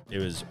it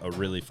was a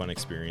really fun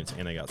experience,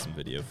 and I got some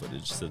video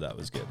footage, so that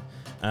was good.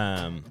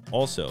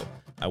 Also,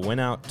 I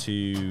went out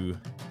to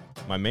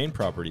my main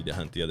property to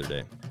hunt the other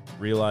day.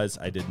 Realized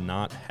I did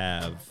not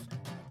have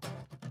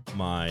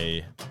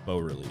my bow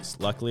release.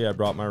 Luckily, I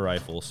brought my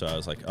rifle, so I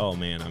was like, oh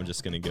man, I'm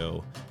just going to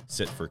go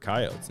sit for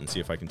coyotes and see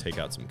if I can take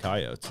out some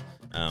coyotes.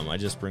 I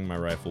just bring my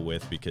rifle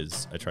with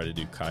because I try to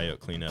do coyote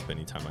cleanup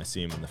anytime I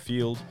see them in the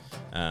field.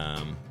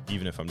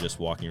 Even if I'm just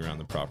walking around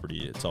the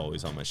property, it's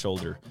always on my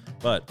shoulder.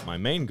 But my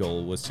main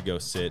goal was to go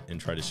sit and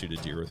try to shoot a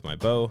deer with my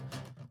bow.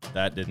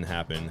 That didn't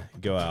happen.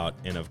 Go out,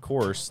 and of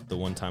course, the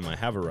one time I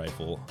have a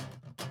rifle,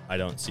 I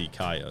don't see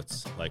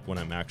coyotes, like when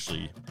I'm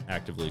actually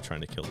actively trying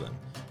to kill them.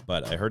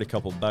 But I heard a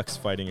couple bucks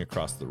fighting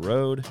across the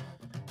road.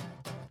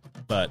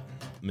 But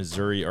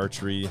Missouri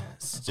archery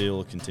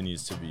still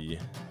continues to be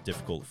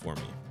difficult for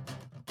me.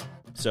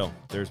 So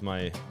there's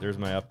my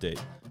update.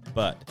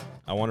 But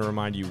I want to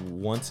remind you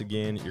once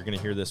again, you're going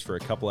to hear this for a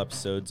couple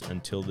episodes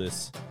until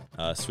this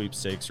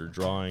sweepstakes or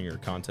drawing or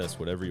contest,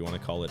 whatever you want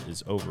to call it,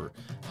 is over.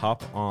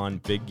 Hop on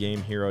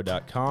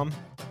BigGameHero.com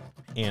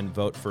and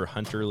vote for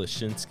Hunter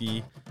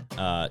Lashinsky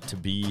to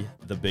be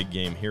the Big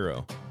Game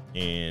Hero.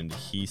 And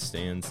he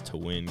stands to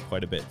win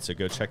quite a bit. So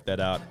go check that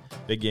out.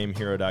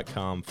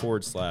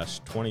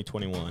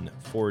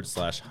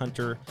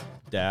 BigGameHero.com/2021/Hunter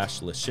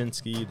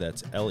Lashinsky.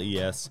 That's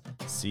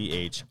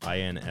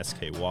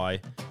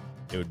LESCHINSKY.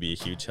 It would be a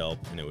huge help,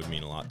 and it would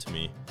mean a lot to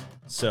me.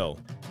 So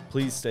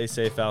please stay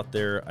safe out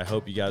there. I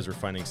hope you guys are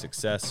finding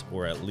success,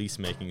 or at least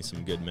making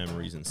some good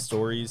memories and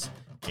stories.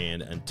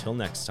 And until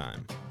next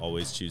time,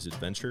 always choose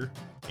adventure,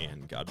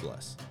 and God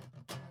bless.